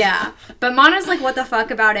hanging. Yeah. But Mana's like, what the fuck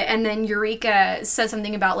about it? And then Eureka says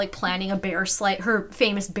something about like planning a her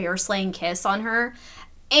famous bear slaying kiss on her.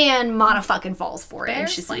 And Mana fucking falls for it. And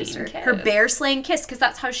she slays her. Her bear slaying kiss, because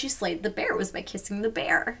that's how she slayed the bear, was by kissing the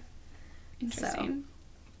bear. Interesting.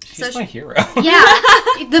 She's my hero. Yeah.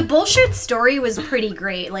 The bullshit story was pretty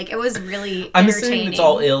great. Like, it was really I'm entertaining. assuming it's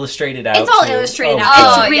all illustrated out. It's all too. illustrated Oh, out.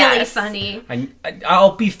 It's good. really funny.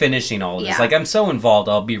 I'll be finishing all of this. Yeah. Like, I'm so involved,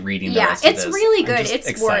 I'll be reading the rest of this. It's really good. I'm just It's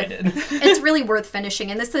excited. it's really worth finishing.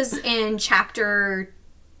 And this is in chapter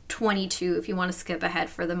 22 if you want to skip ahead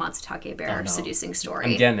for the Matsutake bear seducing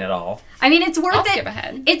story. I'm getting it all. I mean, it's worth I'll it. skip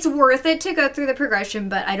ahead. It's worth it to go through the progression,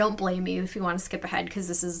 but I don't blame you if you want to skip ahead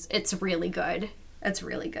because it's really good. It's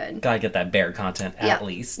really good. Gotta get that bear content at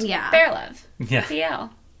least. Yeah. Bear love. Yeah.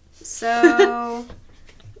 BL. So.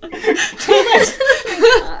 God.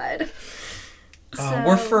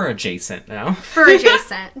 We're for adjacent now. For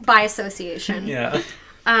adjacent by association. Yeah.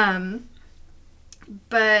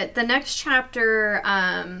 But the next chapter,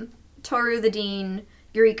 Toru the Dean,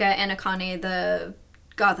 Eureka, and Akane, the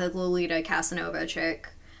Gothic Lolita Casanova chick,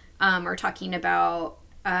 are talking about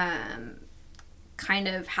kind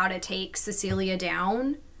of how to take Cecilia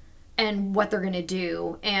down and what they're going to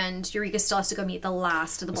do. And Eureka still has to go meet the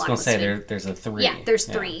last of the blacklisted. I was going to say, there's a 3. Yeah, there's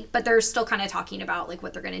 3. But they're still kind of talking about like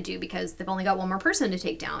what they're going to do because they've only got one more person to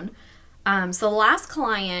take down. So the last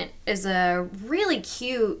client is a really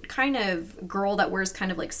cute kind of girl that wears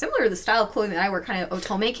kind of like similar to the style of clothing that I wear, kind of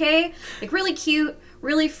otomeke. Like really cute,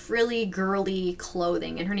 really frilly, girly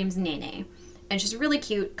clothing. And her name's Nene. And she's really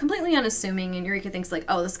cute, completely unassuming. And Eureka thinks like,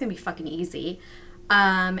 oh, this is going to be fucking easy.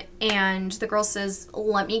 And the girl says,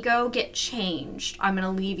 let me go get changed. I'm going to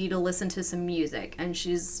leave you to listen to some music. And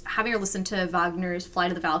she's having her listen to Wagner's Flight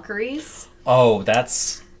of the Valkyries. Oh,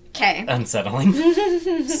 that's... Okay. unsettling.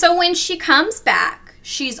 So when she comes back,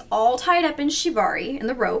 she's all tied up in shibari, in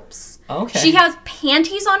the ropes. Okay. She has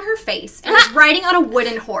panties on her face and is riding on a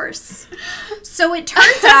wooden horse. So it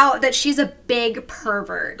turns out that she's a big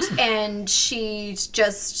pervert and she's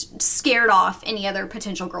just scared off any other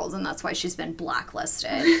potential girls, and that's why she's been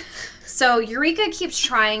blacklisted. So Eureka keeps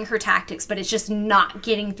trying her tactics, but it's just not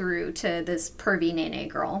getting through to this pervy Nene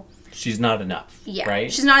girl. She's not enough, right?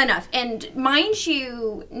 She's not enough. And mind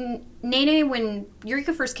you, Nene, when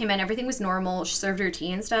Eureka first came in, everything was normal. She served her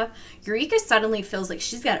tea and stuff. Eureka suddenly feels like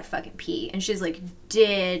she's got to fucking pee. And she's like,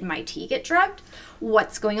 did my tea get drugged?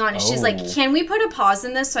 What's going on? And she's like, can we put a pause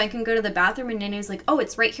in this so I can go to the bathroom? And Nene's like, oh,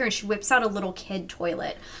 it's right here. And she whips out a little kid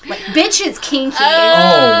toilet. Like, bitch is kinky.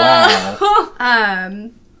 Oh, wow.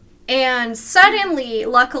 And suddenly,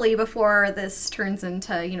 luckily, before this turns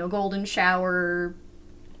into, golden shower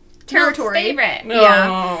territory. Favorite.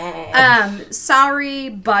 Yeah.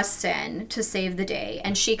 Saori busts in to save the day,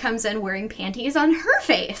 and she comes in wearing panties on her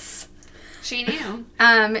face. She knew.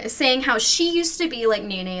 Saying how she used to be like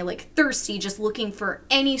Nene, like thirsty, just looking for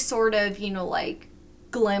any sort of, like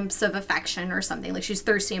glimpse of affection or something. Like she's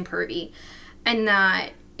thirsty and pervy. And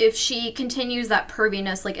that if she continues that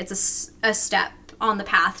perviness, like it's a step on the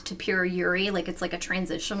path to pure Yuri. Like it's like a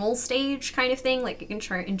transitional stage kind of thing. Like it can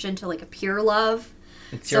change into like a pure love.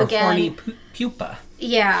 It's your horny pupa.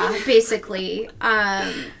 Yeah, basically.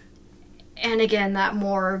 And again, that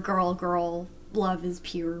more girl love is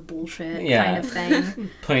pure bullshit kind of thing.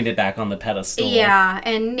 Putting it back on the pedestal. Yeah,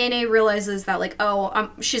 and Nene realizes that like,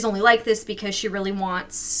 she's only like this because she really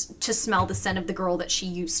wants to smell the scent of the girl that she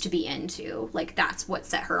used to be into. Like that's what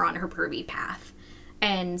set her on her pervy path.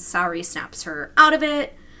 And Saori snaps her out of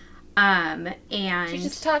it. And she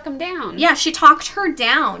just talked him down. Yeah, she talked her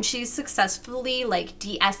down. She successfully like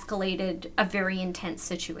de-escalated a very intense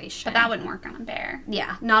situation. But that wouldn't work on a bear.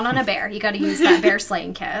 Yeah, not on a bear. You got to use that bear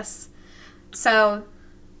slaying kiss. So,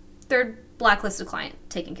 third blacklisted client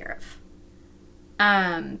taken care of.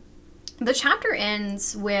 The chapter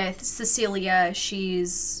ends with Cecilia.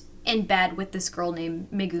 She's in bed with this girl named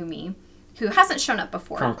Megumi, who hasn't shown up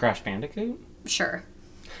before. From Crash Bandicoot? Sure.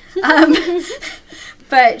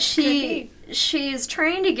 But she's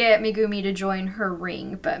trying to get Megumi to join her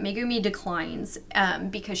ring, but Megumi declines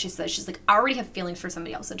because she says, she's like, I already have feelings for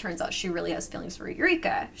somebody else. It turns out she really has feelings for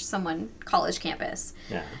Eureka, someone college campus.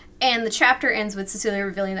 Yeah. And the chapter ends with Cecilia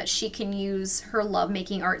revealing that she can use her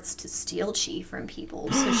love-making arts to steal chi from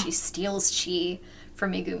people. So she steals chi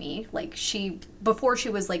from Megumi. Like before she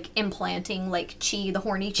was like implanting like chi, the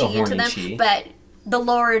horny chi into them. Chi. But the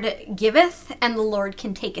Lord giveth, and the Lord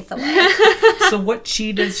can taketh away. So what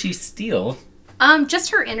chi does she steal?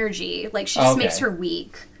 Just her energy. Like, she just makes her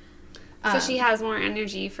weak. So she has more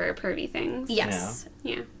energy for pervy things. Yes.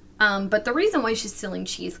 Yeah. But the reason why she's stealing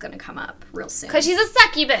chi is going to come up real soon. Because she's a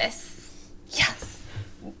succubus. Yes.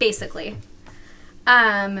 Basically.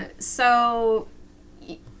 So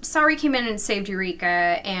Saori came in and saved Eureka,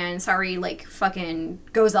 and Saori, like, fucking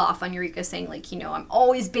goes off on Eureka saying, like, you know, I'm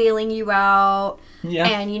always bailing you out. Yeah.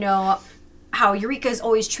 And, you know, how Eureka's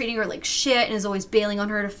always treating her like shit and is always bailing on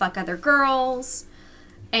her to fuck other girls.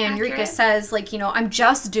 And Accurate. Eureka says, like, you know, I'm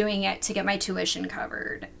just doing it to get my tuition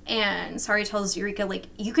covered. And Saori tells Eureka, like,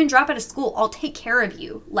 you can drop out of school. I'll take care of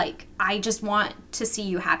you. Like, I just want to see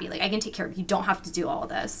you happy. Like, I can take care of you. You don't have to do all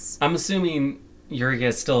this. I'm assuming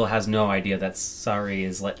Eureka still has no idea that Sayori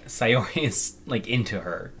is, like, into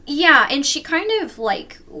her. Yeah, and she kind of,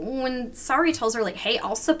 like, when Saori tells her, like, hey,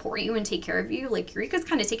 I'll support you and take care of you, like, Eureka's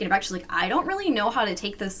kind of taken aback. She's like, I don't really know how to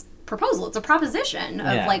take this proposal. It's a proposition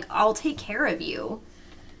of, Yeah. like, I'll take care of you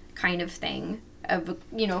kind of thing. Of,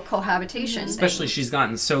 you know, cohabitation. Especially thing. she's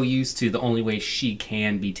gotten so used to the only way she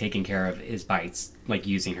can be taken care of is by, like,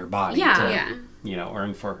 using her body Yeah. to, Yeah. you know,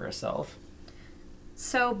 earn for herself.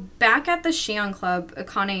 So back at the Shion Club,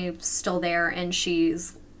 Akane's still there, and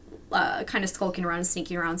she's kind of skulking around and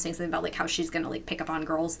sneaking around, saying something about, like, how she's gonna, like, pick up on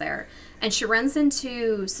girls there. And she runs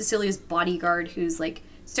into Cecilia's bodyguard, who's, like,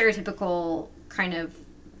 stereotypical kind of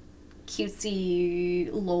cutesy,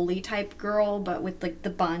 lowly type girl, but with, like, the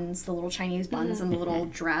buns, the little Chinese buns, and the little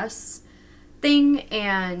dress thing.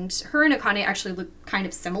 And her and Akane actually look kind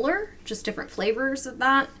of similar, just different flavors of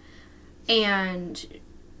that. And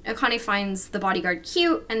Akane finds the bodyguard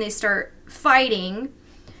cute, and they start fighting,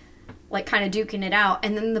 like, kind of duking it out.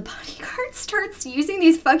 And then the bodyguard starts using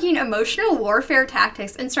these fucking emotional warfare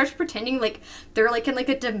tactics and starts pretending like they're, like, in, like,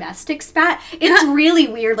 a domestic spat. It's really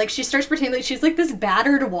weird. Like, she starts pretending like she's, like, this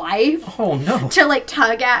battered wife Oh, no. to, like,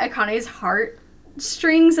 tug at Akane's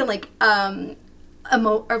heartstrings and, like,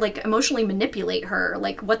 emotionally manipulate her.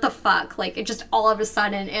 Like, what the fuck? Like, it just all of a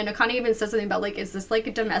sudden, and Akane even says something about, like, is this, like,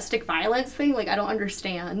 a domestic violence thing? Like, I don't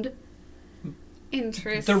understand.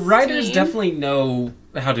 Interesting. The writers definitely know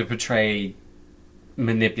how to portray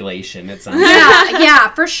manipulation, it sounds Yeah,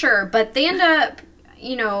 for sure. But they end up,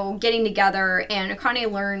 you know, getting together, and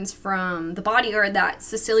Akane learns from the bodyguard that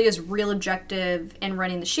Cecilia's real objective in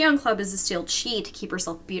running the Shion Club is to steal chi to keep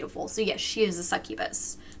herself beautiful. So yes, she is a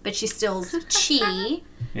succubus, but she steals chi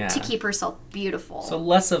Yeah. to keep herself beautiful. So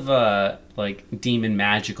less of a, like, demon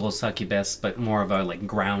magical succubus, but more of a, like,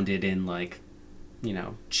 grounded in, like, you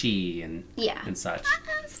know, chi and Yeah. and such.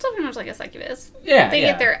 It's still pretty much like a succubus. Yeah, They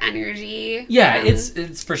yeah. get their energy. Yeah, from-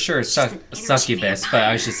 it's for sure an energy succubus, but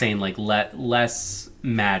I was just saying, like, less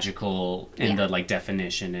magical in Yeah. the, like,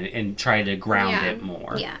 definition and try to ground Yeah. it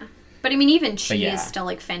more. Yeah. But I mean, even chi yeah. is still,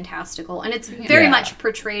 like, fantastical. And it's very Yeah. much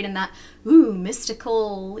portrayed in that,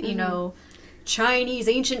 mystical, you know,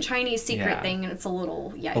 ancient Chinese secret Yeah. thing. And it's a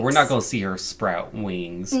little, yikes. But we're not going to see her sprout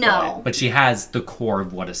wings. No. But she has the core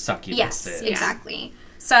of what a succubus Yes, is. exactly.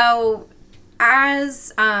 So,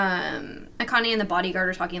 as Akane and the bodyguard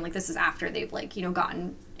are talking, like, this is after they've, like, you know,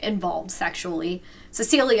 gotten involved sexually.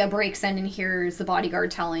 Cecilia breaks in and hears the bodyguard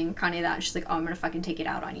telling Akane that. She's like, oh, I'm gonna fucking take it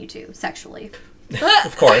out on you too, sexually.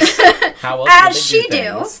 Of course. How else As would they she do.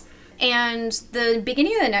 things? And the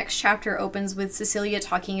beginning of the next chapter opens with Cecilia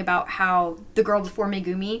talking about how the girl before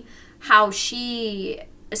Megumi, how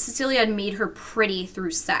Cecilia had made her pretty through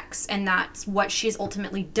sex, and that's what she's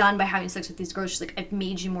ultimately done by having sex with these girls. She's like, I've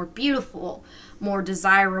made you more beautiful, more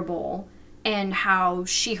desirable, and how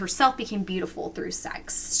she herself became beautiful through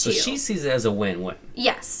sex, So too. she sees it as a win-win.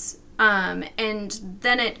 Yes. And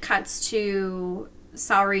then it cuts to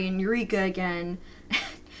Saori and Eureka again.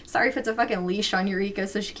 Saori puts a fucking leash on Eureka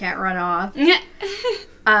so she can't run off.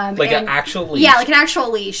 Like an and- actual leash. Yeah, like an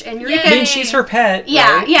actual leash. And Eureka... I mean, she's her pet.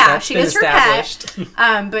 Yeah, right? yeah, That's she been is her pet. established.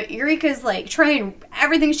 But Eureka's, like, trying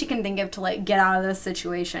everything she can think of to, like, get out of this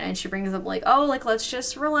situation. And she brings up, like, oh, like, let's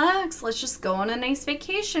just relax. Let's just go on a nice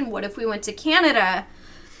vacation. What if we went to Canada?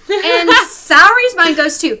 And Saori's mind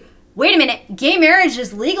goes to, wait a minute, gay marriage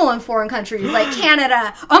is legal in foreign countries like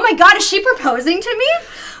Canada. Oh my god, is she proposing to me?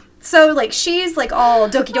 So, like, she's, like, all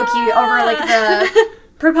doki doki over, like, the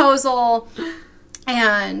proposal.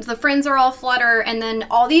 And the friends are all flutter, and then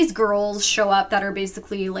all these girls show up that are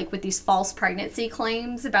basically, like, with these false pregnancy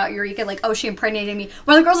claims about Eureka, like, oh, she impregnated me.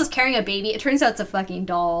 One of the girls is carrying a baby. It turns out it's a fucking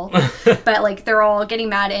doll. But, like, they're all getting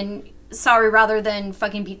mad, and Saori, rather than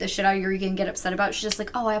fucking beat the shit out of Eureka and get upset about it, she's just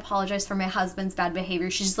like, oh, I apologize for my husband's bad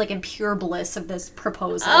behavior. She's just, like, in pure bliss of this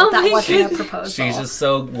proposal. Oh that my wasn't a goodness. proposal. She's just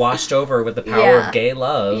so washed over with the power Yeah. of gay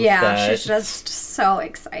love. Yeah, that she's just so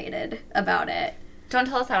excited about it. Don't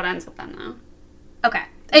tell us how it ends with them, though. Okay.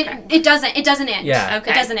 It doesn't end. Yeah.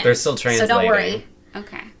 Okay. It doesn't end. They're still So don't worry. translating.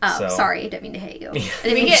 Okay. Oh, So- sorry, I didn't mean to hit you. I didn't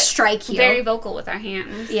We mean to get strike you. very vocal with our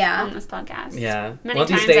hands Yeah. on this podcast. Yeah. Many One of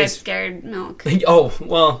these times I've days- scared Milk. Oh,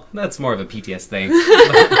 well, that's more of a PTS thing.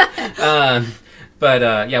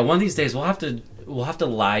 Yeah, one of these days we'll have to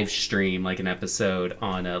live stream like an episode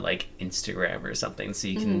on like Instagram or something, so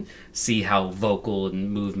you can see how vocal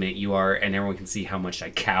and movement you are, and everyone can see how much I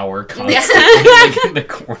cower constantly like, in the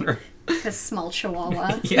corner. The small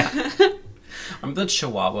chihuahua. Yeah, I'm the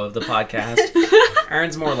Chihuahua of the podcast.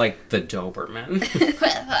 Aaron's more like the Doberman.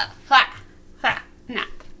 Nap.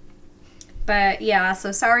 But yeah, so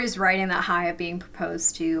Saori's riding that high of being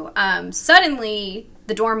proposed to. Suddenly,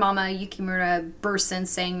 the dorm mama, Yukimura, bursts in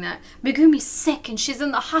saying that Megumi's sick and she's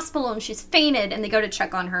in the hospital and she's fainted. And they go to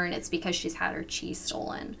check on her and it's because she's had her chi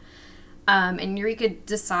stolen. And Eureka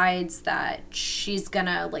decides that she's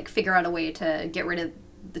gonna like figure out a way to get rid of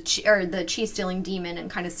the chi stealing demon and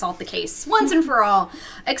kind of solve the case once and for all.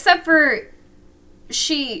 Except for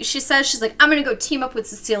she says she's like, I'm gonna go team up with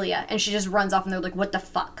Cecilia, and she just runs off and they're like, what the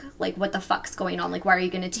fuck? Like, what the fuck's going on? Like, why are you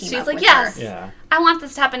gonna team She's up like, with yes. her? Yeah. I want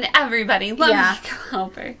this to happen to everybody. Let Yeah. me go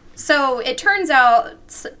help her. So it turns out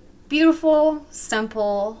beautiful,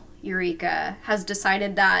 simple Eureka has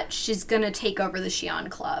decided that she's gonna take over the Shion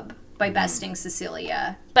Club by besting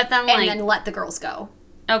Cecilia But then, and like, then let the girls go.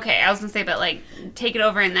 okay, I was gonna say, but like, take it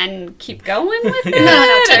over and then keep going with it.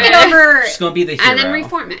 No, take it over. She's gonna be the hero. and then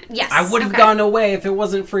reform it. Yes. I would have Okay. gone away if it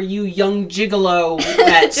wasn't for you, young gigolo.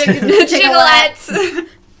 That Jigglettes.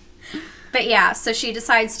 But yeah, so she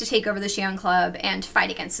decides to take over the Shion Club and fight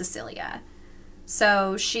against Cecilia.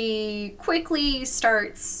 So she quickly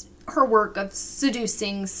starts her work of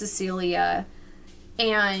seducing Cecilia,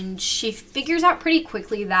 and she figures out pretty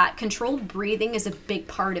quickly that controlled breathing is a big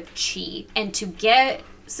part of chi, and to get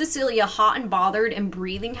Cecilia hot and bothered and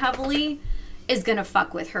breathing heavily is gonna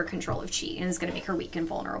fuck with her control of chi and is gonna make her weak and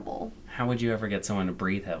vulnerable. How would you ever get someone to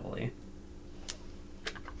breathe heavily?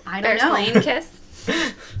 I don't Bear know. slaying kiss.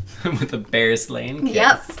 With a bear slaying kiss.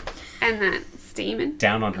 Yep. And that steaming.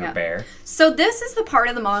 Down on her Yep. bear. So this is the part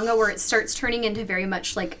of the manga where it starts turning into very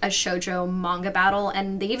much like a shoujo manga battle,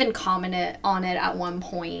 and they even commented on it at one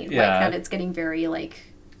point, Yeah. like that it's getting very like,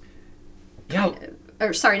 Yeah,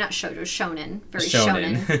 or sorry, not shoujo, shonen, very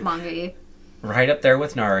Shonen. shonen manga. right up there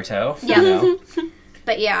with Naruto. Yeah. You know?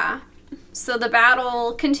 But yeah, so the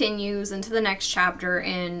battle continues into the next chapter,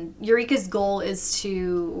 and Eureka's goal is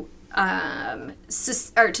to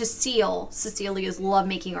seal Cecilia's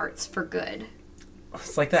lovemaking arts for good.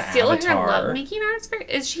 It's like the Seal her Avatar. love making arts for.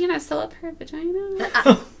 Is she gonna seal up her vagina?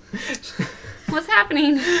 What's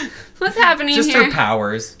happening? What's happening Just here? her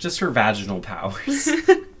powers. Just her vaginal powers.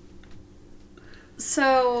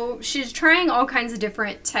 So she's trying all kinds of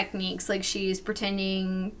different techniques. Like she's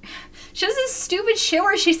pretending. She does this stupid shit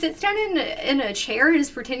where she sits down in a chair and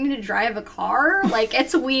is pretending to drive a car. Like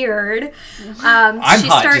it's weird. I'm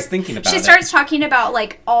hot just thinking about She it. starts talking about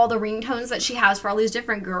like all the ringtones that she has for all these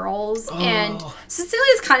different girls, and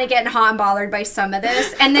Cecilia's kind of getting hot and bothered by some of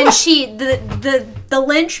this. And then the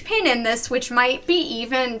linchpin in this, which might be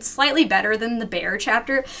even slightly better than the bear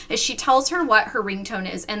chapter, is she tells her what her ringtone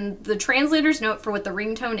is, and the translator's note for what the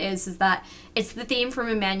ringtone is that it's the theme from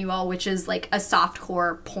Emmanuel, which is like a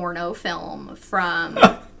softcore porno film from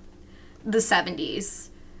the 70s.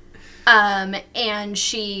 And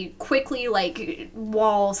she quickly, like,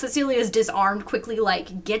 while Cecilia's disarmed, quickly,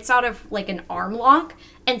 like, gets out of, like, an arm lock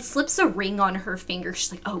and slips a ring on her finger.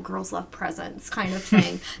 She's like, oh, girls love presents, kind of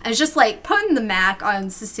thing. And it's just, like, putting the Mac on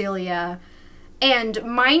Cecilia. And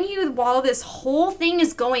mind you, while this whole thing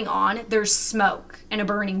is going on, there's smoke in a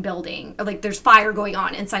burning building. Or, like, there's fire going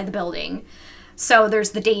on inside the building. So there's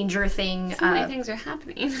the danger thing. So many things are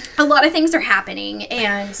happening. A lot of things are happening,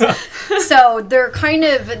 and so they're kind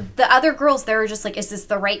of, the other girls there are just like, is this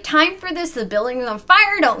the right time for this? The building is on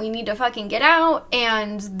fire, don't we need to fucking get out?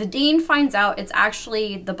 And the dean finds out it's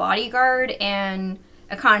actually the bodyguard and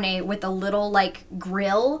Akane with a little like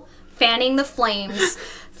grill fanning the flames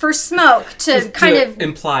for smoke to kind of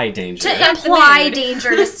imply danger. to Set the imply mood.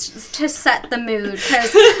 danger to set the mood,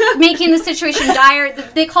 because making the situation dire.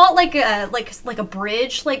 They call it like a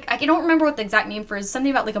bridge. Like I don't remember what the exact name for it is. Something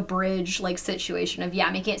about like a bridge like situation of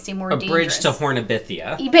making it seem more a dangerous. bridge to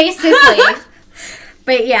Hornibithia. Basically.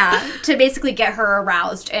 But yeah, to basically get her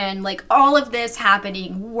aroused, and like all of this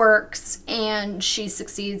happening works, and she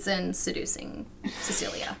succeeds in seducing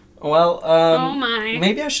Cecilia. Well, Oh my.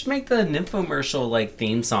 maybe I should make the Nymphomercial like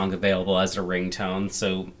theme song available as a ringtone,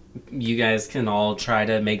 so you guys can all try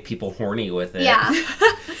to make people horny with it. Yeah.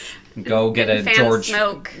 Go get a Fan George.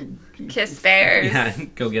 smoke, kiss bears, Yeah,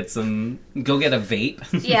 go get a vape.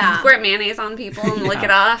 Yeah. squirt mayonnaise on people and lick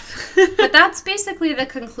it off. But that's basically the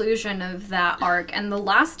conclusion of that arc, and the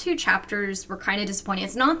last 2 chapters were kind of disappointing.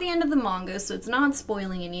 It's not the end of the manga, so it's not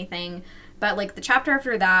spoiling anything, but like the chapter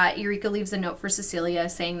after that, Eureka leaves a note for Cecilia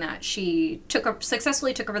saying that she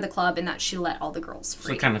successfully took over the club and that she let all the girls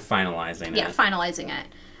free. So kind of finalizing Yeah, it. finalizing it.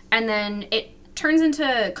 And then it turns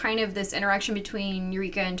into kind of this interaction between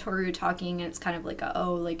Eureka and Toru talking, and it's kind of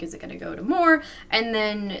like, is it going to go to more? And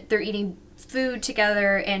then they're eating food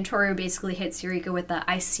together, and Toru basically hits Eureka with the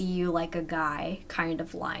 "I see you like a guy" kind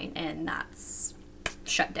of line, and that's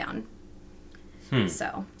shut down.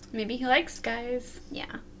 So, Maybe he likes guys. yeah.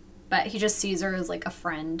 But he just sees her as like a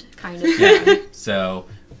friend kind of Yeah. thing. So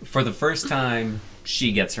for the first time,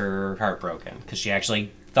 she gets her heart broken because she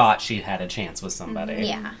actually thought she had a chance with somebody.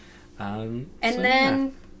 Yeah. And And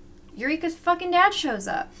then Eureka's fucking dad shows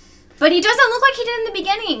up. But he doesn't look like he did in the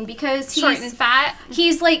beginning because Short and fat.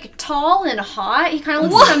 he's like tall and hot. He kind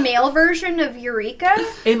of looks like a male version of Eureka.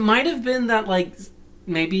 it might have been that like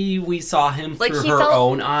maybe we saw him Like, through he her felt-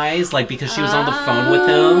 own eyes, like because she was on the phone with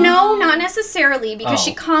him. No, not necessarily, because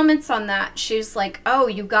she Oh. comments on that. She's like, "Oh,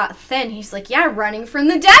 you got thin." He's like, "Yeah, running from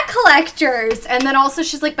the debt collectors." And then also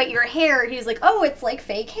she's like, "But your hair." He's like, "Oh, it's like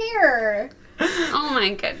fake hair." Oh my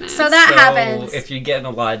goodness. So that So happens. if you get in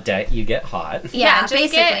a lot of debt, you get hot. Yeah, just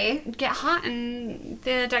basically. get hot and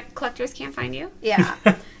the debt collectors can't find you. Yeah.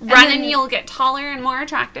 Run then- and you'll get taller and more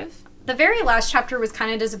attractive. The very last chapter was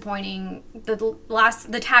kind of disappointing.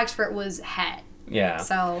 The tags for it was het. Yeah.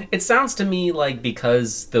 So It sounds to me like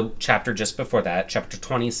because the chapter just before that, chapter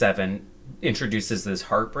 27, introduces this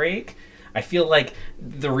heartbreak. I feel like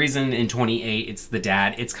the reason in 28 it's the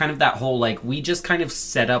dad, it's kind of that whole like we just kind of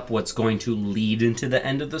set up what's going to lead into the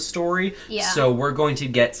end of the story. Yeah. So we're going to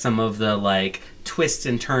get some of the like twists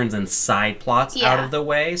and turns and side plots out Yeah. of the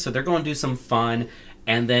way. So they're going to do some fun.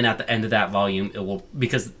 And then at the end of that volume, it will,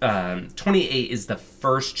 because 28 is the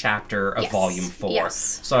first chapter of Yes. volume 4.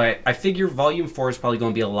 Yes. So I figure volume 4 is probably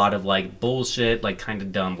going to be a lot of like bullshit, like kind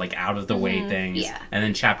of dumb, like out of the way things. Yeah. And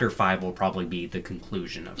then chapter 5 will probably be the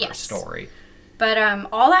conclusion of her Yes. story. But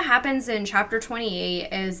all that happens in chapter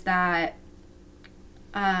 28 is that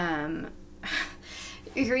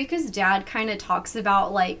Eureka's dad kind of talks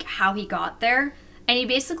about like how he got there, and he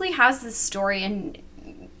basically has this story, and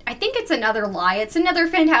I think it's another lie. It's another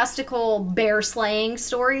fantastical bear slaying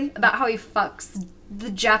story about how he fucks the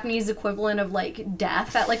Japanese equivalent of like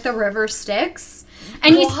death at like the river Styx,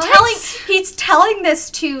 and What? he's telling this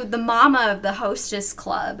to the mama of the hostess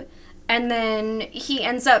club. And then he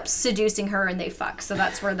ends up seducing her and they fuck. So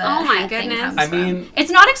that's where the Oh my het thing goodness. comes I from. mean-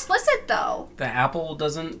 It's not explicit though. The apple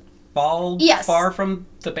doesn't fall Yes. far from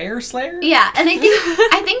the bear slayer? Yeah, and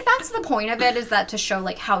I think that's the point of it, is that to show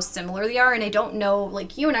like how similar they are. And I don't know,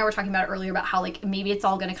 like you and I were talking about earlier about how like maybe it's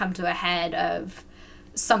all going to come to a head of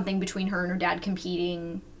something between her and her dad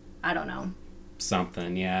competing. I don't know.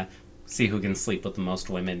 Something, yeah. See who can sleep with the most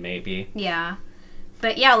women, maybe. Yeah,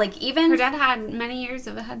 but yeah, like even Her dad had many years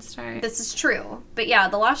of a head start. this is true. But yeah,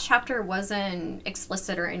 the last chapter wasn't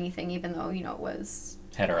explicit or anything, even though it was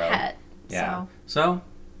Hetero. het. Yeah. So,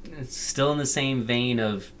 it's still in the same vein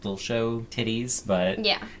of they'll show titties, but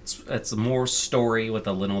Yeah. it's more story with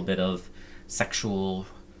a little bit of sexual,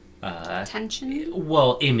 Tension.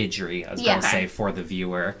 well, imagery, I was going to Yeah. say, for the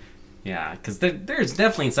viewer. Yeah, because there's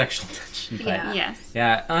definitely sexual tension. But Yeah. Yes.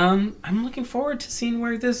 yeah, I'm looking forward to seeing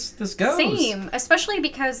where this goes. Same, especially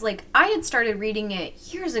because like I had started reading it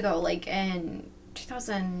years ago, like in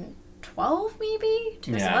 2012 maybe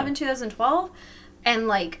 2011, 2012, and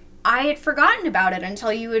like I had forgotten about it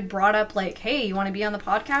until you had brought up like, hey, you want to be on the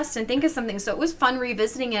podcast and think of something. So it was fun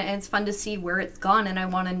revisiting it, and it's fun to see where it's gone, and I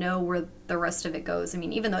want to know where the rest of it goes. I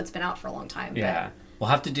mean, even though it's been out for a long time. Yeah. We'll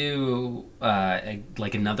have to do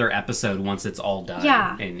like another episode once it's all done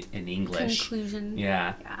Yeah. in English. Conclusion.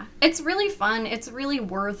 Yeah. Yeah, it's really fun. It's really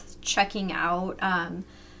worth checking out.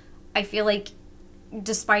 I feel like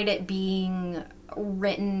despite it being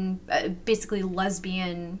written basically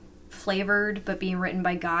lesbian flavored, but being written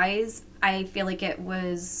by guys, I feel like it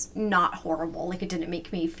was not horrible. Like it didn't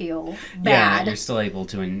make me feel Yeah, bad. you're still able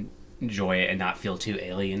to enjoy it and not feel too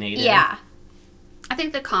alienated. Yeah. I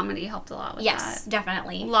think the comedy helped a lot with Yes, that.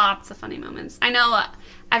 definitely. Lots of funny moments. I know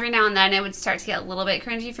every now and then it would start to get a little bit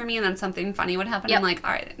cringy for me, and then something funny would happen. Yep. I'm like,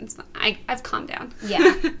 all right, it's fine. I've calmed down.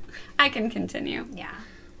 Yeah. I can continue. Yeah.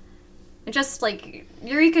 Just like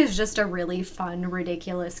Eureka is just a really fun,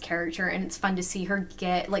 ridiculous character, and it's fun to see her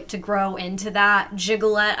get like to grow into that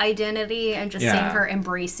Gigolette identity and just seeing Yeah. her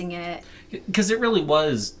embracing it. Because it really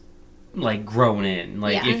was like grown in.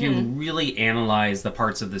 Like Yeah. if you really analyze the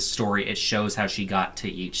parts of the story, it shows how she got to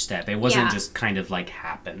each step. It wasn't Yeah. just kind of like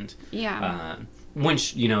happened. Yeah.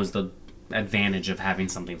 Which, you know, is the advantage of having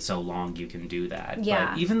something so long, you can do that.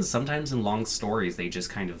 Yeah. But even sometimes in long stories, they just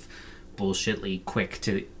kind of bullshitly quick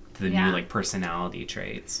to the Yeah. new like personality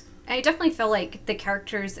traits. I definitely feel like the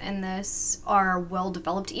characters in this are well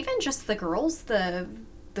developed. Even just the girls, the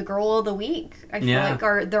girl of the week, I feel Yeah.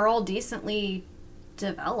 like they're all decently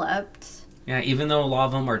developed. Yeah, even though a lot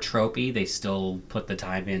of them are tropey, they still put the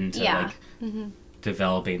time into Yeah. like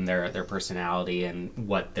developing their personality, and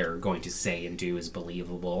what they're going to say and do is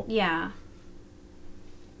believable. Yeah.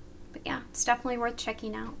 But yeah, it's definitely worth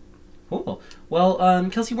checking out. Cool. Well,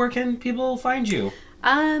 Kelsey, where can people find you?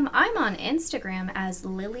 I'm on Instagram as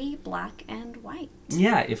Lily Black and White.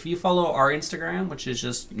 Yeah, if you follow our Instagram, which is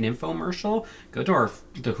just Nymphomercial, go to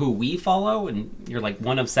the who we follow, and you're like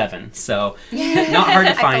one of 7. So not hard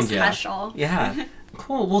to I find feel you. special. Yeah.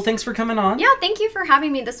 Cool. Well, thanks for coming on. Yeah, thank you for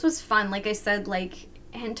having me. This was fun. Like I said, like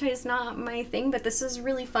hentai is not my thing, but this is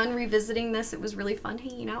really fun revisiting this. It was really fun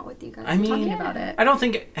hanging out with you guys I and mean, talking about it. I don't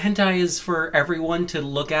think hentai is for everyone to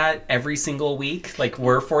look at every single week, like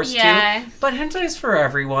we're forced Yeah. to. But hentai is for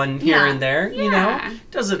everyone here Yeah. and there, you know? Yeah.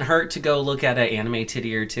 Doesn't hurt to go look at an anime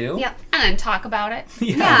titty or two. Yep. And then talk about it.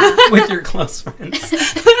 Yeah. With your close friends.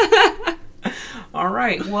 All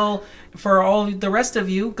right. Well, for all the rest of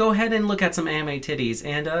you, go ahead and look at some anime titties,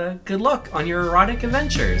 and good luck on your erotic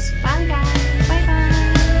adventures. Bye, guys. Bye-bye.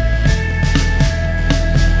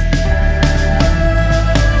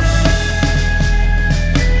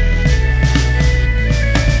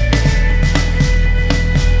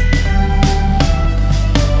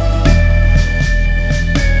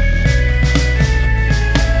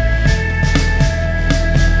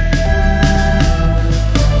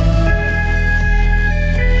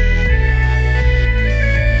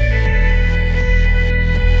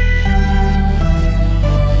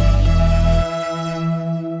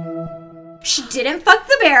 She didn't fuck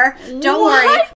the bear. Don't worry.